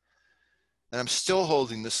beat, and I'm still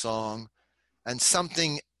holding the song, and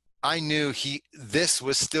something I knew this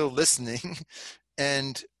was still listening,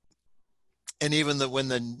 and even when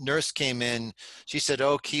the nurse came in, she said,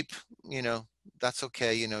 "Oh, keep, that's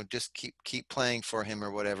okay, just keep playing for him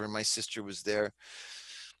or whatever." My sister was there.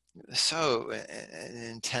 So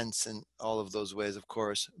intense in all of those ways, of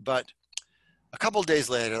course. But a couple of days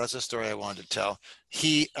later, that's a story I wanted to tell.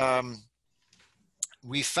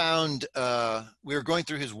 We found, we were going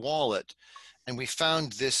through his wallet, and we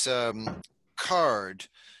found this card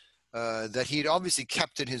that he'd obviously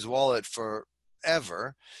kept in his wallet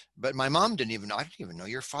forever, but my mom I didn't even know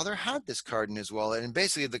your father had this card in his wallet. And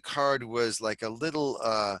basically the card was like a little,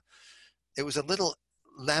 it was a little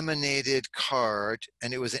laminated card,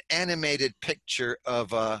 and it was an animated picture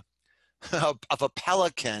of a of a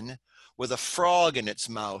pelican with a frog in its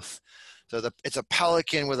mouth. So it's a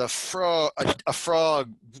pelican with a frog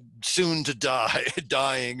soon to die,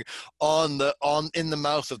 dying in the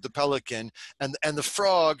mouth of the pelican, and the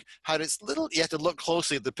frog had its little. You have to look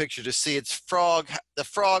closely at the picture to see its frog.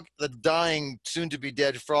 The dying, soon to be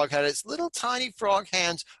dead frog had its little tiny frog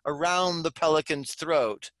hands around the pelican's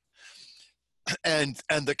throat, and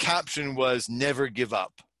the caption was "Never give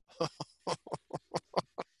up."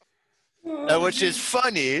 Which is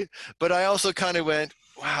funny, but I also kind of went,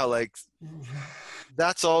 wow, like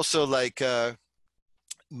that's also like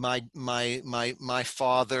my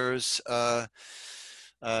father's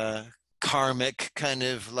karmic kind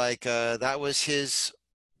of like that was his,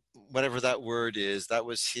 whatever that word is, that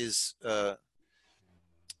was his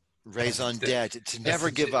raison d'etre, to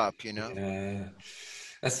never give up, Yeah,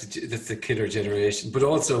 that's the killer generation. But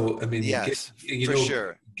also, I mean, yes, for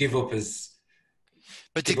sure. Give up is.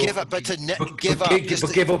 But to give up, but to give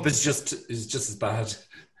up is just as bad.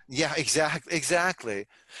 Yeah, exactly.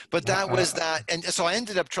 But that was that, and so I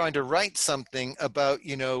ended up trying to write something about,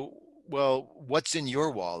 well, what's in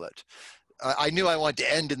your wallet? I knew I wanted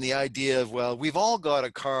to end in the idea of, well, we've all got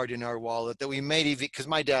a card in our wallet that we made, even because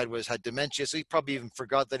my dad had dementia, so he probably even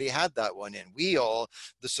forgot that he had that one in. We all,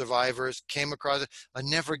 the survivors, came across a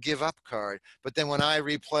never give up card. But then when I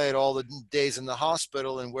replayed all the days in the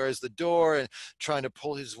hospital and where's the door and trying to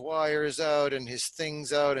pull his wires out and his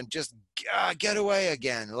things out and just get away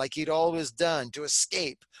again, like he'd always done, to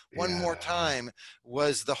escape one more time,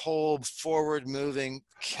 was the whole forward moving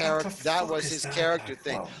character. That was his character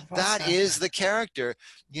thing. That is the character,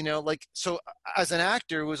 like, so as an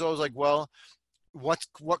actor, it was always like, well,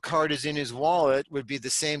 what card is in his wallet would be the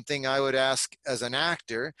same thing I would ask as an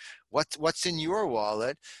actor. What's in your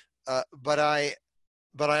wallet? But I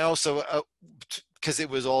also, because it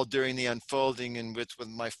was all during the unfolding and with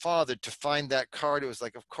my father, to find that card, it was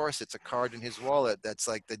like, of course it's a card in his wallet that's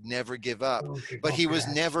like the never give up. But he was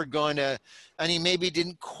never going to, and he maybe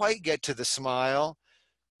didn't quite get to the smile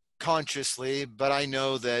consciously, but I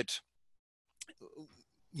know that,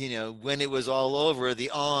 when it was all over,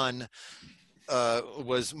 the on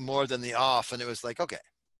was more than the off, and it was like, okay,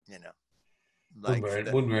 like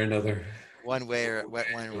one way or another. One way or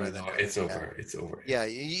another. It's over. It's over. Yeah,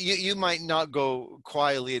 you might not go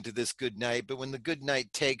quietly into this good night, but when the good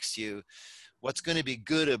night takes you, what's going to be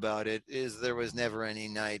good about it is there was never any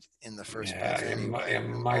night in the first place. Anyway,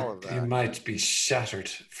 you might be shattered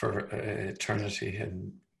for eternity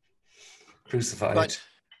and crucified.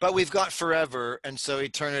 But we've got forever, and so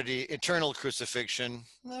eternal crucifixion.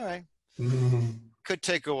 All right, could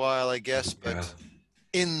take a while, I guess, but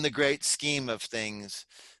in the great scheme of things,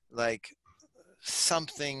 like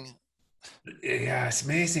something. Yeah, it's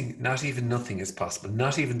amazing. Not even nothing is possible.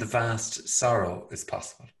 Not even the vast sorrow is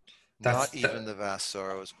possible. Not even the vast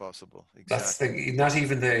sorrow is possible. That's Exactly. not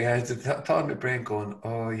even the thought in my brain going,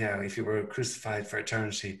 oh yeah, if you were crucified for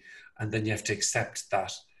eternity, and then you have to accept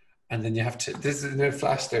that, and then you have to. This is a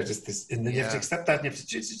flash there, just this, and then you have to accept that, and you have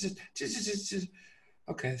to.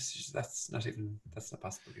 Okay, that's not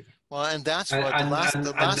possible either. Well, and that's what the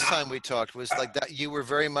last time we talked was like that. You were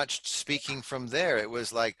very much speaking from there. It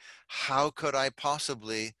was like, how could I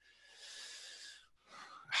possibly?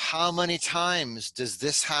 How many times does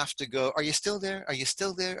this have to go? Are you still there? Are you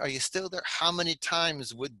still there? Are you still there? How many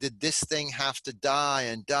times did this thing have to die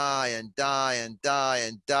and die and die and die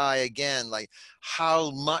and die again? Like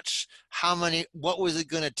how many, what was it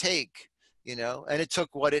going to take? And it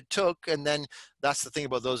took what it took. And then that's the thing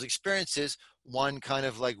about those experiences. One kind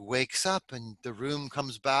of like wakes up and the room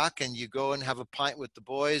comes back and you go and have a pint with the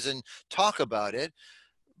boys and talk about it.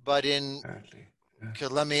 but in Apparently. Yeah. okay,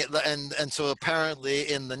 let me and so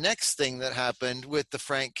apparently in the next thing that happened with the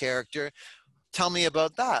Frank character, tell me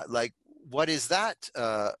about that. Like, what is that?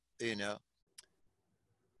 You know,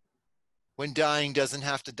 when dying doesn't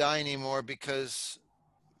have to die anymore, because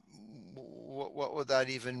what would that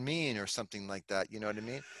even mean, or something like that? You know what I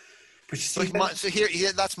mean? But you see So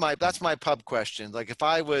here, that's my pub question. Like, if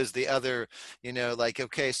I was the other, you know, like,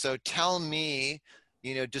 okay, so tell me,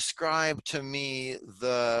 you know, describe to me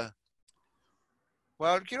the,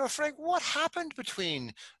 well, you know, Frank, what happened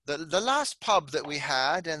between the last pub that we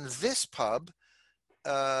had and this pub?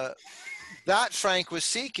 That Frank was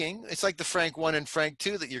seeking. It's like the Frank 1 and Frank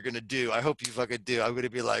 2 that you're going to do. I hope you fucking do. I'm going to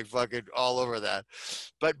be like fucking all over that.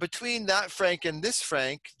 But between that Frank and this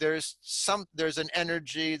Frank, there's an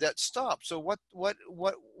energy that stopped. So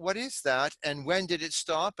what is that? And when did it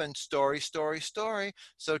stop? And story.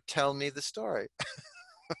 So tell me the story.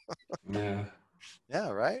 yeah. Yeah,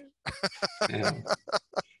 right? Yeah.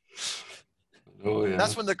 Oh yeah.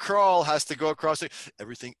 That's when the crawl has to go across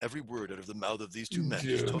everything, every word out of the mouth of these two men.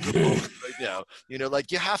 Yeah. Just talk about it right now. You know,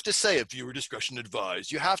 like, you have to say it, viewer discretion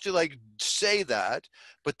advised. You have to like say that,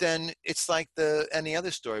 but then it's like any other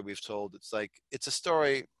story we've told. It's like, it's a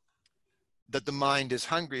story that the mind is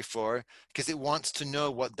hungry for, because it wants to know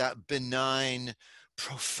what that benign,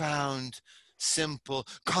 profound, simple,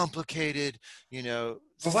 complicated, you know,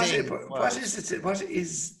 But thing what was. is it? What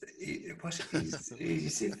is you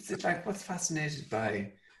see? It's like, what's fascinated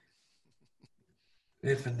by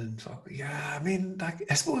living and talking? Yeah, I mean, like,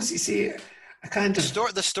 I suppose you see a kind of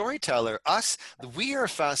The storyteller, us, we are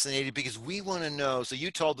fascinated because we want to know. So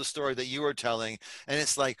you told the story that you were telling, and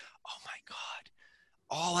it's like, oh my God,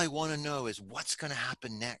 all I want to know is what's going to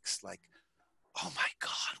happen next. Like, oh my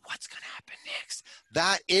God, what's going to happen next?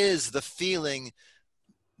 That is the feeling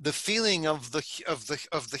of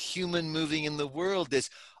the human moving in the world is,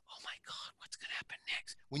 oh my God, what's going to happen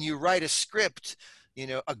next? When you write a script, you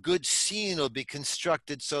know, a good scene will be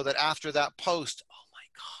constructed so that after that post, oh my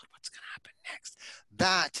God, what's going to happen next?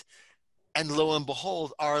 That, and lo and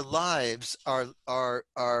behold, our lives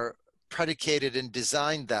are predicated and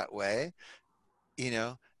designed that way, you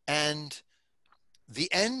know, and the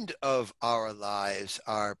end of our lives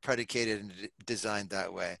are predicated and designed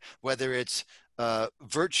that way, whether it's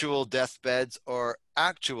virtual deathbeds or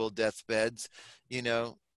actual deathbeds. You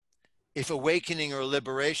know, if awakening or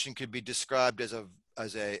liberation could be described as a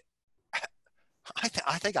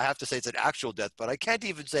I think I have to say it's an actual death, but I can't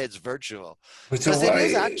even say it's virtual, so because it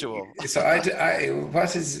is actual. so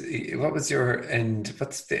what was your end?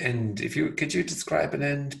 What's the end? If you could you describe an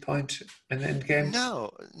end point, an end game? No,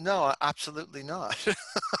 absolutely not.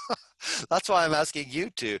 That's why I'm asking you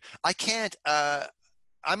to. I can't.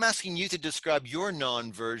 I'm asking you to describe your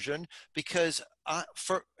non-version, because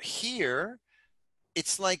for here,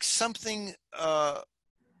 it's like something.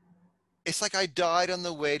 It's like I died on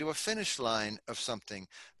the way to a finish line of something.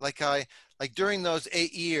 Like during those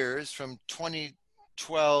 8 years from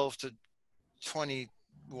 2012 to 20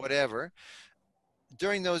 whatever.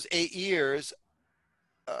 During those 8 years,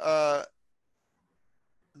 uh,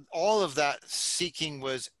 all of that seeking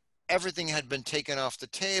was, everything had been taken off the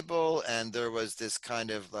table, and there was this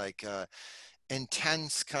kind of like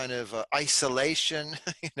intense kind of isolation.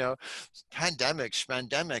 You know, pandemic.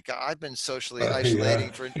 I've been socially Yeah.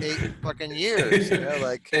 isolating for 8 fucking years. You know,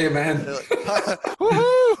 like, Amen.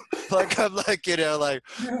 woohoo! Like, I'm like, you know, like,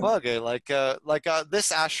 Yeah. okay, like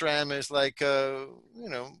this ashram is like, you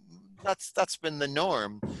know, that's been the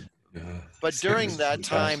norm. Yeah. But Same during as that with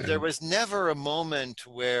that, time, yeah. there was never a moment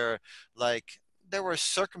where, like, there were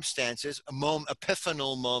circumstances,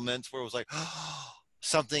 epiphanal moments where it was like, oh,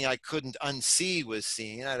 something I couldn't unsee was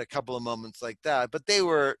seen. I had a couple of moments like that, but they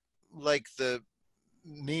were like the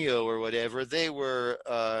Neo or whatever. They were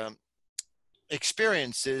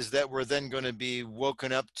experiences that were then going to be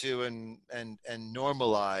woken up to and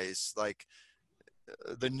normalized, like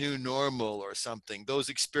the new normal or something. Those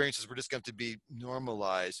experiences were just going to be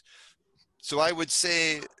normalized. So I would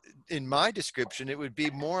say, in my description, it would be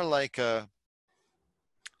more like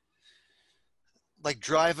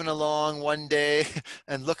driving along one day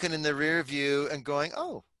and looking in the rear view and going,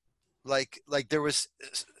 oh, like there was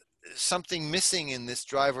something missing in this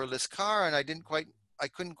driverless car, and I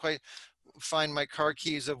couldn't quite find my car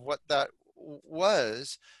keys of what that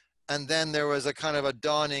was. And then there was a kind of a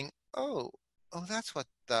dawning, oh, that's what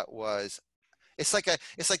that was. It's like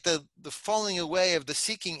the falling away of the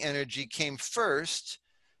seeking energy came first,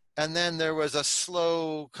 and then there was a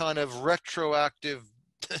slow kind of retroactive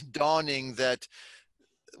dawning that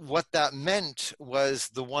what that meant was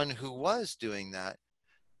the one who was doing that.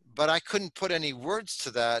 But I couldn't put any words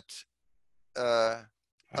to that.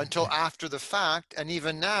 until after the fact. And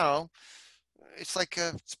even now, it's like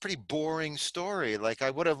it's a pretty boring story. Like I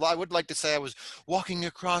would like to say I was walking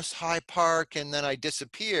across High Park and then I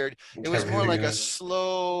disappeared. It was more like a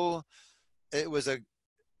slow, it was a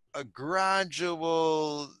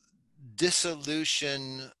gradual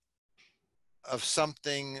dissolution of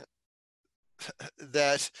something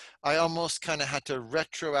that I almost kind of had to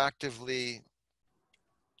retroactively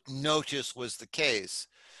notice was the case.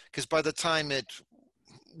 Because by the time it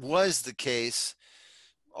was the case,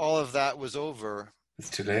 all of that was over. It's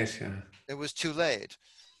too late, yeah. It was too late.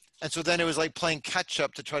 And so then it was like playing catch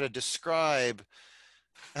up to try to describe.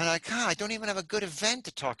 And God, I don't even have a good event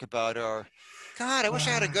to talk about, or God, I wish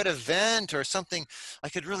I had a good event or something I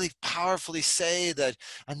could really powerfully say that,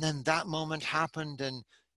 and then that moment happened, and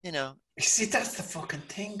you know. You see, that's the fucking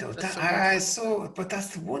thing, though. But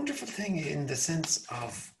that's the wonderful thing in the sense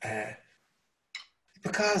of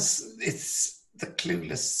because it's the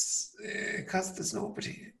clueless, because there's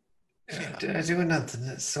nobody doing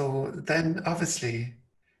nothing. So then, obviously,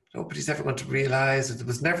 nobody's ever going to realize that there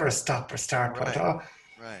was never a stop or start point.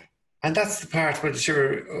 Right. And that's the part where,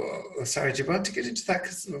 sure, sorry, do you want to get into that?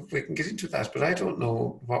 Because we can get into that, but I don't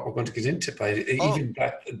know what we're going to get into by even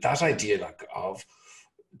that idea, like, of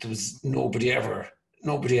there was nobody ever.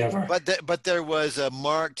 But there was a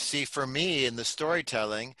marked, see, for me in the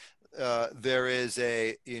storytelling, there is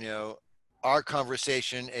a, our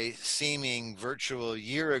conversation a seeming virtual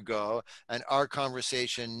year ago, and our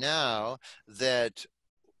conversation now that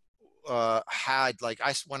had like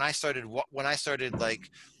when I started like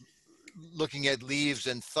looking at leaves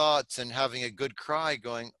and thoughts and having a good cry,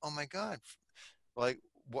 going, oh my God, like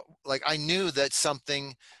what? Like I knew that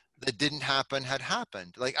something that didn't happen had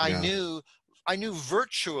happened. Like I knew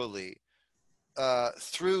virtually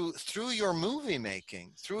through your movie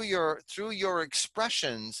making, through your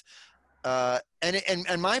expressions.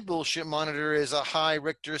 And my bullshit monitor is a high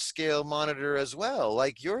Richter scale monitor as well,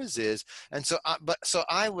 like yours is. And so, so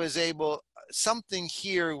I was able, something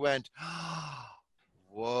here went,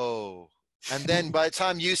 whoa. And then by the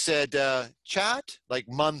time you said chat, like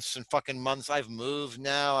months and fucking months, I've moved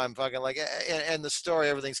now. I'm fucking like, and the story,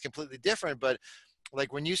 everything's completely different. But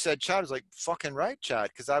like when you said chat, I was like, fucking right, chat,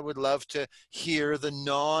 because I would love to hear the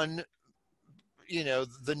non-story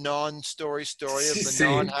of the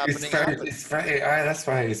non-happening. It's very. That's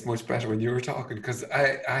why it's much better when you were talking, because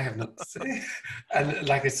I have nothing to say, and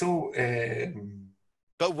like it's so.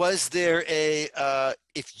 But was there a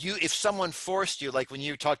if someone forced you, like when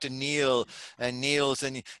you talk to Neil and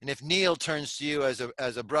if Neil turns to you as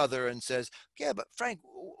a brother and says, yeah, but Frank,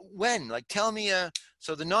 when, like, tell me,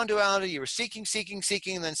 so the non-duality, you were seeking,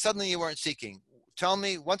 and then suddenly you weren't seeking. Tell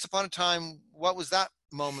me, once upon a time, what was that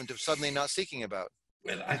moment of suddenly not seeking about?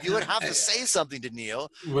 Well, you would have to say something to Neil.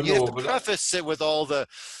 You have to preface it with all the,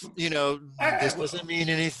 this doesn't mean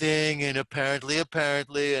anything, and apparently,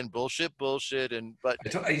 and bullshit, and but.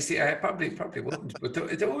 You see, I probably wouldn't. But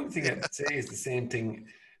the only thing I'd say is the same thing.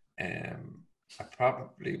 I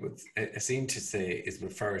probably would seem to say is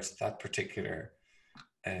refer to that particular,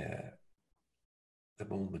 the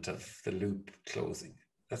moment of the loop closing.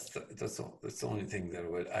 That's the only thing that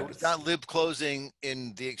I would. Was that loop closing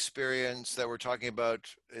in the experience that we're talking about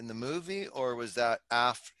in the movie, or was that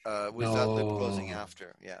after? That loop closing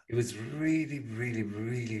after? Yeah. It was really, really,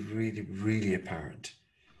 really, really, really apparent.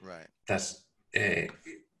 Right. That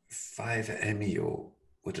 5 MEO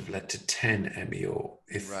would have led to 10 MEO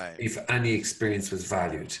if any experience was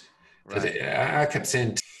valued. Right. But I kept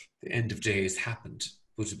saying the end of days happened,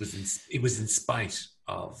 but it was in spite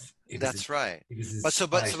of. That's right.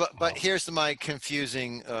 But here's my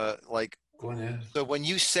confusing like. Go on, yeah. So when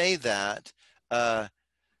you say that, I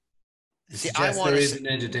want there is an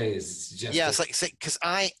end of days. Yeah, it's like because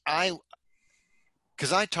I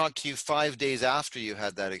talked to you 5 days after you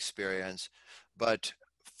had that experience, but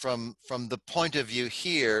from the point of view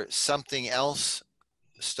here, something else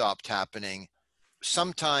stopped happening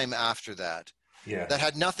sometime after that. Yeah. That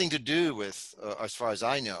had nothing to do with, as far as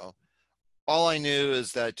I know. All I knew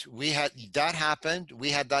is that that happened. We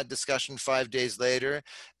had that discussion 5 days later.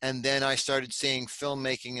 And then I started seeing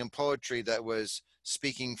filmmaking and poetry that was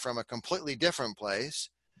speaking from a completely different place.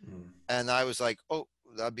 Mm. And I was like, oh,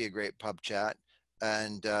 that'd be a great pub chat.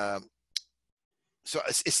 And so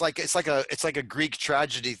it's like a Greek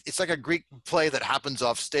tragedy. It's like a Greek play that happens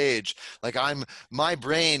off stage. Like my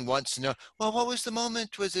brain wants to know, well, what was the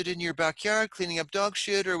moment? Was it in your backyard cleaning up dog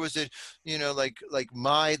shit, or was it,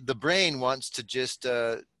 the brain wants to just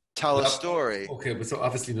tell a story. Okay, but so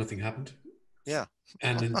obviously nothing happened. Yeah.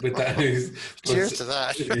 And then with that, Cheers to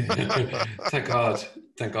that. thank God,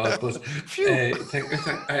 but Phew. thank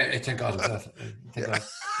God himself. Thank God.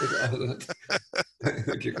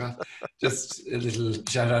 Thank you, God. Just a little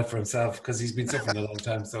shout out for himself because he's been suffering a long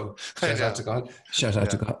time. So I shout out know. to God. Shout out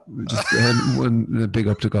to Yeah. God. Just one big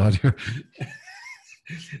up to God here.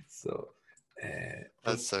 So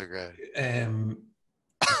That's so great.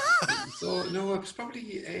 so no, it was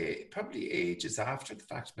probably ages after the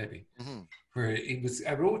fact, maybe, Mhm. where it was.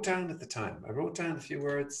 I wrote down at the time. I wrote down a few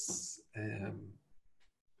words,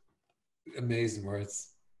 amazing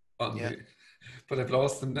words, on Yeah. the, but I've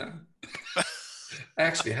lost them now. I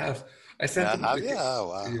actually have. I sent Yeah. them. Yeah. Oh,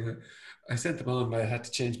 wow. Yeah, I sent them on, but I had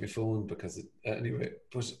to change my phone because anyway.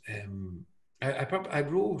 But I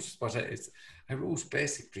wrote what I wrote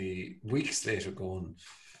basically weeks later, going.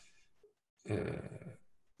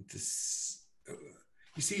 This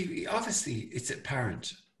you see, obviously it's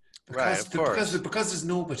apparent Right. because Of course. because there's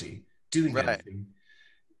nobody doing Right. anything.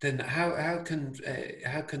 Then how can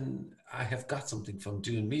I have got something from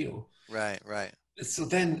doing Mio? Right. Right. So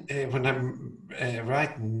then when I'm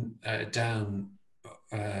writing down,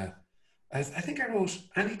 I think I wrote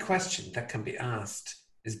any question that can be asked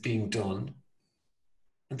is being done,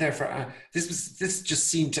 and therefore this just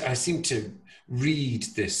seemed to I seemed to read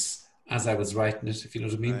this as I was writing it, if you know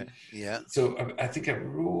what I mean. Right. Yeah. So I think I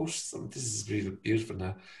wrote some. This is really beautiful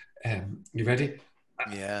now. You ready?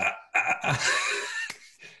 Yeah.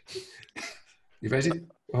 You ready?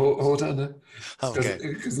 Hold on now, Okay.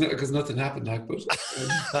 because nothing happened, like, but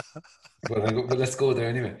let's go there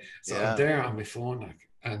anyway. So I'm Yeah. there on my phone, like,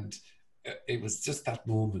 and it was just that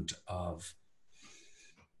moment of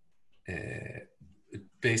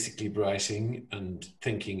basically writing and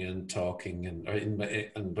thinking and talking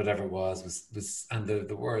and whatever it was and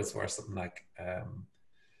the words were something like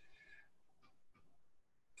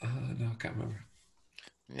no, I can't remember.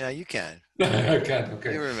 Yeah. You can. I can't.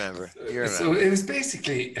 Okay. You remember. You So remember. it was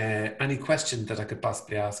basically any question that I could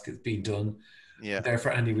possibly ask is being done. Yeah.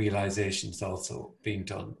 Therefore, any realization is also being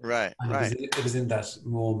done. Right. And Right. it was in that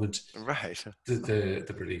moment Right.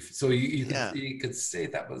 the belief. So Yeah. you could say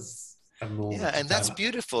that was a moment. Yeah, and that's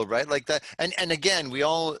beautiful, right? Like that, and again, we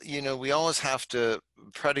all, we always have to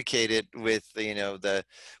predicate it with,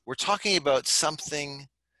 we're talking about something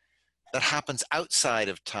that happens outside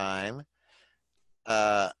of time,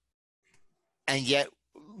 uh, and yet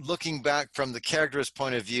looking back from the character's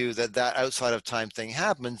point of view, that outside of time thing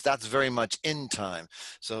happens, that's very much in time.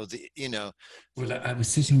 So Well, I was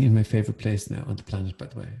sitting in my favorite place now on the planet, by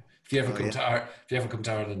the way. If you ever oh come yeah, if you ever come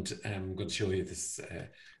to Ireland, I'm going to show you this.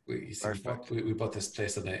 perfect, We bought this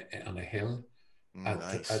place on a hill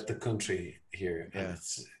nice, at the country here, and yeah,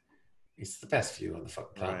 it's the best view on the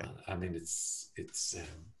fucking planet. right, I mean,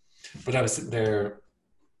 but I was sitting there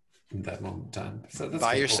in that moment in time. So that's by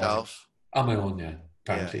quite boring. yourself, On my own, yeah.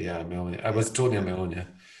 Apparently, yeah, on my own. I was totally on my own, yeah.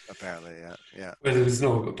 apparently, yeah, yeah. Well, there was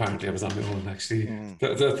no. Apparently, I was on my own. Actually,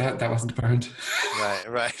 that wasn't apparent. Right,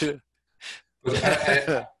 right.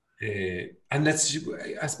 But and I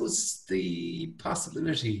suppose the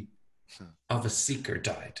possibility of a seeker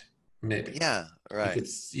died. Maybe. Yeah, right.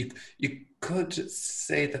 You could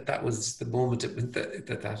say that was the moment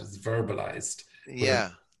that was verbalized.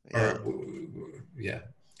 Yeah, yeah. Yeah,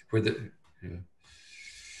 where the. Yeah.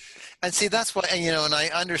 And see, that's why, and I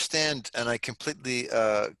understand, and I completely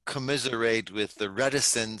commiserate with the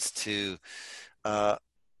reticence to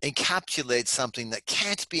encapsulate something that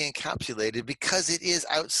can't be encapsulated because it is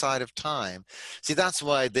outside of time. See, that's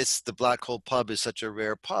why the Black Hole Pub is such a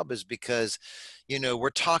rare pub, is because, we're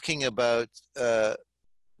talking about,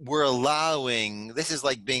 we're allowing, this is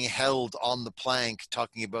like being held on the plank,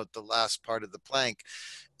 talking about the last part of the plank.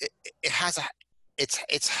 It has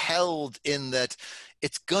it's held in that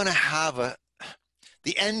it's going to have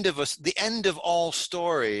the end of all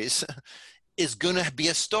stories is going to be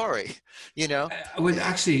a story, Well,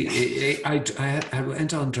 actually, I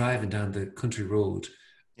went on driving down the country road,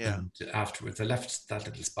 Yeah. and afterwards I left that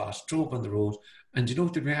little spot, drove on the road, and you know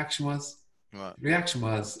what the reaction was? What? The reaction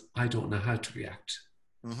was, I don't know how to react.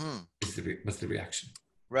 Mm-hmm. Was the reaction.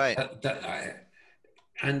 Right.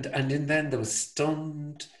 And then there was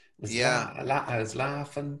stunned. I was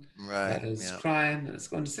laughing. Right. I was crying. I was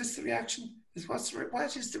going, is this the reaction? What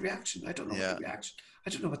is the reaction? I don't know what the reaction. I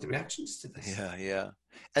don't know what the reaction is to this. Yeah, yeah.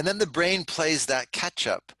 And then the brain plays that catch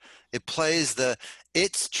up. It plays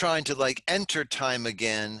it's trying to like enter time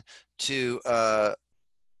again to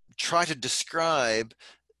try to describe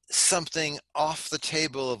something off the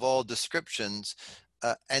table of all descriptions.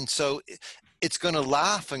 And so it's going to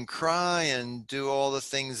laugh and cry and do all the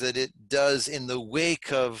things that it does in the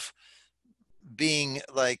wake of being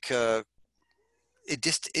like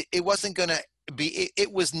it wasn't going to be,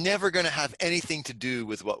 it was never going to have anything to do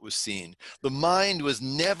with what was seen. The mind was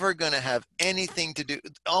never going to have anything to do,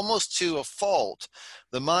 almost to a fault.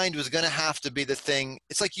 The mind was going to have to be the thing.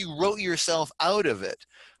 It's like you wrote yourself out of it.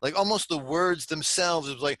 Like almost the words themselves,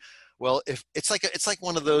 it was like, well, if it's like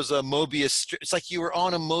one of those Mobius strips. It's like you were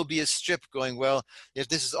on a Mobius strip going, well, if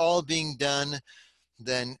this is all being done,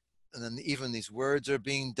 then, and then even these words are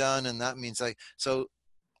being done. And that means like, so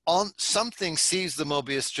on something sees the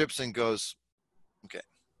Mobius strips and goes, okay,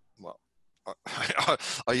 well,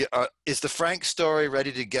 is the Frank story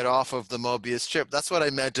ready to get off of the Mobius strip? That's what I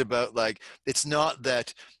meant about, like, it's not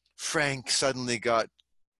that Frank suddenly got,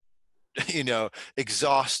 you know,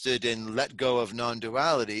 exhausted and let go of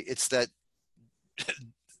non-duality. It's that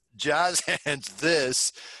Jazz Hands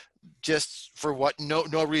this just for what no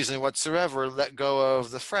reason whatsoever let go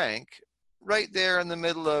of the Frank right there in the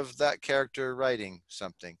middle of that character writing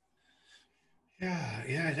something.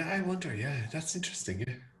 Yeah, I wonder. Yeah, that's interesting.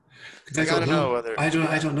 Yeah, like, I don't know whether I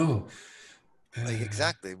don't know. Like,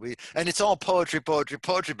 exactly. And it's all poetry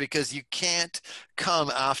because you can't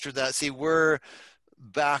come after that. See, we're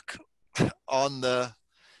back on the.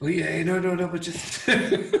 Well, yeah, no, but just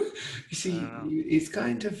you see, it's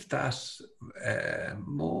kind of that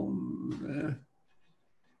moment.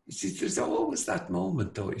 You see, there's always that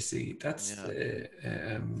moment, though. You see, that's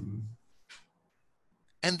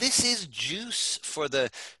and this is juice for the.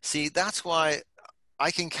 See, that's why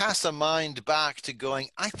I can cast a mind back to going,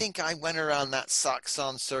 I think I went around that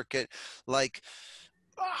Saxon circuit like,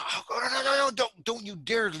 oh, no, don't you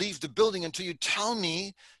dare leave the building until you tell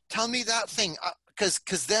me that thing.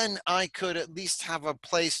 Because then I could at least have a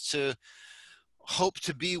place to hope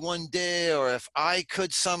to be one day, or if I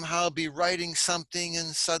could somehow be writing something and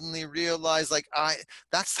suddenly realize like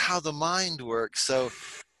that's how the mind works. So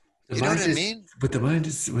you know what I mean? But the mind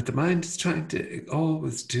is trying to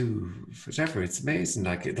always do whatever. It's amazing.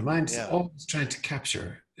 Like the mind is always trying to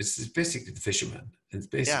capture. It's basically the fisherman. It's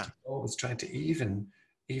basically always trying to even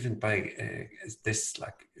by this,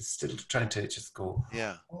 like it's still trying to just go.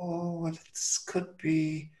 Yeah. Oh, well, this could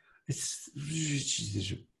be. It's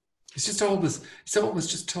just always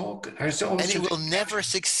just talk. And it will never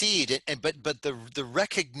succeed. But the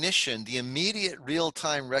recognition, the immediate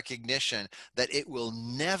real-time recognition that it will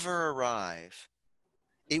never arrive.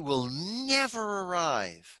 It will never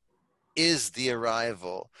arrive is the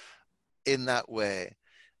arrival in that way.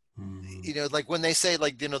 You know, like when they say,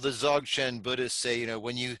 like, you know, the Dzogchen Buddhists say, you know,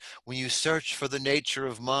 when you search for the nature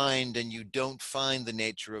of mind and you don't find the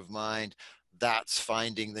nature of mind, that's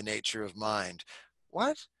finding the nature of mind.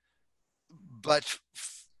 What? But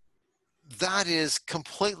that is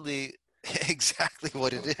completely exactly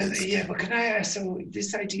what it is. Yeah, but can I ask, so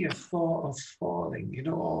this idea of falling, you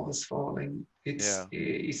know, always falling, it's,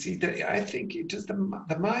 you see, I think it does, the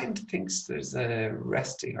mind thinks there's a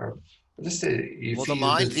resting, or just the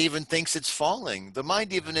mind even thinks it's falling. The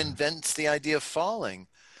mind even invents the idea of falling.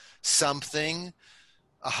 Something,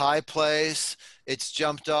 a high place, it's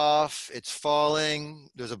jumped off, it's falling,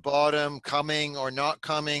 there's a bottom, coming or not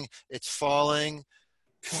coming, it's falling.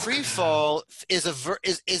 Free fall is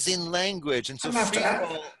in language, and so free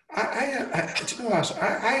fall. Do you know what?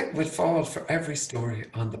 I would fall for every story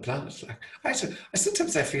on the planet. Like I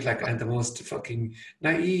sometimes I feel like I'm the most fucking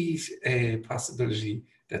naive possibility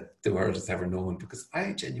that the world has ever known, because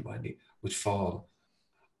I genuinely would fall.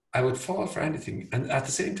 I would fall for anything, and at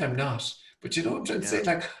the same time not. But you know what I'm trying to say?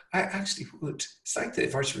 Like, I actually would. It's like the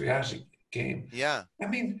virtual reality game. Yeah. I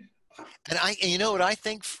mean, and you know what I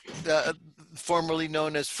think, formerly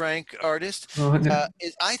known as Frank Artist,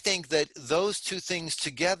 is I think that those two things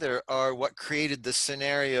together are what created the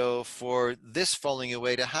scenario for this falling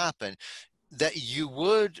away to happen. That you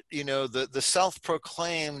would, you know, the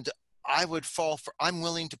self-proclaimed, I'm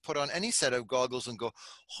willing to put on any set of goggles and go,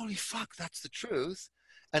 holy fuck, that's the truth.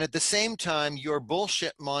 And at the same time, your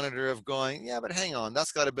bullshit monitor of going, yeah, but hang on,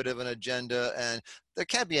 that's got a bit of an agenda, and there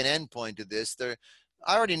can't be an end point to this.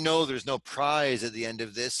 I already know there's no prize at the end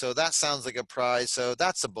of this, so that sounds like a prize. So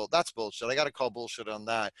that's bullshit. I got to call bullshit on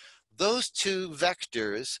that. Those two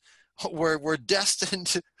vectors were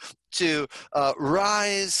destined to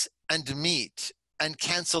rise and meet and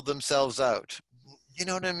cancel themselves out. You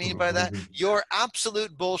know what I mean by that? Your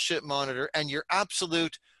absolute bullshit monitor and your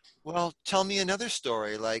absolute, well, tell me another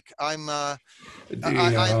story. Like I'm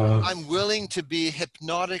willing to be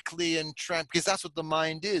hypnotically entranced, because that's what the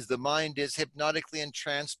mind is. The mind is hypnotically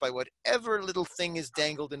entranced by whatever little thing is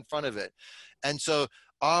dangled in front of it. And so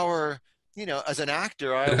you know, as an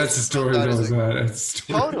actor, that's the story.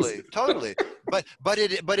 Totally. But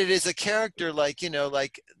it is a character, like, you know,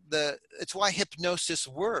 like it's why hypnosis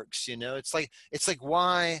works. You know, it's like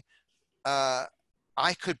why I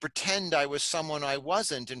could pretend I was someone I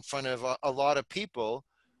wasn't in front of a lot of people.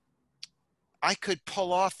 I could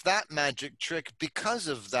pull off that magic trick because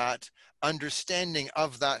of that understanding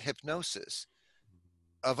of that hypnosis,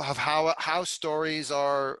 of how stories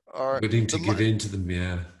are willing to give in to them.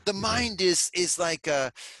 Yeah. The mind is like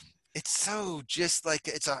it's so just like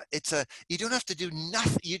it's a you don't have to do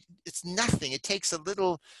nothing. It's nothing. It takes a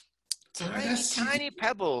little tiny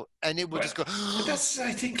pebble and it will just go. But that's,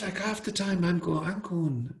 I think, like half the time I'm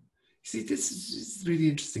going, see, this is really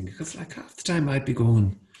interesting, because like half the time I'd be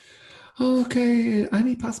going, okay,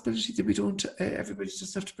 any possibility that we don't, everybody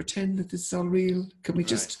just have to pretend that this is all real? Can we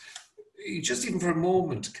just even for a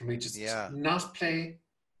moment, can we just not play?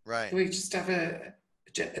 Right. Can we just have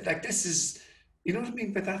like, this is, you know what I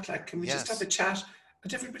mean by that? Like, can we just have a chat?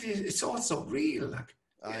 And everybody, it's all so real. Like,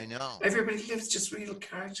 I know. Everybody lives just real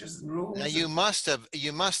characters and roles. Now you must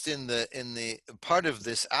in the part of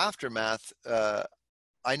this aftermath.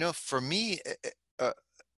 I know for me,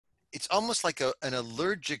 it's almost like an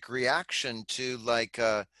allergic reaction to like.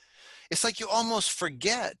 It's like you almost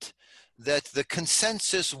forget that the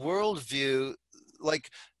consensus worldview, like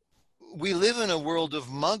we live in a world of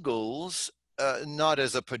muggles, not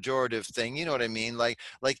as a pejorative thing. You know what I mean? Like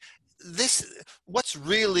this, what's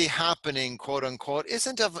really happening, quote unquote,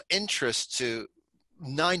 isn't of interest to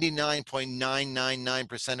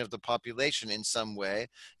 99.999% of the population in some way.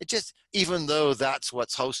 It just, even though that's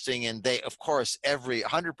what's hosting, and they, of course, every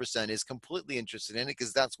 100% is completely interested in it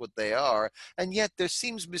because that's what they are. And yet there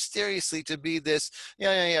seems mysteriously to be this,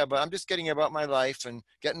 but I'm just getting about my life and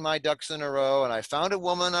getting my ducks in a row. And I found a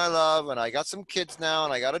woman I love, and I got some kids now,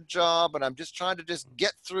 and I got a job, and I'm just trying to just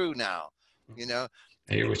get through now, you know?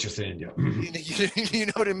 I hear what you're saying, yeah. You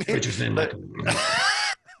know what I mean? What you're saying, Michael.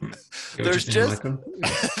 There's just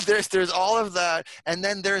there's all of that, and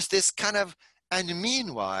then there's this kind of, and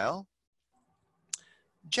meanwhile,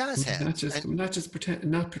 jazz hands. Not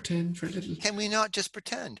pretend for a little. Can we not just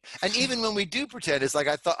pretend? And even when we do pretend, it's like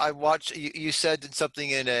I thought I watched. You said something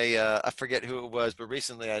in I forget who it was, but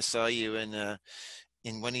recently I saw you in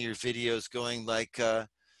one of your videos going like,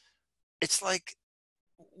 it's like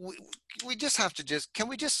we just have to can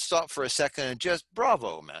we just stop for a second and just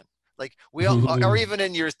bravo, man. Like we all, or even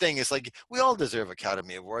in your thing, it's like we all deserve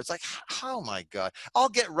Academy Awards. Like, oh my God, I'll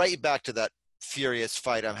get right back to that furious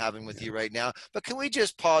fight I'm having with you right now. But can we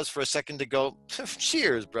just pause for a second to go,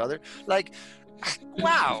 cheers, brother? Like,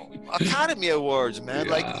 wow, Academy Awards, man.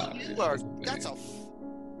 Like that's a.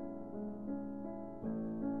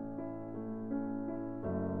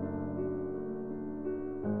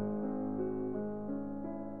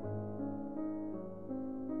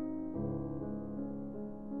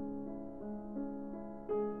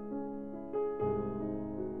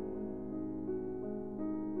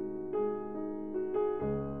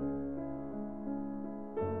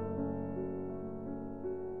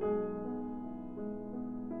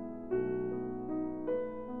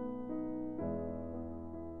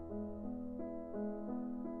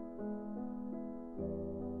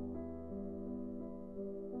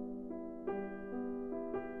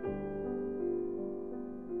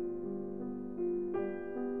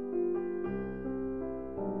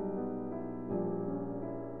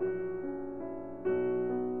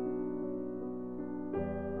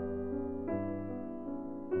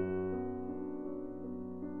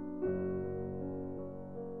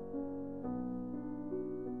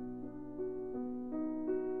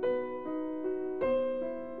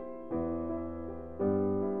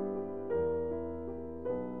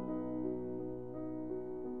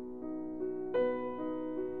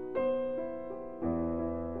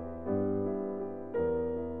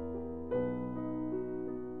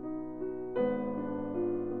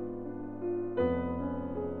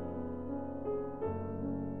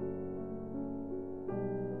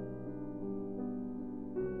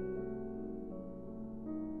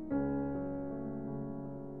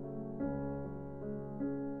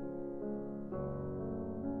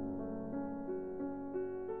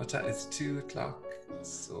 It's 2:00,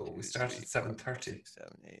 so we started at 7:30.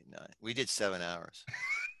 7, 8, 9. We did 7 hours.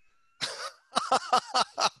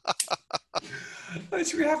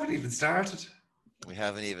 We haven't even started. We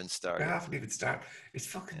haven't even started. It's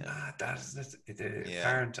fucking mad, that, isn't it? The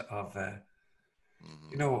parent of,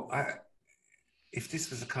 you know, if this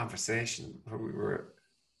was a conversation where we were,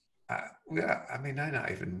 we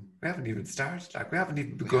haven't even started. Like, we haven't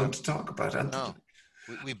even begun to talk about it. No.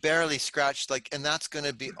 We barely scratched, like, and that's going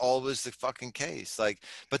to be always the fucking case. Like,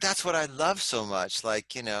 but that's what I love so much.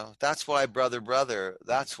 Like, you know, that's why brother,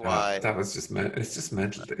 that's why. That was just, it's just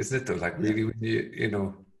mental, isn't it though? Like, really, when you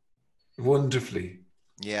know, wonderfully.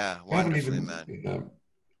 Yeah, I haven't wonderfully, even, man.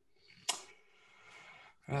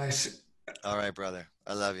 Right. All right, brother.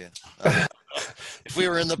 I love you. If we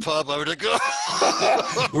were in the pub, I would go.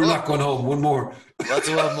 We're not going home. One more. Let's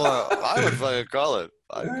do one more. I would fucking call it.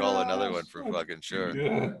 I'd call another one for fucking sure.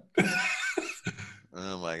 Yeah.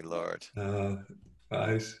 Oh my Lord.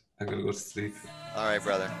 Right. I'm gonna go to sleep. All right,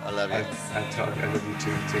 brother. I love you. I love you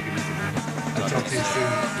too. Take it easy, man. I'll talk to you soon.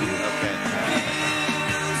 Okay.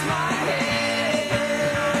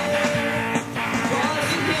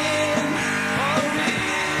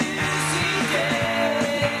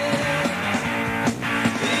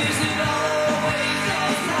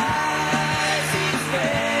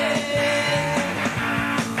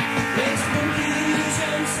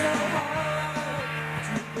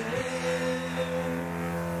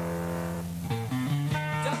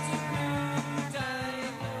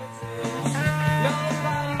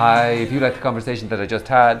 Hi, if you like the conversation that I just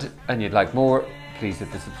had and you'd like more, please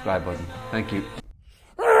hit the subscribe button. Thank you.